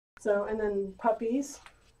 So and then puppies.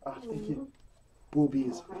 Oh, thank you.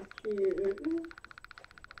 Boobies. Oh, how cute.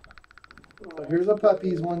 So here's a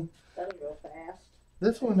puppies one. That'll go fast.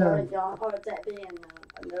 This one, Sorry, John. Oh, is that being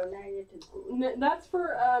donated to? That's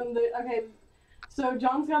for okay. So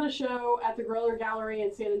John's got a show at the Griller Gallery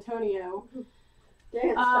in San Antonio.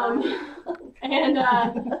 Dance And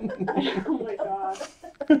oh my god,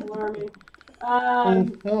 alarming.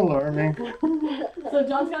 alarming. So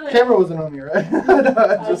John's got a Camera wasn't on me, right?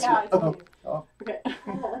 yeah, it's oh, on you. oh. Okay.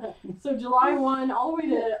 So July 1 all the way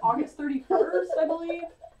to August 31st, I believe.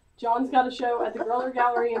 John's got a show at the Griller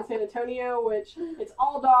Gallery in San Antonio, which it's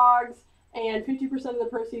all dogs, and 50% of the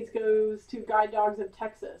proceeds goes to Guide Dogs of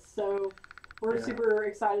Texas. So we're super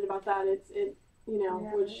excited about that.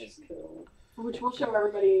 Cool. Which we'll show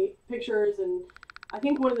everybody pictures, and I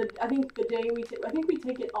think the day we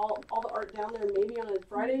take it all the art down there maybe on a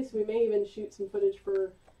Friday, so we may even shoot some footage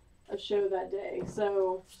for a show that day.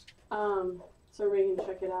 So so everybody can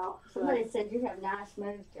check it out. So Somebody said you have nice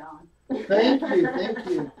moves, John. Thank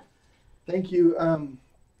you. Thank you.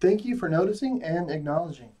 Thank you for noticing and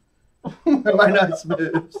acknowledging my nice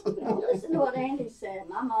moves. Listen to what Andy said.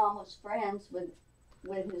 My mom was friends with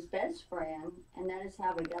his best friend, and that is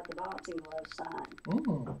how we got the boxing glove signed.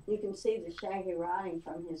 Mm. You can see the shaggy writing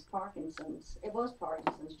from his Parkinson's. It was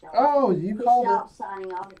Parkinson's, John. Oh, you He called stopped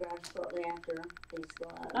signing autographs shortly after these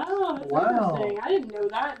gloves. oh, that's Wow. interesting. I didn't know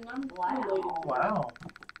that, and I'm Wow. related. it. Wow.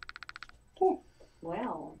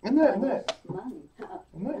 Well, Isn't that money.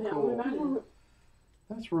 Isn't that Yeah, I cool? would imagine.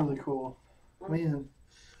 That's really cool. Man.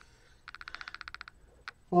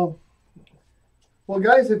 Well,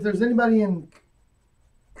 guys, if there's anybody in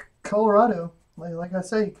Colorado, like I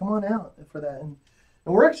say, come on out for that. And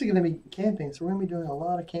we're actually going to be camping, so we're going to be doing a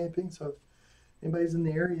lot of camping. So if anybody's in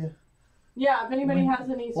the area, Yeah, if anybody has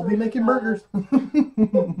any we'll sort be of, making burgers.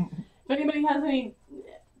 if anybody has any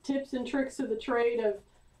tips and tricks to the trade of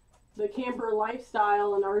the camper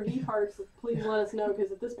lifestyle and RV parks, please let us know,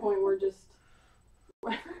 because at this point we're just,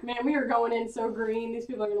 man, we are going in so green. These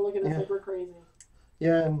people are going to look at us Yeah. like we're crazy.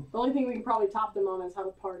 Yeah. And, the only thing we could probably top them on is have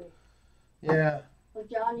a party. yeah. Well,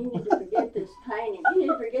 John, you need to forget this painting. You need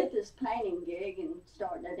to forget this painting gig and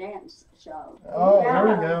start the dance show. Oh, there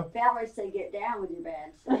we go. Valerie said, "Get down with your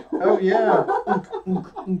bad self." Oh yeah.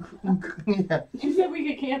 Yeah. She said we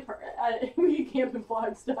could camp. We could camp and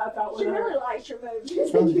Flagstaff out She with her. really likes your moves. She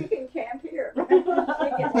said you can camp here. Get down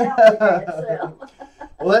with your bad self.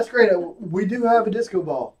 Well, that's great. We do have a disco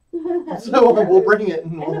ball, so we'll bring it.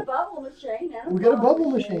 And And a bubble machine. And we got a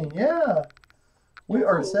bubble machine. Yeah. We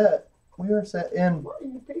are set. We are set. And What are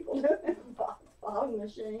you people doing? Fog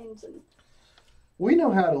machines and we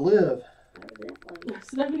know how to live. evidently.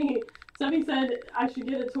 Stephanie said I should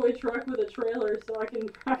get a toy truck with a trailer so I can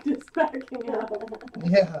practice backing up.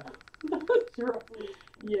 Yeah. Sure.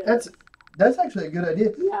 Yeah. That's actually a good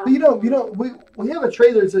idea. Yeah. But we have a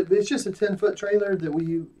trailer. It's just a 10-foot trailer that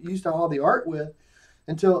we used to haul the art with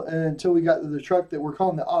until we got the truck that we're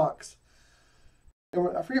calling the Ox.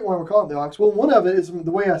 And I forget why we're calling it the Ox. Well, one of it is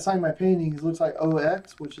the way I sign my paintings. It looks like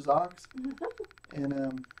OX, which is Ox,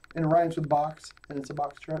 and it rhymes with box, and it's a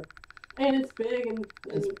box truck. And it's big and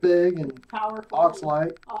It's big and powerful. Ox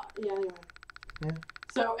light. Yeah. Anyway. Yeah.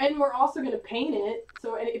 So, and we're also going to paint it.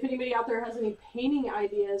 So, if anybody out there has any painting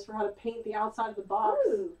ideas for how to paint the outside of the box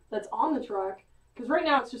that's on the truck, because right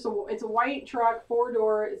now it's just it's a white truck,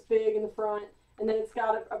 4-door, it's big in the front, and then it's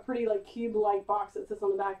got a pretty like cube-like box that sits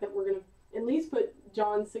on the back that we're going to at least put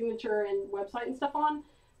John's signature and website and stuff on.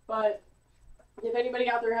 But if anybody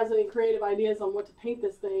out there has any creative ideas on what to paint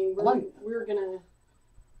this thing, we're gonna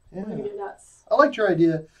get nuts. I liked your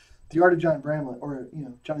idea, the art of John Bramblitt, or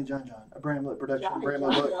Johnny John, a Bramblitt production,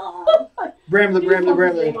 Bramblitt book. Bramblitt.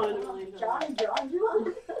 John.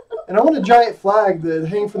 And I want a giant flag that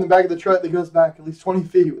hangs from the back of the truck that goes back at least 20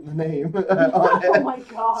 feet with the name on it. Oh my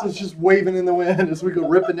god! So it's just waving in the wind as we go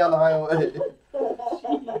ripping down the highway.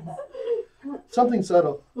 Something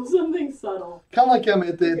subtle. Something subtle. Kind of like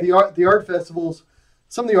at the art festivals.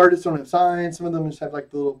 Some of the artists don't have signs. Some of them just have like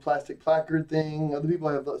the little plastic placard thing. Other people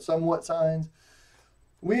have somewhat signs.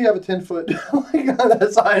 We have a 10-foot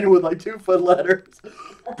sign with like 2-foot letters.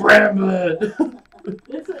 Bramblitt.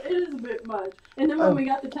 It is a bit much. And then when we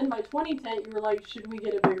got the 10x20 tent, you were like, should we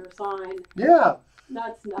get a bigger sign? Yeah.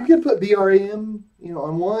 That's nuts. You could put BRAM,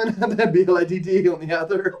 on one, and then BLITT on the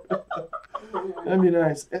other. That'd be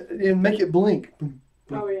nice. And make it blink.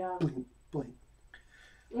 Oh, yeah. Blink, blink.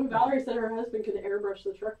 And Valarie said her husband could airbrush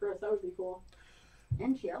the truck for us. That would be cool.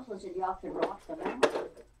 And she also said y'all could rock them out.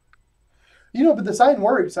 But the sign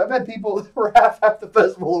works. I've had people that were half the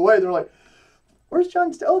festival away. They're like, "Where's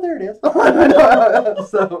John's?" Oh, there it is.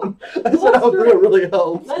 So that's what really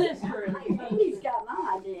helps. That is true. He's got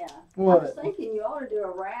my idea. What? I was thinking you ought to do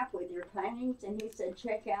a wrap with your paintings, and he said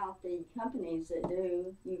check out the companies that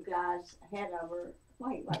do. You guys head over.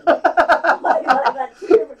 Wait.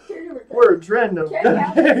 We're trending. Check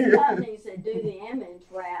out the companies that do the image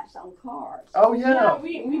wraps on cars. Oh yeah. Yeah,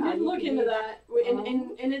 we did look into that,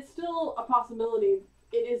 and it's still a possibility.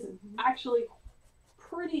 It is actually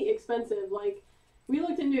pretty expensive. Like, we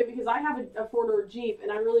looked into it because I have a 4-door Jeep,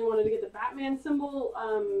 and I really wanted to get the Batman symbol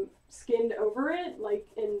skinned over it.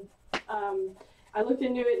 I looked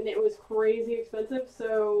into it, and it was crazy expensive.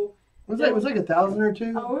 So was it like 1,000 or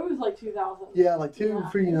 2? Oh, it was like 2,000. Yeah, like 2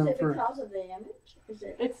 for Is it because of the image? Is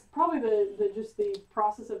it? It's probably the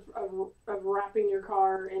process of wrapping your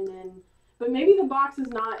car, and then. But maybe the box is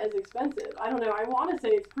not as expensive. I don't know. I want to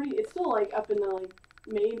say it's still like up in the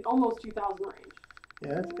maybe almost 2,000 range.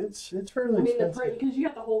 Yeah, it's fairly expensive. The print, because you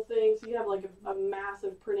got the whole thing, so you have like a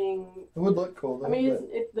massive printing. It would look cool though. I mean,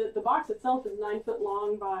 the box itself is 9 foot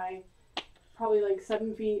long by probably like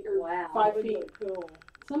 7 feet or 5 feet. Cool.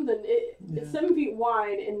 Something. It's 7 feet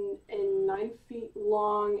wide and 9 feet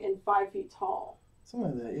long and 5 feet tall.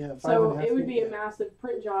 Something like that, yeah. So it would be a massive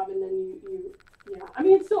print job, and then you I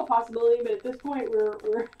mean, it's still a possibility, but at this point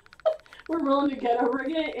we're willing to get over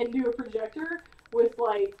it and do a projector with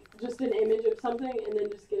like just an image of something, and then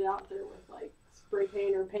just get it out there with like spray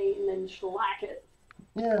paint or paint, and then shellac it.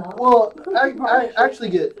 Yeah. Well, I actually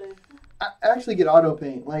get auto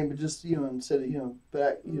paint, but just instead of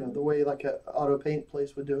the way like an auto paint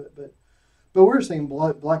place would do it, but we're saying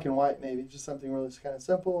black and white, maybe just something really kind of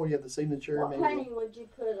simple. Or you have the signature. What painting would you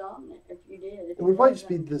put on it if you did? It would probably just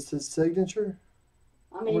be the signature.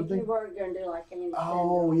 I mean, if you weren't going to do like any.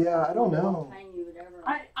 Oh yeah, I don't know.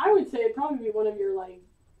 I would say it'd probably be one of your like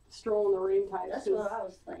stroll in the rain types. That's what I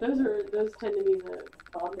was thinking. Those tend to be the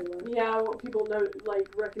popular. Yeah, what people know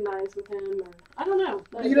recognize with him. Or I don't know.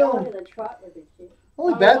 The truck would be cute.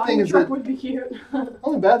 Only bad thing is that would be cute.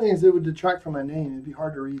 Only bad thing is it would detract from my name. It'd be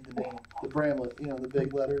hard to read the name, the Bramblitt, the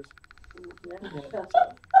big letters.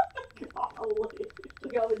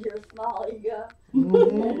 ego with your small ego.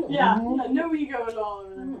 Yeah, no ego at all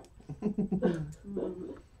over there.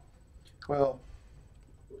 Well,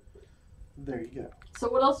 there you go. So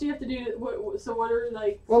what else do you have to do? What are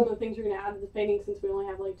like some of the things you're gonna add to the painting since we only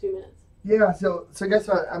have like 2 minutes? Yeah. So guess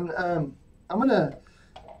what? I'm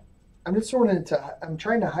just I'm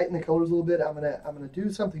trying to heighten the colors a little bit. I'm gonna do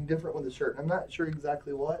something different with the shirt. I'm not sure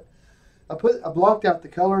exactly what. I blocked out the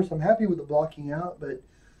colors. I'm happy with the blocking out, but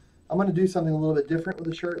I'm gonna do something a little bit different with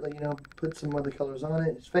the shirt. Like, put some other colors on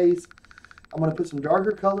it. His face. I'm gonna put some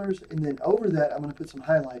darker colors, and then over that, I'm gonna put some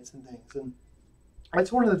highlights and things. And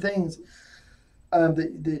that's one of the things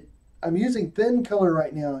that I'm using thin color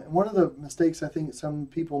right now. And one of the mistakes I think some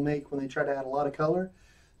people make when they try to add a lot of color,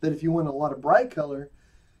 that if you want a lot of bright color,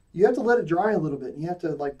 you have to let it dry a little bit. You have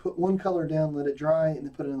to like put one color down, let it dry, and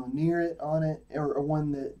then put it near it, on it, or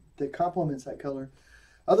one that complements that color.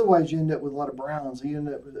 Otherwise, you end up with a lot of browns. You end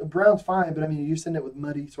up with, brown's fine, but I mean, you just end up with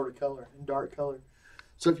muddy sort of color and dark color.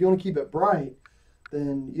 So if you want to keep it bright,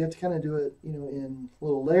 then you have to kind of do it, in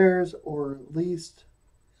little layers, or at least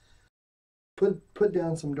put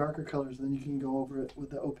down some darker colors, and then you can go over it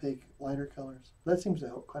with the opaque, lighter colors. That seems to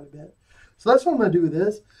help quite a bit. So that's what I'm going to do with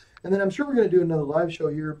this. And then I'm sure we're going to do another live show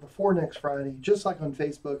here before next Friday, just like on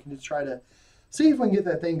Facebook, and just try to see if we can get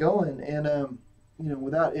that thing going, and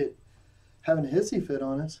without it having a hissy fit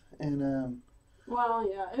on us. And well,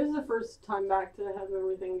 yeah, it was the first time back to have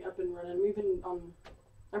everything up and running. We've been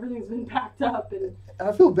everything's been packed up, and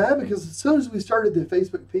I feel bad because as soon as we started the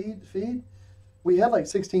Facebook feed, we had like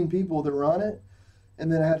 16 people that were on it,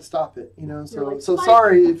 and then I had to stop it. So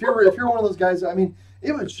sorry if you're one of those guys. I mean,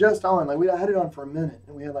 it was just on. Like, I had it on for a minute,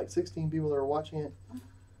 and we had like 16 people that were watching it.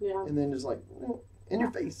 Yeah. And then just like, in your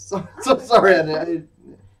face. So sorry.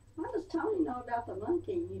 How does Tony know about the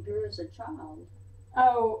monkey he drew as a child?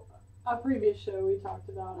 Oh, a previous show we talked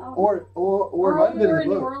about. Or it might have been in the book.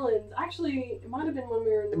 New Orleans. Actually, it might have been when we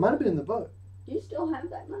were in. It might have been in the book. Do you still have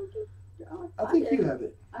that monkey? I think you have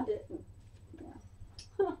it. I didn't. Yeah.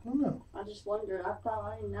 I don't know. I just wondered. I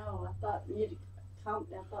didn't know. I thought you'd. I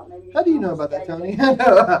thought maybe. How do you know about that, Tony?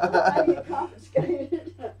 How you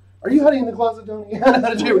confiscated? Are you hiding in the closet, Tony?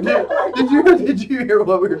 Did you hear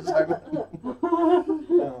what we were talking about?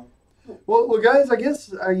 No. Well, guys, I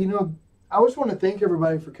guess I just want to thank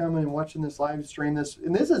everybody for coming and watching this live stream. This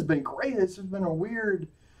has been great. This has been a weird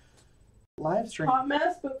live stream. Hot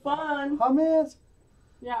mess, but fun. Hot mess.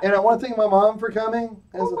 Yeah. And I want to thank my mom for coming.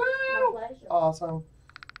 My pleasure. Awesome.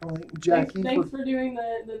 I want to thank Jackie. Thanks for doing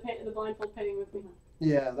the blindfold painting with me.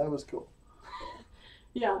 Yeah, that was cool.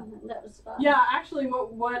 Yeah. That was fun. Yeah, actually,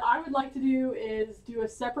 what I would like to do is do a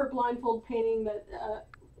separate blindfold painting that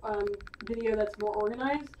video that's more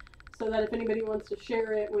organized, so that if anybody wants to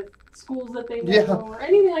share it with schools that they know or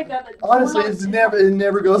anything like that. Honestly, it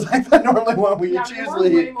never goes like that normally when we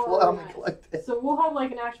usually collect it. So we'll have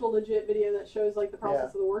like an actual legit video that shows like the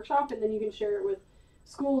process of the workshop, and then you can share it with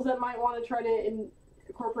schools that might want to try to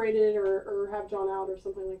incorporate it or have John out or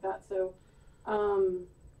something like that. So,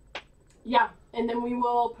 yeah, and then we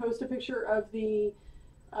will post a picture of the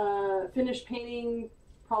finished painting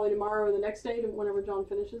probably tomorrow or the next day, whenever John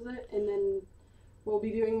finishes it, and then we'll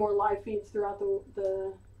be doing more live feeds throughout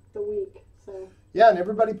the week. So yeah, and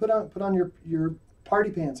everybody put on your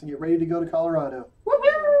party pants and get ready to go to Colorado.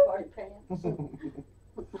 Woohoo! Party pants.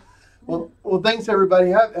 Well, thanks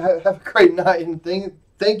everybody. Have a great night, and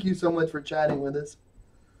thank you so much for chatting with us.